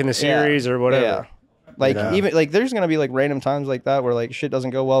coming back in the series or whatever. Yeah. Like even like there's gonna be like random times like that where like shit doesn't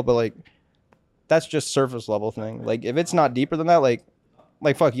go well, but like that's just surface level thing. Like if it's not deeper than that, like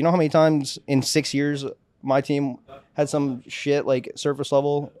fuck, you know how many times in 6 years my team had some shit like surface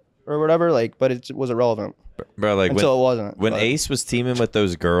level or whatever, like, but it was irrelevant. Bro, like until it wasn't. When Ace was teaming with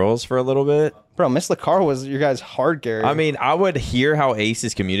those girls for a little bit. Bro, Miss LaCar was your guys' hard carry. I mean, I would hear how Ace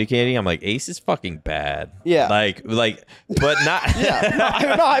is communicating. I'm like, Ace is fucking bad. Yeah. Like, but not.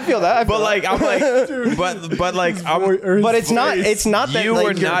 Yeah. No, I feel that. I'm like, but it's not that you like,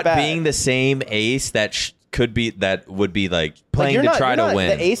 were not bad. being the same Ace that would be like playing to try to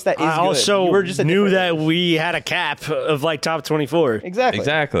win. The Ace that is I also good. Just knew that we had a cap of like top 24.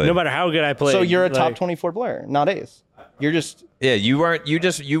 Exactly. No matter how good I played. So you're a top 24 player, not Ace. You're just you weren't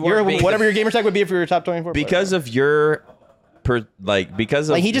whatever your gamer tag would be if you were a top 24 player. Because of your because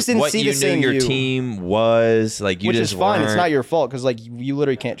of he just didn't what see you the same knew your team was like, you which just is fine. weren't. It's not your fault because like you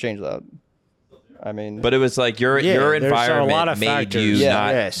literally can't change that. I mean, but it was like your environment made you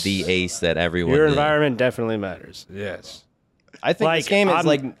not the Ace that everyone. Your did. environment definitely matters. Yes, I think this game is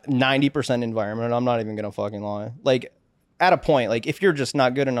like 90% environment. I'm not even gonna fucking lie. Like at a point, like if you're just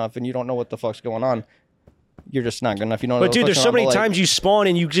not good enough and you don't know what the fuck's going on, you're just not good enough. You know. But dude, there's so many times you spawn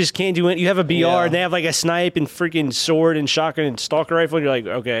and you just can't do it. You have a BR and they have like a snipe and freaking sword and shotgun and stalker rifle. And you're like,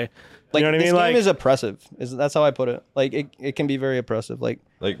 okay. Like, you know what I mean? This game is oppressive. That's how I put it. Like it can be very oppressive. Like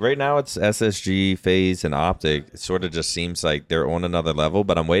right now it's SSG, FaZe, and Optic. It sort of just seems like they're on another level.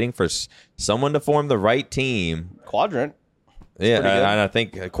 But I'm waiting for someone to form the right team. Quadrant. Yeah, and I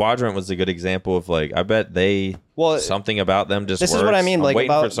think Quadrant was a good example of like I bet something about them just. This works. is what I mean. Like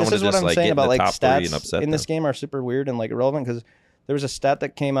about this is what I'm saying about like stats in this game are super weird and like irrelevant because there was a stat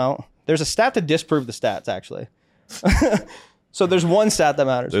that came out. There's a stat to disprove the stats actually. So there's one stat that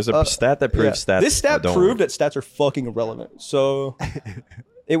matters. There's a stat that proves stats. This stat proved that stats are fucking irrelevant. So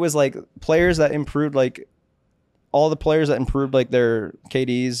it was like players that improved, like all the players that improved like their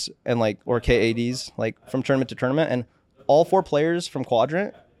KDs and like or KADs like from tournament to tournament, and all 4 players from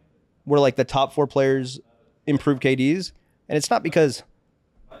Quadrant were like the top 4 players improved KDs, and it's not because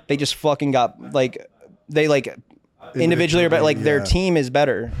they just fucking got like they like individually are better, like their team is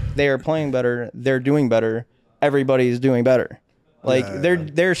better, they are playing better, they're doing better, everybody's doing better. Like their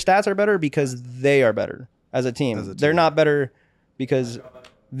stats are better because they are better as a team. They're not better because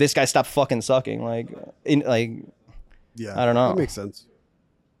this guy stopped fucking sucking. Like I don't know. That makes sense.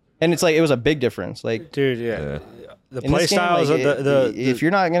 And it's like it was a big difference. Like, dude, the play styles like, of the if you're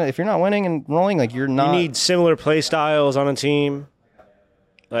not winning and rolling, like you're not. You need similar play styles on a team.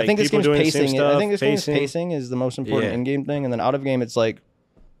 Like I think this game's pacing. I think this game's pacing. pacing is the most important in-game thing, and then out of game, it's like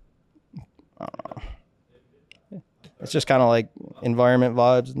I don't know. It's just kind of like environment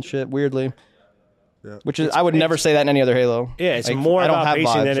vibes and shit. Weirdly, which is I would never say that in any other Halo. Yeah, it's like, more I don't about have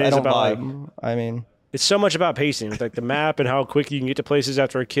pacing vibes. than it is about. Like, I mean, it's so much about pacing, with like the map and how quick you can get to places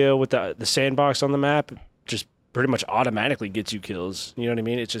after a kill. With the sandbox on the map, just pretty much automatically gets you kills. You know what I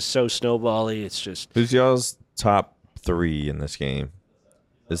mean? It's just so snowbally. It's just Who's y'all's top 3 in this game?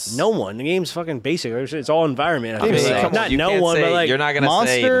 No one. The game's fucking basic. It's all environment. I mean, like, not no one, but like you're not gonna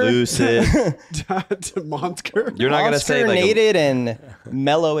Monster? say Lucid. Monster. You're not gonna say like Nated and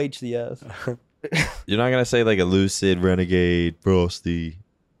mellow HCS. you're not gonna say like a Lucid, Renegade, Frosty,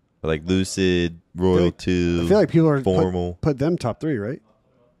 or like Lucid, Royal 2. I feel like people are formal. Put them top 3, right?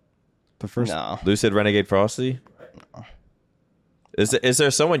 The first. No. Lucid, Renegade, Frosty. Is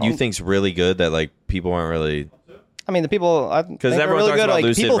there someone you think's really good that like people aren't really? I mean, the people I think are everyone really talks good. about Like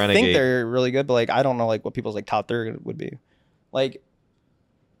Lucid, people Renegade. think they're really good, but like I don't know like what people's like top 3 would be. Like,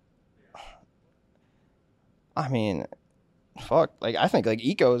 I mean, fuck. Like I think like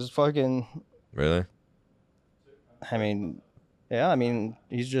Eco is fucking. Really? I mean, yeah. I mean,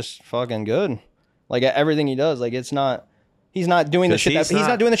 he's just fucking good. Like at everything he does, like it's not. He's not doing the shit that he's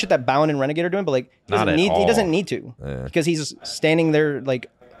not doing the shit that Bound and Renegade are doing, but like he doesn't need. He doesn't need to because he's standing there like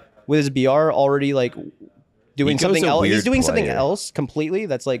with his BR already like. Doing Eco's something a else. weird He's doing something player. else completely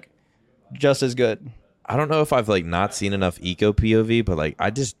that's like just as good. I don't know if I've like not seen enough Eco POV, but like I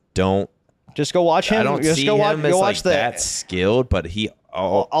just don't. Just go watch him. I don't just see go watch, him go as watch like the that skilled, but he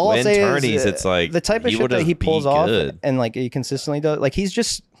all I'll when say tourneys, is, it's like the type of shit would that he be pulls off good. and like he consistently does. Like he's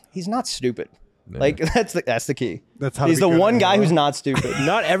not stupid. Yeah. Like that's the key. That's how he's to be the good one at guy Halo. who's not stupid.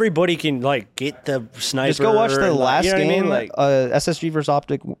 not everybody can like get the sniper. Just go watch the and, last you know what I game, mean? Like SSG versus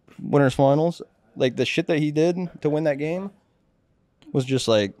Optic winners finals. Like the shit that he did to win that game was just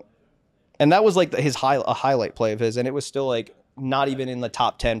like, and that was like a highlight play of his, and it was still like not even in the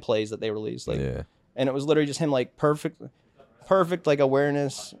top 10 plays that they released. Like, and it was literally just him like perfect like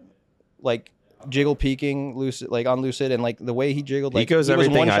awareness, like jiggle peeking Lucid, like on Lucid, and like the way he jiggled, like Eco's he was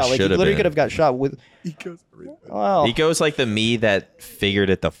everything one I shot. Like he should've literally been. could have got shot with. Eco's everything. Wow. Eco's like the me that figured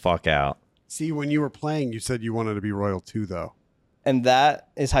it the fuck out. See, when you were playing, you said you wanted to be Royal 2, though. And that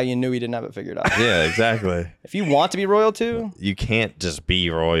is how you knew he didn't have it figured out. Yeah, exactly. If you want to be Royal 2, You can't just be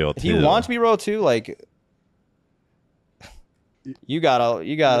Royal if too. you want to be Royal 2, like you have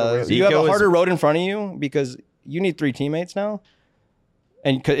Eco a is- harder road in front of you because you need 3 teammates now.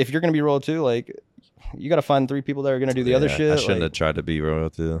 And if you're gonna be Royal 2, like you got to find 3 people that are gonna do the other Yeah, shit. I shouldn't like, have tried to be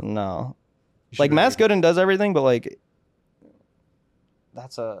Royal too. No, like Matt's good and does everything, but like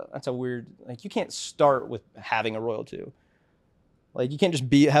that's a weird. Like you can't start with having a Royal 2. Like you can't just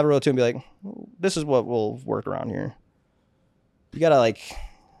have a Royal 2 and be like, this is what will work around here. You gotta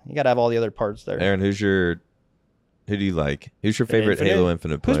have all the other parts there. Aaron, who do you like? Who's your favorite Infinite? Halo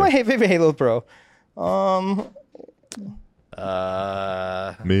Infinite player? Who's my favorite Halo pro?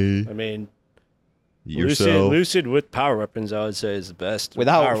 Me. I mean, Yourself. Lucid with power weapons, I would say is the best.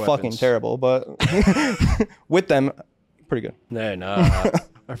 Without power fucking weapons. terrible, but with them, pretty good. No.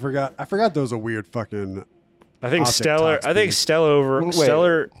 I forgot those are weird fucking. I think Optic Stellar. top I think speed.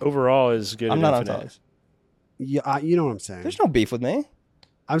 Stellar overall is good. I'm at not on Infinite. top. Yeah, you know what I'm saying. There's no beef with me.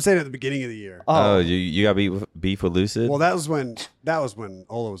 I'm saying at the beginning of the year. Oh, you got beef with Lucid? Well, that was when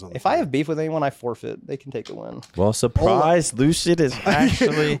Ola was on. The If I team. have beef with anyone, I forfeit. They can take the win. Well, surprise, Lucid is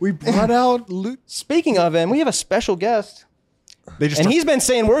actually. we brought out Luke. Speaking of him, we have a special guest, They just and he's been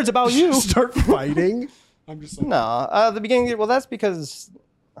saying words about you. start fighting. I'm just like, No, the beginning. Well, that's because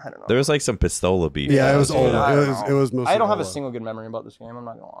I don't know. There was like some Pistola beef. yeah, it was I Ola. don't It know. was mostly I don't have a Ola. single good memory about this game. I'm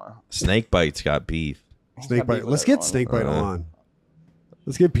not gonna lie. Snakebite's got beef. Snakebite. beef with Let's get everyone. Snakebite on.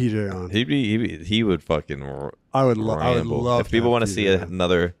 Let's get PJ on. He would fucking. I would love. If people want to see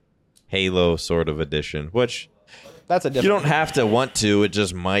another Halo sort of edition, which That's a different. You don't have to want to. It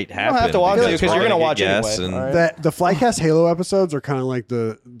just might happen. You don't have to want to because you're gonna watch guess anyway. and- all right? The Flycast Halo episodes are kind of like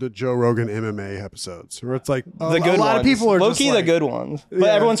the Joe Rogan MMA episodes, where it's like The good a lot of ones. people are just low-key the like, good ones, but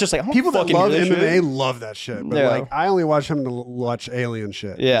Yeah. everyone's just like, I'm people that fucking love do this MMA shit. love that shit. But Yeah. like, I only watch him to watch alien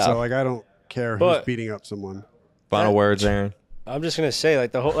shit. Yeah. So like, I don't care who's But- beating up someone. Final words, Aaron. I'm just gonna say,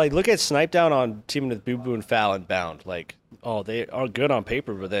 like, the whole, like, look at Snipe Down on teaming with Boo Boo and Fallon Bound. Like, oh, they are good on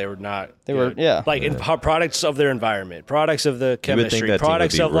paper, but they were not. They were- good. yeah. Like in products of their environment, products of the would think chemistry, that team would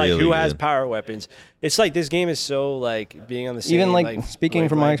products be of like really who has good. power weapons. It's like this game is so like being on the same. Even like speaking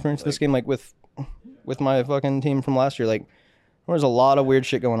from my wavelength, experience, like, this game, like with my fucking team from last year, like there was a lot of weird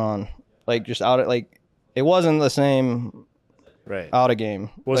shit going on. Like just out at like it wasn't the same right. out of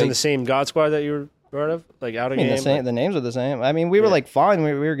game. Wasn't like, the same God Squad that you were part of, like out of I mean, game. the same. like- The names are the same. I mean, we were Yeah. like fine.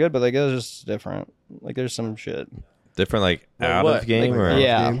 We were good, but like it was just different. Like there's some shit. Different, like Well, out what? of game, Like, or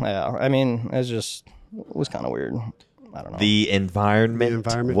Yeah, game? yeah. I mean, it was kind of weird. I don't know. the environment, The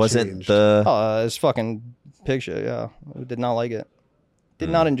environment wasn't changed. the. It's fucking pig shit. Yeah, I did not like it. Did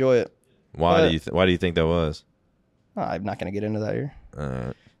not enjoy it. Why but- do you why do you think that was? I'm not gonna get into that here.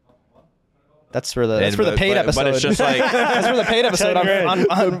 Uh, That's for the And- paid but episode. it's just like- that's for the paid episode on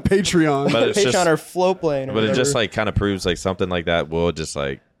Patreon. But it's Patreon just- or Floatplane. Or but it just whatever. like kind of proves like something like that will just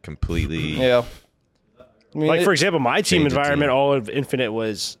like completely. yeah. I mean, Like for example, my team Change the environment, team. all of Infinite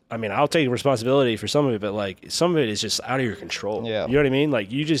was. I mean, I'll take responsibility for some of it, but like some of it is just out of your control. Yeah. You know what I mean?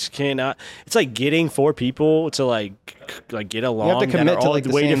 Like you just cannot. It's like getting 4 people to like get along. you have to that commit are to all like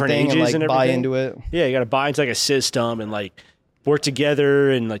the way same different thing ages and like and buy everything. into it. Yeah, you got to buy into like a system and like work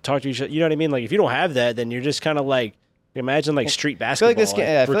together and like talk to each other. You know what I mean? Like if you don't have that, then you're just kind of like imagine like street I feel basketball. like this game. I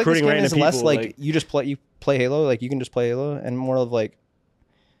feel like this recruiting game random is less people, like you play Halo. Like you can just play Halo, and more of like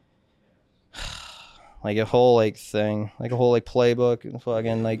a whole like thing, like a whole like playbook and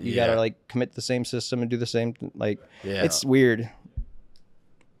fucking like you Yeah. gotta like commit to the same system and do the same like. Yeah. It's weird.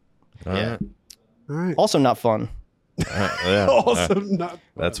 Yeah. All right. Also not fun. Yeah. Also not.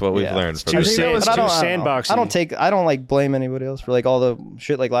 That's what we've Yeah. learned from too this. think that game. was But I don't sandboxing. I don't like blame anybody else for like all the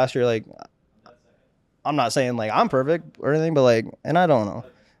shit like last year. Like, I'm not saying like I'm perfect or anything, but like, and I don't know.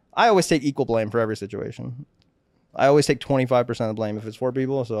 I always take equal blame for every situation. I always take 25% of the blame if it's 4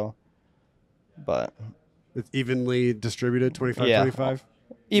 people. So, but It's evenly distributed, 25, Yeah. 25.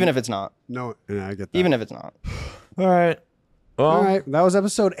 even if it's not, No, yeah, I get that. even if it's not, All right. Well, All right, that was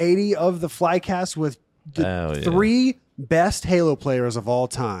episode 80 of the Flycast with the Hell yeah. 3 best Halo players of all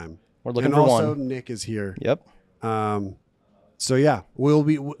time. we're looking And for also one. Nick is here. Yep. So yeah,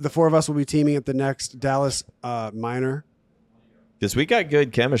 the 4 of us will be teaming at the next Dallas Minor. because we got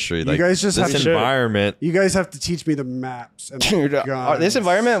good chemistry. Like guys just this have to- environment. You guys have to teach me the maps and the Dude, guns. this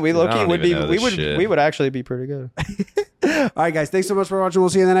environment, we I low-key don't would be, even know this shit. we would actually be pretty good. All right, guys. Thanks so much for watching. We'll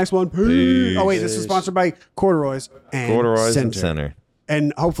see you in the next one. Peace. Peace. Oh wait, this is sponsored by Corduroys and Corduroys and Center. center.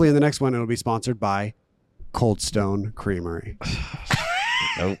 And hopefully in the next one it'll be sponsored by Cold Stone Creamery.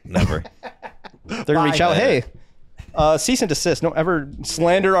 Nope, never. They're gonna reach out. Hey, cease and desist. Don't ever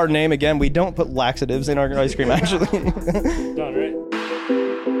slander our name again. We don't put laxatives in our ice cream. Actually. Done, right?